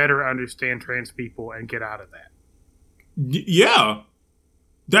better understand trans people and get out of that. Yeah.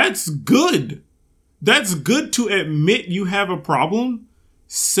 That's good. That's good to admit you have a problem.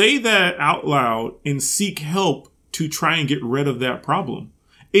 Say that out loud and seek help to try and get rid of that problem.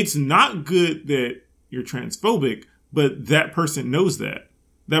 It's not good that you're transphobic, but that person knows that.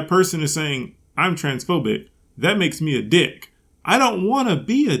 That person is saying, I'm transphobic. That makes me a dick. I don't want to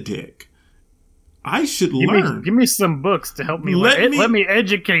be a dick. I should learn. Give me some books to help me learn. Let me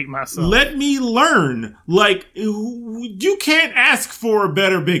educate myself. Let me learn. Like, you can't ask for a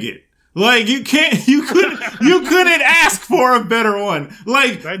better bigot. Like, you couldn't ask for a better one.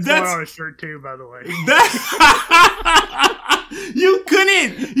 Like, that's on a shirt too, by the way. You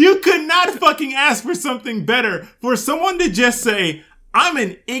could not fucking ask for something better. For someone to just say, I'm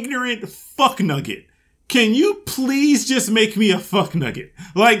an ignorant fuck nugget. Can you please just make me a fuck nugget?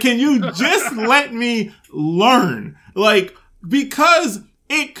 Like, can you just let me learn? Like, because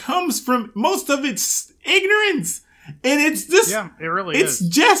it comes from, most of it's ignorance. And it's just, yeah, it really is. It's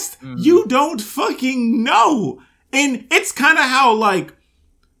just, you don't fucking know. And it's kind of how, like,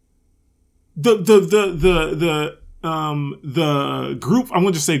 the group, I'm going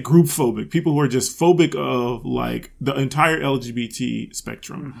to just say group phobic, people who are just phobic of, like, the entire LGBT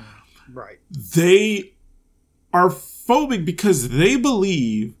spectrum. Mm-hmm. Right. They are phobic because they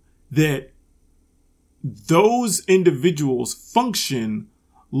believe that those individuals function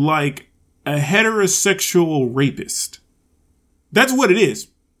like a heterosexual rapist. That's what it is.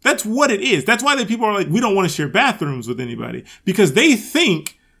 That's what it is. That's why people are like, we don't want to share bathrooms with anybody, because they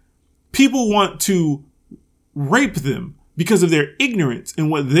think people want to rape them because of their ignorance and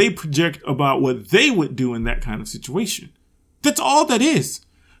what they project about what they would do in that kind of situation. That's all that is.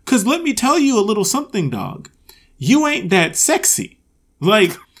 Because let me tell you a little something, dog. You ain't that sexy.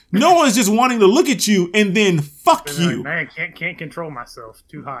 Like, no one's just wanting to look at you and then fuck you. Man, can't control myself.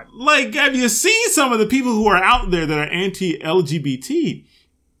 Too hot. Like, have you seen some of the people who are out there that are anti-LGBT?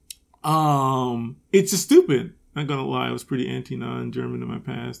 It's just stupid. Not gonna lie, I was pretty anti-non-German in my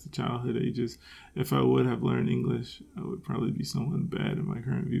past, the childhood ages. If I would have learned English, I would probably be someone bad in my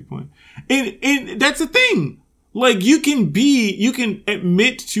current viewpoint. And that's the thing. Like, you can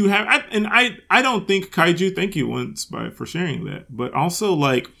admit to have, I don't think Kaiju, thank you once for sharing that, but also,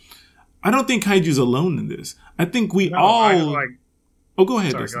 like, I don't think Kaiju's alone in this. I think go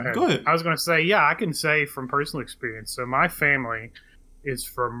ahead, Dustin. Go ahead. I was going to say, yeah, I can say from personal experience. So my family is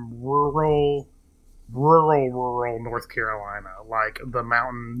from rural North Carolina, like the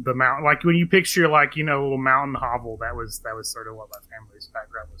mountain, like when you picture, like, you know, a little mountain hovel, that was sort of what my family's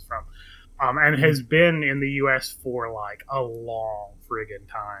background was from. And has been in the U.S. for, like, a long friggin'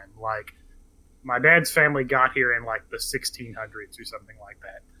 time. Like, my dad's family got here in, like, the 1600s or something like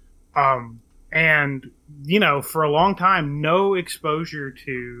that. And, you know, for a long time, no exposure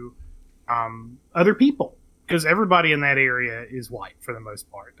to other people. Because everybody in that area is white, for the most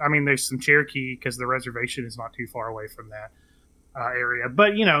part. I mean, there's some Cherokee, because the reservation is not too far away from that area.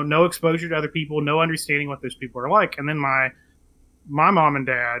 But, you know, no exposure to other people, no understanding what those people are like. And then my mom and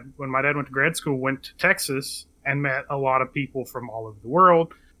dad, when my dad went to grad school, went to Texas and met a lot of people from all over the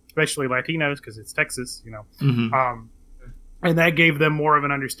world, especially Latinos, because it's Texas, you know. Mm-hmm. And that gave them more of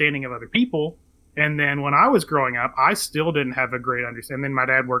an understanding of other people. And then when I was growing up, I still didn't have a great understanding. And then my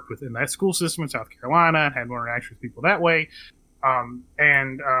dad worked within that school system in South Carolina and had more interaction with people that way. And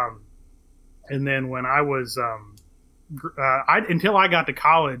then when I was, until I got to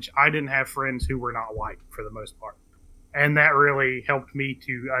college, I didn't have friends who were not white for the most part. And that really helped me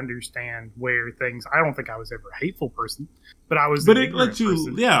to understand where things. I don't think I was ever a hateful person, but I was. But it let you,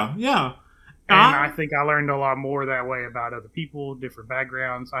 person. Yeah. And I think I learned a lot more that way about other people, different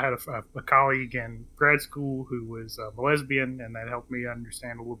backgrounds. I had a colleague in grad school who was a lesbian, and that helped me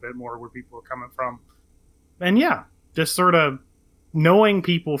understand a little bit more where people were coming from. And yeah, just sort of knowing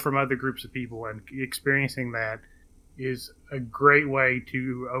people from other groups of people and experiencing that is a great way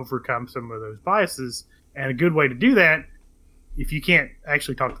to overcome some of those biases. And a good way to do that, if you can't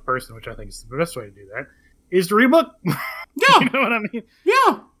actually talk to the person, which I think is the best way to do that, is to read a book. Yeah. You know what I mean?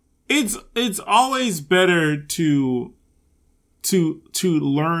 Yeah. It's always better to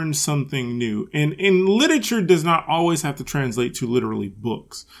learn something new. And literature does not always have to translate to literally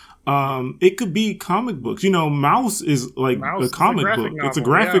books. It could be comic books. Mouse is like Mouse a is a comic graphic book. It's a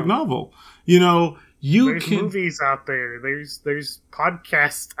novel, graphic yeah. novel. There's movies out there. There's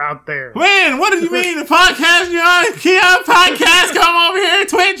podcasts out there. Man, what do you mean the podcast? You're on Kia podcast. Come over here,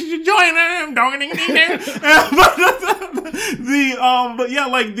 Twitch. You join them. But yeah,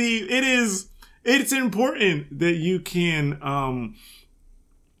 like it's important that you can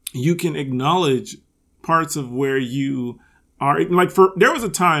acknowledge parts of where you are. Like there was a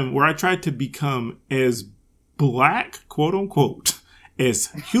time where I tried to become as black, quote unquote, as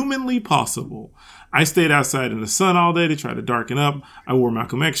humanly possible. I stayed outside in the sun all day to try to darken up. I wore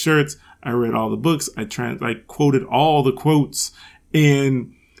Malcolm X shirts. I read all the books. I quoted all the quotes.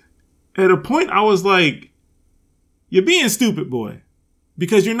 And at a point I was like, you're being stupid, boy,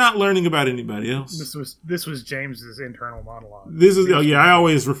 because you're not learning about anybody else. This was James's internal monologue. I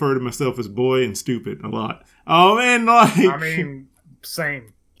always refer to myself as boy and stupid a lot. And like, I mean,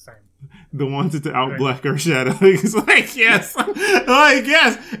 same. The ones that out black or shadow. It's like, yes. Like,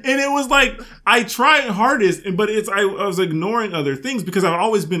 yes. And it was like, I tried hardest, but I was ignoring other things because I've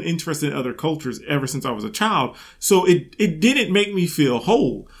always been interested in other cultures ever since I was a child. So it didn't make me feel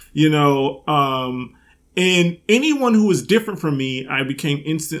whole, and anyone who was different from me, I became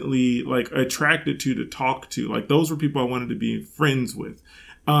instantly like attracted to talk to. Like those were people I wanted to be friends with.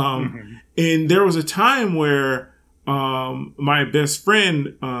 And there was a time where, my best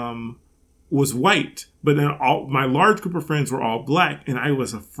friend, was white, but then my large group of friends were all black, and I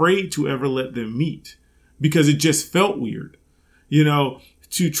was afraid to ever let them meet because it just felt weird,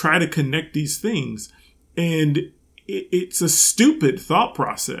 to try to connect these things. And it's a stupid thought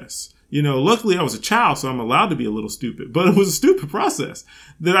process. Luckily I was a child, so I'm allowed to be a little stupid, but it was a stupid process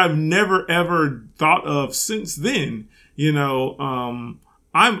that I've never ever thought of since then.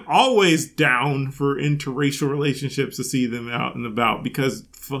 I'm always down for interracial relationships to see them out and about because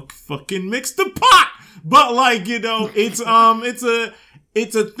fucking mix the pot. But like, it's a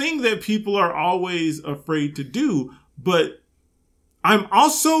thing that people are always afraid to do. But I'm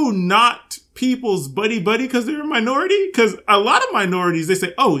also not people's buddy because they're a minority. Because a lot of minorities, they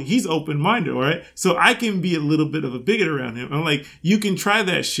say, oh, he's open-minded, all right? So I can be a little bit of a bigot around him. I'm like, you can try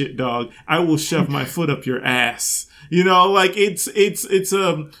that shit, dog. I will shove my foot up your ass. Like it's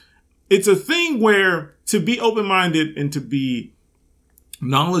a thing where to be open-minded and to be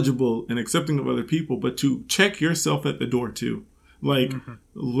knowledgeable and accepting of other people, but to check yourself at the door too. Like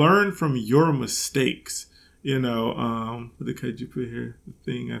learn from your mistakes. What could you put here? The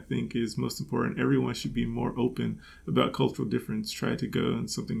thing I think is most important. Everyone should be more open about cultural difference. Try to go on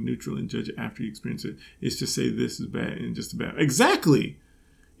something neutral and judge it after you experience it. It's just say this is bad and just bad. Exactly.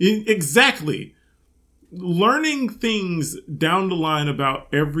 Learning things down the line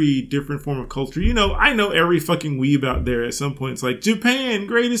about every different form of culture. I know every fucking weeb out there at some point. It's like, Japan,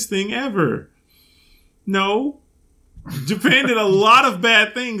 greatest thing ever. No. Japan did a lot of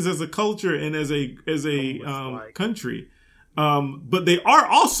bad things as a culture and as a country. But they are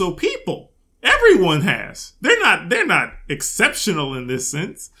also people. Everyone has. They're not exceptional in this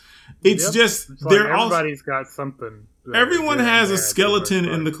sense. It's just, it's like everybody's got something. Everyone has a skeleton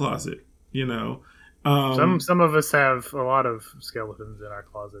in the closet, some of us have a lot of skeletons in our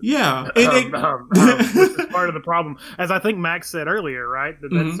closet. Yeah, which is part of the problem. As I think Max said earlier, right?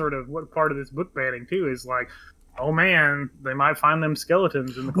 That's sort of what part of this book banning too is like, oh man, they might find them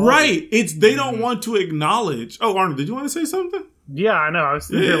skeletons in the closet. Right. They don't want to acknowledge. Oh, Arnold, did you want to say something? Yeah, I know. I was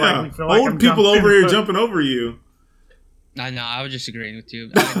thinking like we feel like old people over here jumping over you. I know. I was just agreeing with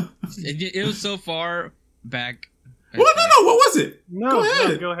you. It was so far back. Well, no. What was it? No,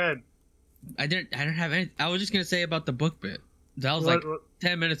 go ahead. I didn't have any. I was just gonna say about the book bit. That was like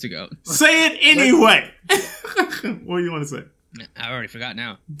 10 minutes ago. Say it anyway. What do you want to say? I already forgot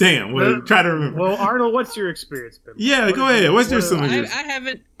now. Damn. Well, try to remember. Well, Arnold, what's your experience been? Yeah, go ahead. What's your some?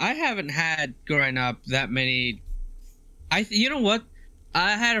 I haven't had growing up that many. You know what?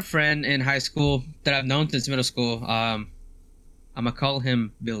 I had a friend in high school that I've known since middle school. I'm gonna call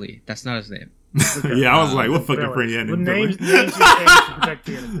him Billy. That's not his name. Okay. Yeah, I was like, what fucking friend you had named Billy? Names you change to protect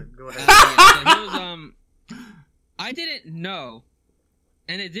the innocent. Go ahead. I didn't know,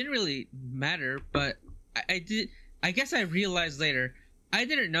 and it didn't really matter, but I did. I guess I realized later. I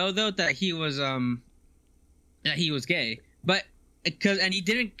didn't know though that he was gay, but and he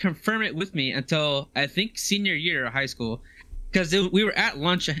didn't confirm it with me until I think senior year of high school, because we were at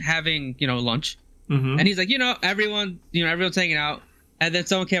lunch having lunch, and he's like, everyone's hanging out, and then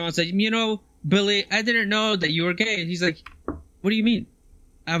someone came on and said, Billy, I didn't know that you were gay. And he's like, what do you mean?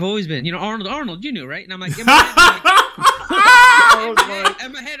 I've always been. Arnold, you knew, right? And I'm like, in my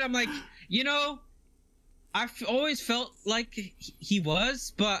head, I'm like, always felt like he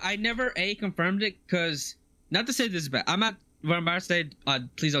was, but I never confirmed it because not to say this is bad. I'm not. What I'm about to say,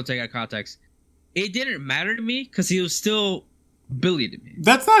 please don't take it out of context. It didn't matter to me because he was still Billy to me.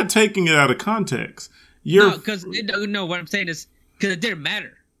 That's not taking it out of context. No, because what I'm saying is because it didn't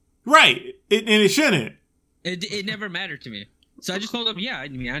matter. Right, and it shouldn't. It never mattered to me. So I just told him, yeah. I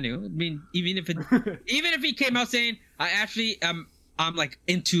mean, I knew. I mean, even if he came out saying, I actually I'm like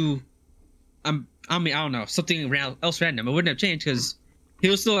into, I don't know, something else random, it wouldn't have changed because he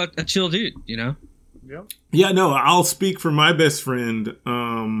was still a chill dude, you know. Yep. Yeah, no, I'll speak for my best friend.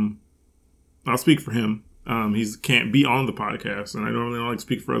 I'll speak for him. He can't be on the podcast, and I don't really like to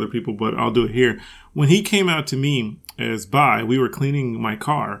speak for other people, but I'll do it here. When he came out to me as bi, we were cleaning my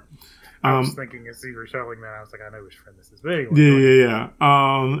car. I was thinking as you were telling that, I was like, I know which friend this is. But anyway, yeah.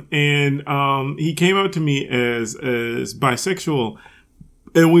 He came out to me as bisexual,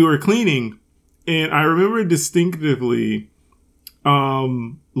 and we were cleaning, and I remember distinctively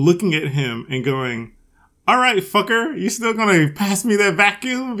looking at him and going, all right, fucker, you still gonna pass me that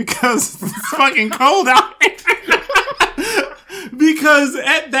vacuum because it's fucking cold out here? Because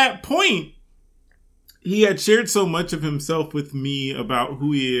at that point, he had shared so much of himself with me about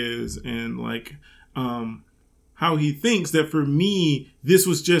who he is and like how he thinks that for me, this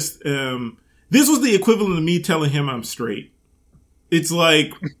was just this was the equivalent of me telling him I'm straight. It's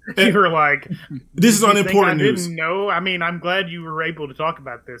like you were like, this is unimportant news. news. Didn't know. I mean, I'm glad you were able to talk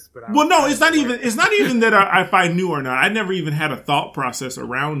about this, but well, no, it's not even. It's not even that if I knew or not. I never even had a thought process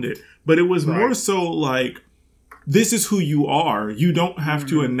around it. But it was more so like, this is who you are. You don't have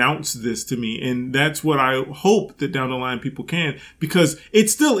to announce this to me, and that's what I hope that down the line people can, because it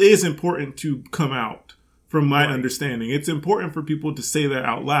still is important to come out. From my understanding, it's important for people to say that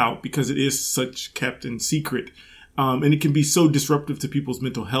out loud because it is such kept in secret. And it can be so disruptive to people's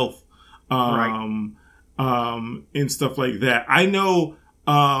mental health, and stuff like that. I know,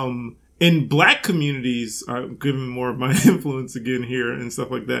 in Black communities, I'm giving more of my influence again here and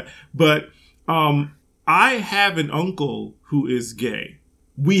stuff like that. But, I have an uncle who is gay.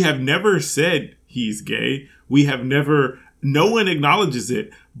 We have never said he's gay. No one acknowledges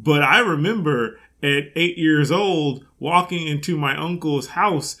it. But I remember at 8 years old walking into my uncle's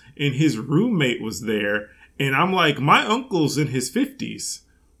house and his roommate was there. And I'm like, my uncle's in his 50s.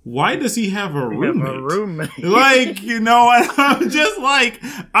 Why does he have a roommate? Like, you know, I'm just like,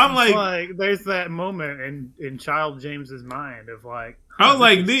 there's that moment in Child James's mind of like, I was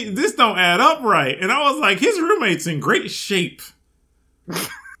like, this don't add up right. And I was like, his roommate's in great shape.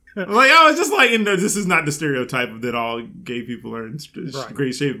 Like, I was just like, this is not the stereotype that all gay people are in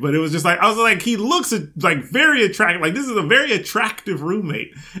great shape, but it was just like, I was like, he looks like very attractive. Like, this is a very attractive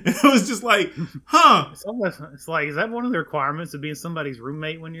roommate. And it was just like, huh. It's like, is that one of the requirements of being somebody's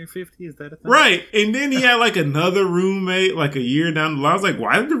roommate when you're 50? Is that a thing? Right. And then he had like another roommate like a year down the line. I was like,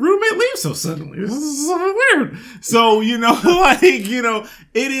 why did the roommate leave so suddenly? This is so weird. So, you know, like, you know,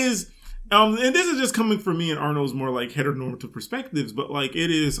 it is. And this is just coming from me and Arnold's more like heteronormative perspectives, but like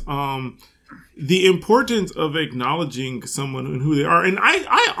it is the importance of acknowledging someone and who they are. And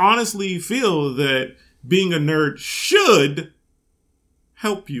I honestly feel that being a nerd should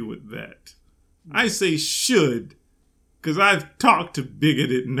help you with that. I say should because I've talked to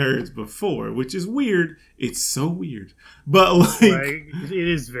bigoted nerds before, which is weird. It's so weird. But like, it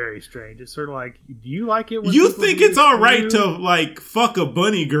is very strange. It's sort of like, do you like it when you think it's all right to like fuck a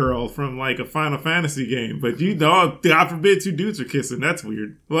bunny girl from like a Final Fantasy game, but you know, God forbid two dudes are kissing. That's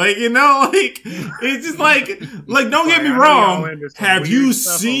weird. Like, you know, like it's just like don't get me wrong. Have you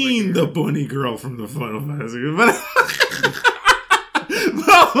seen the bunny girl from the Final Fantasy?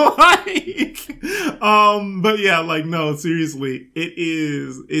 But yeah, like, no, seriously,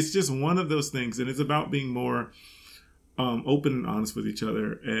 it's just one of those things, and it's about being more open and honest with each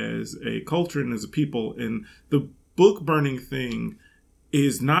other as a culture and as a people. And the book burning thing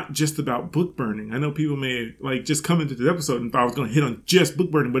is not just about book burning. I know people may like just come into the episode and thought I was going to hit on just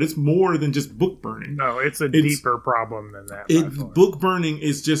book burning, but it's more than just book burning. No, it's deeper problem than that. Book burning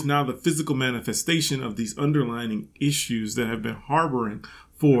is just now the physical manifestation of these underlying issues that have been harboring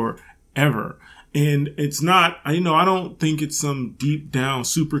forever. And it's not, I don't think it's some deep down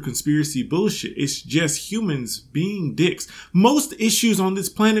super conspiracy bullshit. It's just humans being dicks. Most issues on this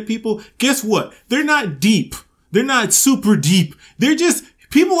planet, people, guess what? They're not deep. They're not super deep. They're just,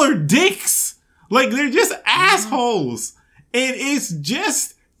 people are dicks. Like, they're just assholes. And it's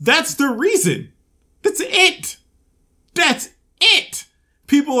just, that's the reason. That's it. That's it.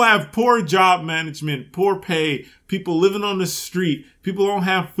 People have poor job management, poor pay, people living on the street, people don't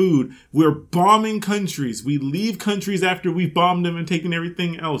have food. We're bombing countries. We leave countries after we've bombed them and taken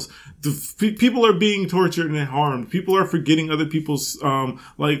everything else. People are being tortured and harmed. People are forgetting other people's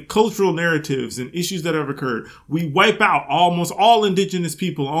like cultural narratives and issues that have occurred. We wipe out almost all indigenous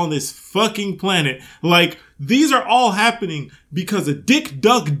people on this fucking planet. Like, these are all happening because a dick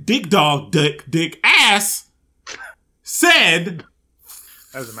ass said,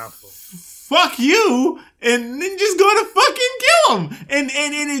 That was a mouthful. fuck you, and then just go to fucking kill him. And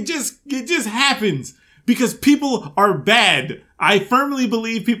it just happens because people are bad. I firmly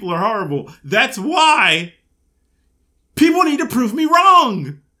believe people are horrible. That's why people need to prove me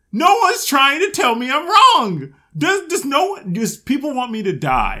wrong. No one's trying to tell me I'm wrong. Does people want me to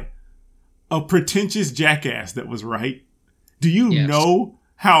die? A pretentious jackass that was right. Do you know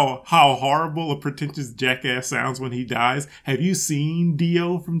how horrible a pretentious jackass sounds when he dies? Have you seen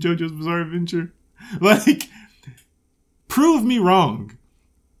Dio from JoJo's Bizarre Adventure? Like, prove me wrong.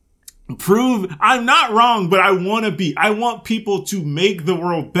 Prove I'm not wrong, but I want to be. I want people to make the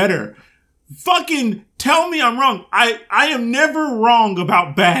world better. Fucking tell me I'm wrong. I am never wrong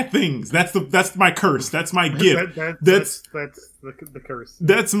about bad things. That's my curse. That's my gift. That's the curse.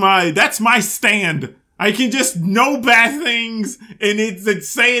 That's my stand. I can just know bad things and it's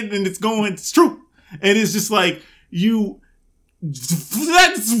saying and it's going, it's true. And it's just like,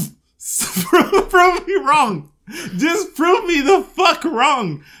 prove me wrong. Just prove me the fuck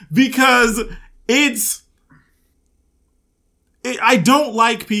wrong. Because I don't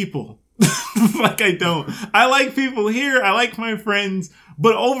like people. Like, I don't. I like people here. I like my friends.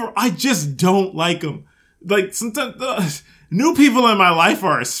 But I just don't like them. Like, sometimes new people in my life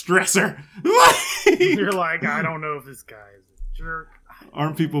are a stressor. You're like, I don't know if this guy is a jerk.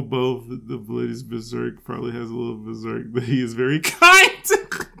 Aren't people both? The latest Berserk probably has a little Berserk, but he is very kind.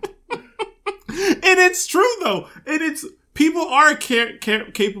 And it's true, though. And it's people are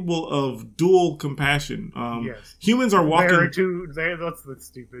capable of dual compassion. Yes. Humans are walking. That's the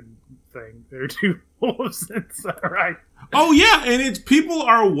stupid thing. They're two wolves. It's all right. Oh yeah, and it's people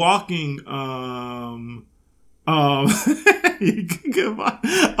are walking.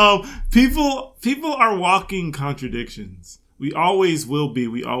 People are walking contradictions. We always will be.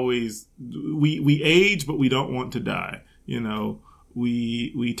 We age, but we don't want to die. You know,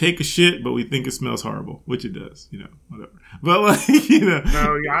 we take a shit, but we think it smells horrible, which it does. You know, whatever. But like, you know,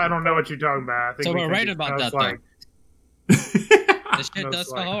 no, I don't know what you're talking about. I think so we're right about that. Like, the shit does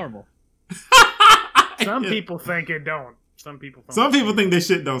smell horrible. Some people think it don't. Some people think their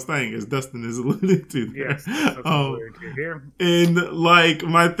shit don't stink, as Dustin is alluding to. Yes, that's what alluding to here. And like,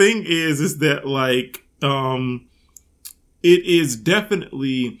 my thing is that like, it is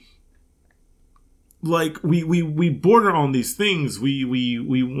definitely like we border on these things. We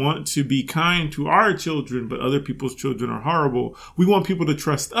want to be kind to our children, but other people's children are horrible. We want people to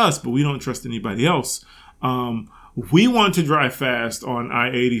trust us, but we don't trust anybody else. We want to drive fast on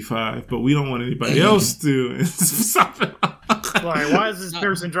I-85, but we don't want anybody else to. Like, why is this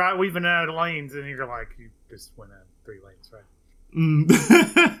person weaving out of lanes? And you're like, you just went out 3 lanes, right?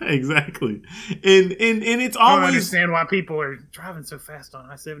 Exactly. And it's always. I don't understand why people are driving so fast on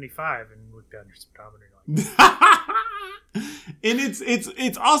I-75 and look down your speedometer. Like, and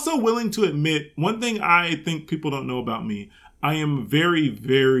it's also willing to admit one thing I think people don't know about me. I am very,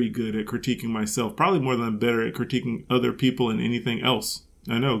 very good at critiquing myself. Probably more than I'm better at critiquing other people and anything else.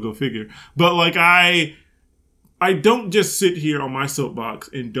 I know, go figure. But like, I don't just sit here on my soapbox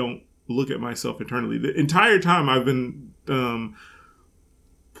and don't look at myself internally. The entire time I've been, been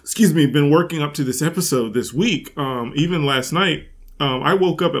working up to this episode this week. Even last night, I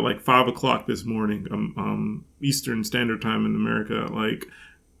woke up at like 5 o'clock this morning, Eastern Standard Time in America. Like,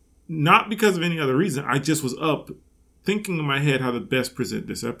 not because of any other reason. I just was up thinking in my head how to best present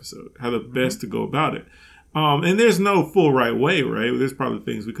this episode, how the best to go about it. And there's no full right way, right? There's probably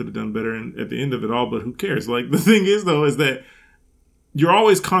things we could have done better at the end of it all, but who cares? Like, the thing is, though, is that you're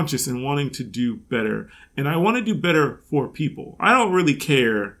always conscious and wanting to do better. And I want to do better for people. I don't really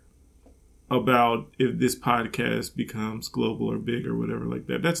care about if this podcast becomes global or big or whatever like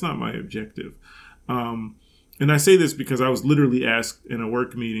that. That's not my objective. And I say this because I was literally asked in a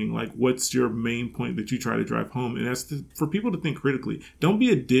work meeting, like, what's your main point that you try to drive home? And that's for people to think critically. Don't be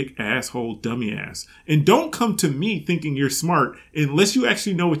a dick, asshole, dummy ass. And don't come to me thinking you're smart unless you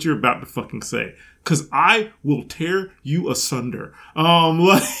actually know what you're about to fucking say. Because I will tear you asunder.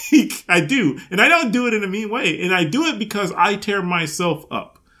 Like, I do. And I don't do it in a mean way. And I do it because I tear myself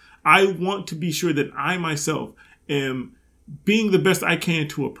up. I want to be sure that I myself am being the best I can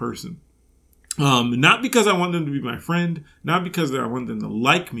to a person. Not because I want them to be my friend, not because I want them to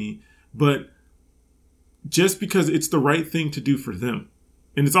like me, but just because it's the right thing to do for them.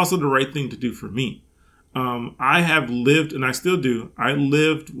 And it's also the right thing to do for me. I have lived, and I still do, I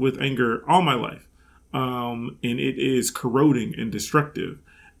lived with anger all my life. And it is corroding and destructive.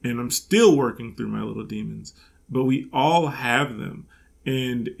 And I'm still working through my little demons. But we all have them.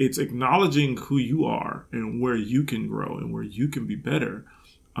 And it's acknowledging who you are and where you can grow and where you can be better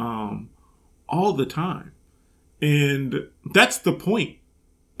all the time. And that's the point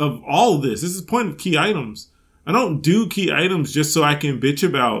of all of this. This is the point of key items. I don't do key items just so I can bitch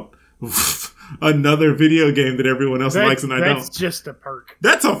about another video game that everyone else likes and I don't. That's just a perk.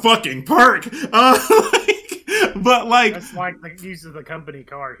 That's a fucking perk. But like, that's like the use of the company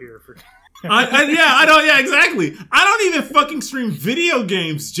car here for. Exactly. I don't even fucking stream video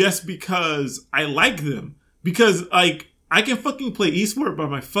games just because I like them. Because like, I can fucking play eSport by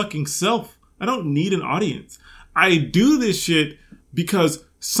my fucking self. I don't need an audience. I do this shit because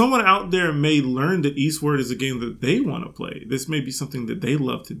someone out there may learn that eSport is a game that they want to play. This may be something that they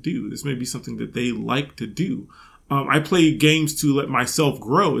love to do. This may be something that they like to do. I play games to let myself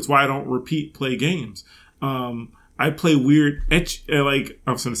grow. It's why I don't play games. I play weird I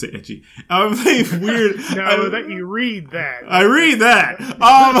was going to say etchy. I play weird. That you read that. I read that.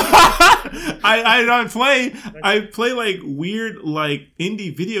 I play like weird, like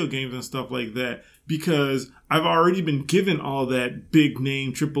indie video games and stuff like that because I've already been given all that big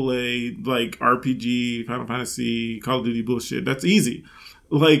name AAA like RPG, Final Fantasy, Call of Duty bullshit. That's easy.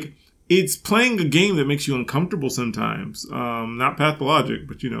 Like, it's playing a game that makes you uncomfortable sometimes. Not pathologic,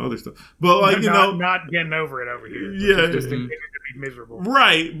 but other stuff. But like, not getting over it over here. Yeah. Just to be miserable.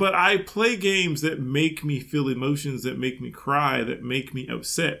 Right. But I play games that make me feel emotions, that make me cry, that make me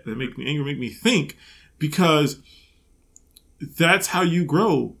upset, that make me angry, make me think, because that's how you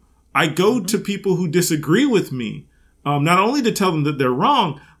grow. I go to people who disagree with me, not only to tell them that they're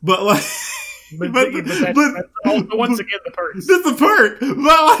wrong, but like, that's also, once again, the perk. That's the perk,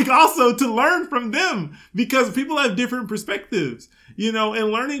 but like also to learn from them because people have different perspectives,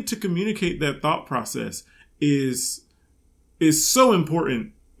 and learning to communicate that thought process is so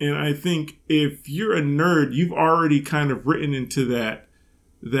important. And I think if you're a nerd, you've already kind of written into that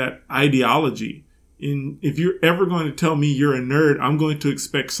ideology. And if you're ever going to tell me you're a nerd, I'm going to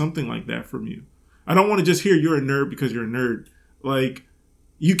expect something like that from you. I don't want to just hear you're a nerd because you're a nerd. Like,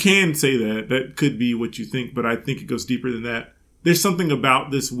 you can say that. That could be what you think, but I think it goes deeper than that. There's something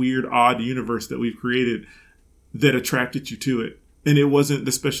about this weird, odd universe that we've created that attracted you to it. And it wasn't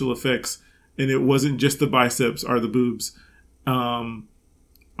the special effects, and it wasn't just the biceps or the boobs, or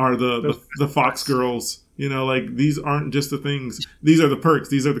the Fox girls. Like, these aren't just the things. These are the perks.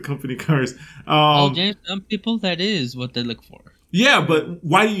 These are the company cars. James, some people, that is what they look for. Yeah, but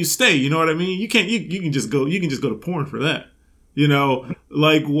why do you stay? You know what I mean? You can't. You can just go. You can just go to porn for that.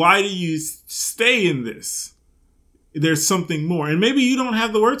 Like, why do you stay in this? There's something more. And maybe you don't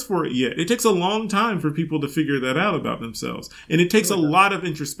have the words for it yet. It takes a long time for people to figure that out about themselves. And it takes a lot of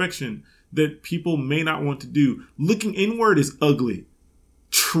introspection that people may not want to do. Looking inward is ugly.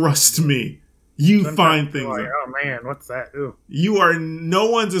 Trust me. You sometimes find things. Like, oh man, what's that? Ooh.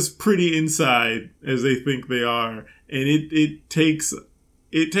 No one's as pretty inside as they think they are. And it takes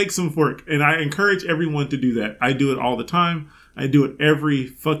some work. And I encourage everyone to do that. I do it all the time. I do it every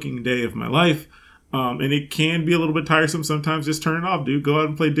fucking day of my life. And it can be a little bit tiresome sometimes. Just turn it off, dude. Go out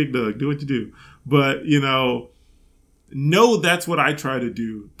and play Dig Dug. Do what you do. But, know that's what I try to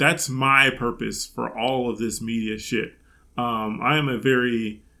do. That's my purpose for all of this media shit. I am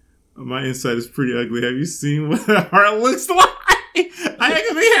my inside is pretty ugly. Have you seen what our heart looks like? I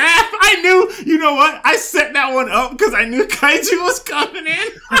actually have. I knew, you know what? I set that one up because I knew Kaiju was coming in.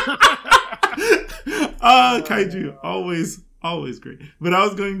 Kaiju, always great. But I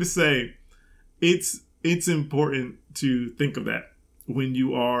was going to say, it's important to think of that when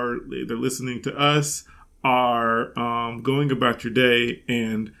you are either listening to us or going about your day.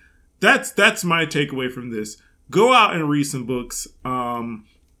 And that's my takeaway from this. Go out and read some books. Try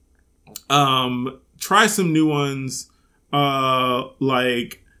some new ones.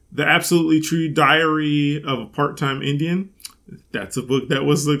 Like The Absolutely True Diary of a Part-Time Indian. That's a book that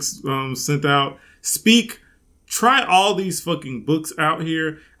was sent out. Speak. Try all these fucking books out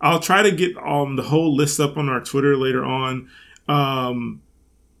here. I'll try to get the whole list up on our Twitter later on. And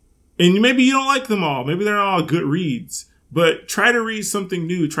maybe you don't like them all. Maybe they're all good reads. But try to read something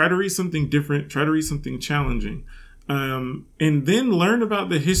new. Try to read something different. Try to read something challenging. And then learn about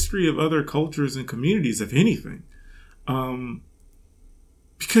the history of other cultures and communities, if anything.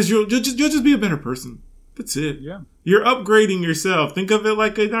 Because you'll just be a better person. That's it. Yeah. You're upgrading yourself. Think of it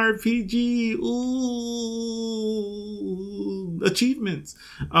like an RPG. Ooh, achievements.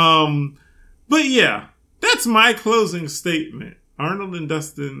 But yeah, that's my closing statement. Arnold and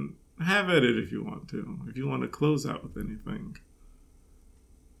Dustin, have at it if you want to. If you want to close out with anything.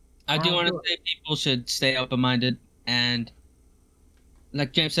 I do want to say people should stay open-minded and,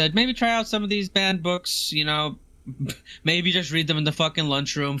 like James said, maybe try out some of these banned books. You know, maybe just read them in the fucking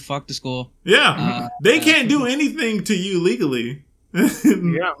lunchroom. Fuck the school. Yeah, they can't do anything to you legally.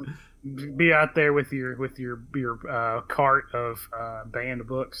 Yeah, be out there with your cart of banned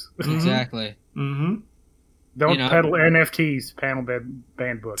books. Exactly. Mm-hmm. Don't You know- peddle NFTs, panel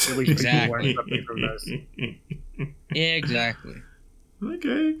banned books. At least Exactly. people learn something from those. Exactly.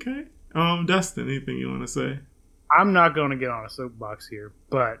 Okay. Dustin, anything you want to say? I'm not going to get on a soapbox here,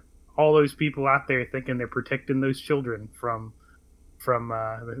 but all those people out there thinking they're protecting those children from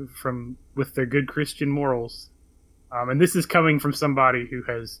with their good Christian morals, and this is coming from somebody who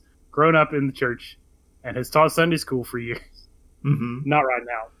has grown up in the church and has taught Sunday school for years. Mm-hmm. Not right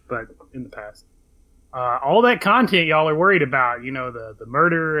now, but in the past. All that content y'all are worried about, you know, the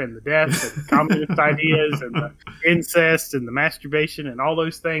murder and the death and the communist ideas and the incest and the masturbation and all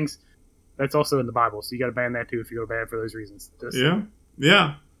those things, that's also in the Bible. So you got to ban that too if you go bad for those reasons. Just,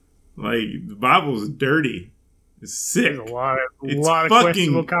 Yeah. Like, the Bible's dirty. It's sick. There's a lot It's of fucking-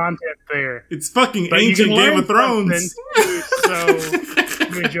 questionable content there. It's fucking But you ancient can Game learn of Thrones. something, too. So I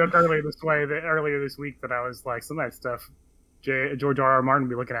made a joke earlier this week that I was like, some of that stuff George R.R. Martin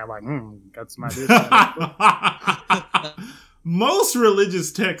would be looking at like, got some ideas. Most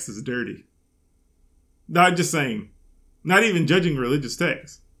religious text is dirty. Not just saying. Not even judging religious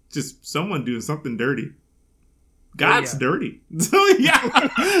text. Just someone doing something dirty. God's dirty. So yeah.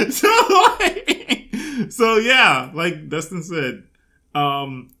 So yeah, like Dustin said,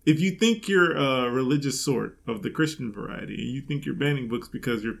 if you think you're a religious sort of the Christian variety, and you think you're banning books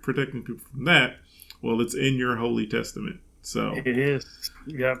because you're protecting people from that, well, it's in your Holy Testament. So It is.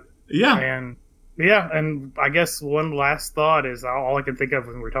 Yep. yeah. And I guess one last thought is all I can think of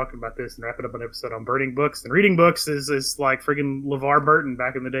when we're talking about this and wrapping up an episode on burning books and reading books is like friggin' LeVar Burton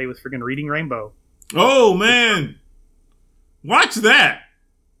back in the day with friggin' Reading Rainbow. Oh man. Watch that.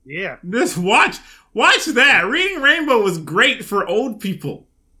 Yeah. Just watch that. Reading Rainbow was great for old people.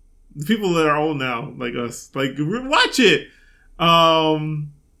 The people that are old now, like us. Like, watch it.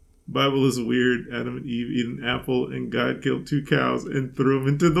 Bible is weird. Adam and Eve eat an apple and God killed 2 cows and threw them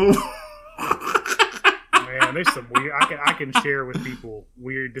into the Man, there's some weird I can share with people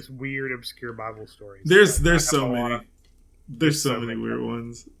weird obscure Bible stories. There's I so have a lot many. of- There's so so many many. weird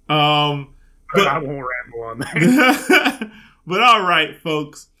ones. but I won't ramble on that. But all right,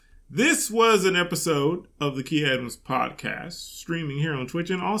 folks. This was an episode of the Key Adams podcast, streaming here on Twitch,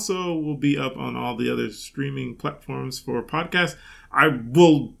 and also will be up on all the other streaming platforms for podcasts. I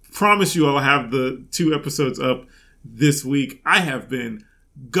will promise you I'll have the 2 episodes up this week. I have been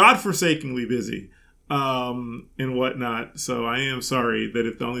godforsakingly busy and whatnot, so I am sorry that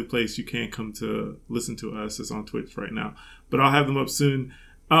if the only place you can't come to listen to us is on Twitch right now. But I'll have them up soon.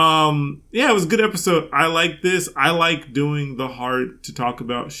 Yeah, it was a good episode. I like this. I like doing the hard to talk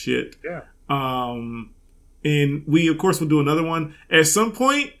about shit. Yeah. And we, of course, will do another one. At some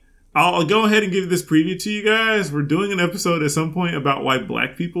point, I'll go ahead and give this preview to you guys. We're doing an episode at some point about why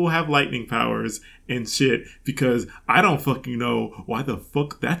black people have lightning powers and shit, because I don't fucking know why the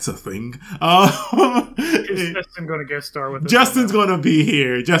fuck that's a thing. Is Justin going to guest star with us? Justin's going to be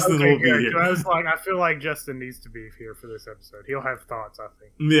here. Justin will be good. here. I feel like Justin needs to be here for this episode. He'll have thoughts, I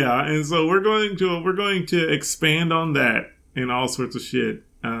think. Yeah, and so we're going to expand on that and all sorts of shit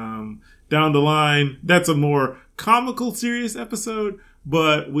down the line. That's a more comical, serious episode,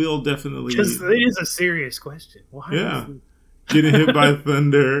 but we'll definitely It is a serious question. Why? Yeah. Getting hit by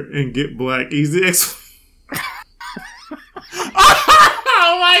thunder and get black easy.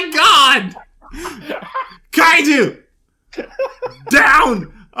 Oh my god! Kaiju!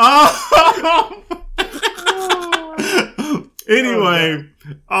 Down! Anyway,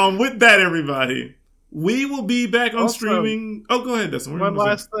 with that, everybody, we will be back on Also, streaming. Oh, go ahead, Dustin. One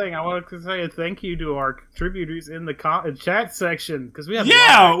last thing, I wanted to say a thank you to our contributors in the chat section because we had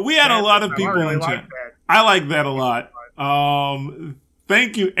we had a lot of people really in like chat. that. I like that a lot.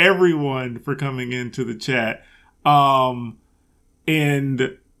 Thank you everyone for coming into the chat.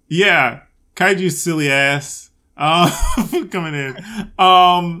 And yeah, Kaiju's silly ass for coming in.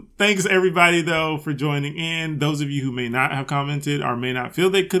 Thanks everybody though for joining in. Those of you who may not have commented or may not feel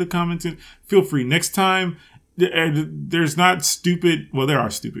they could have commented, feel free next time. There's not stupid, well, there are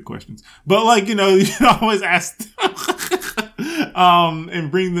stupid questions, but like, you can always ask,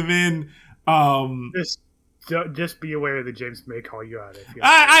 and bring them in. just be aware that James may call you out.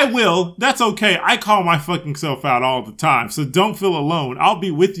 I will. That's okay. I call my fucking self out all the time, so don't feel alone. I'll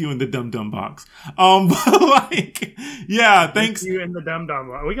be with you in the Dum Dum Box. But like, yeah, thanks. With you in the Dum Dum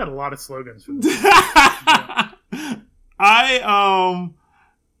Box. We got a lot of slogans for this.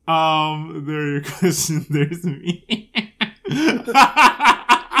 There your question. There's me.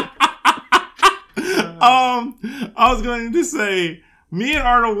 I was going to say, me and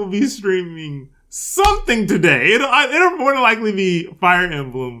Arnold will be streaming something today. It'll more than likely be Fire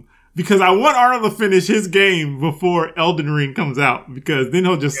Emblem, because I want Arnold to finish his game before Elden Ring comes out, because then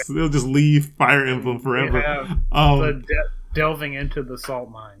he'll just leave Fire Emblem forever. Delving into the salt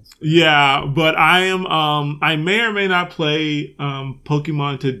mines. Yeah, but I may or may not play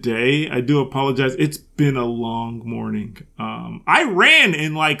Pokemon today. I do apologize. It's been a long morning. I ran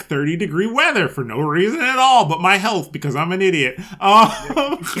in like 30-degree weather for no reason at all, but my health, because I'm an idiot.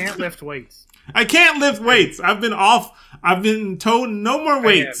 You can't lift weights. I can't lift weights. I've been told no more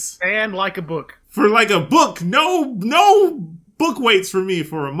weights. And like a book. For like a book. No book weights for me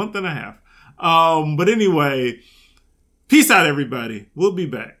for a month and a half. But anyway, peace out, everybody. We'll be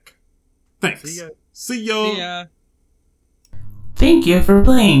back. Thanks. See ya. Yeah. Thank you for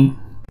playing.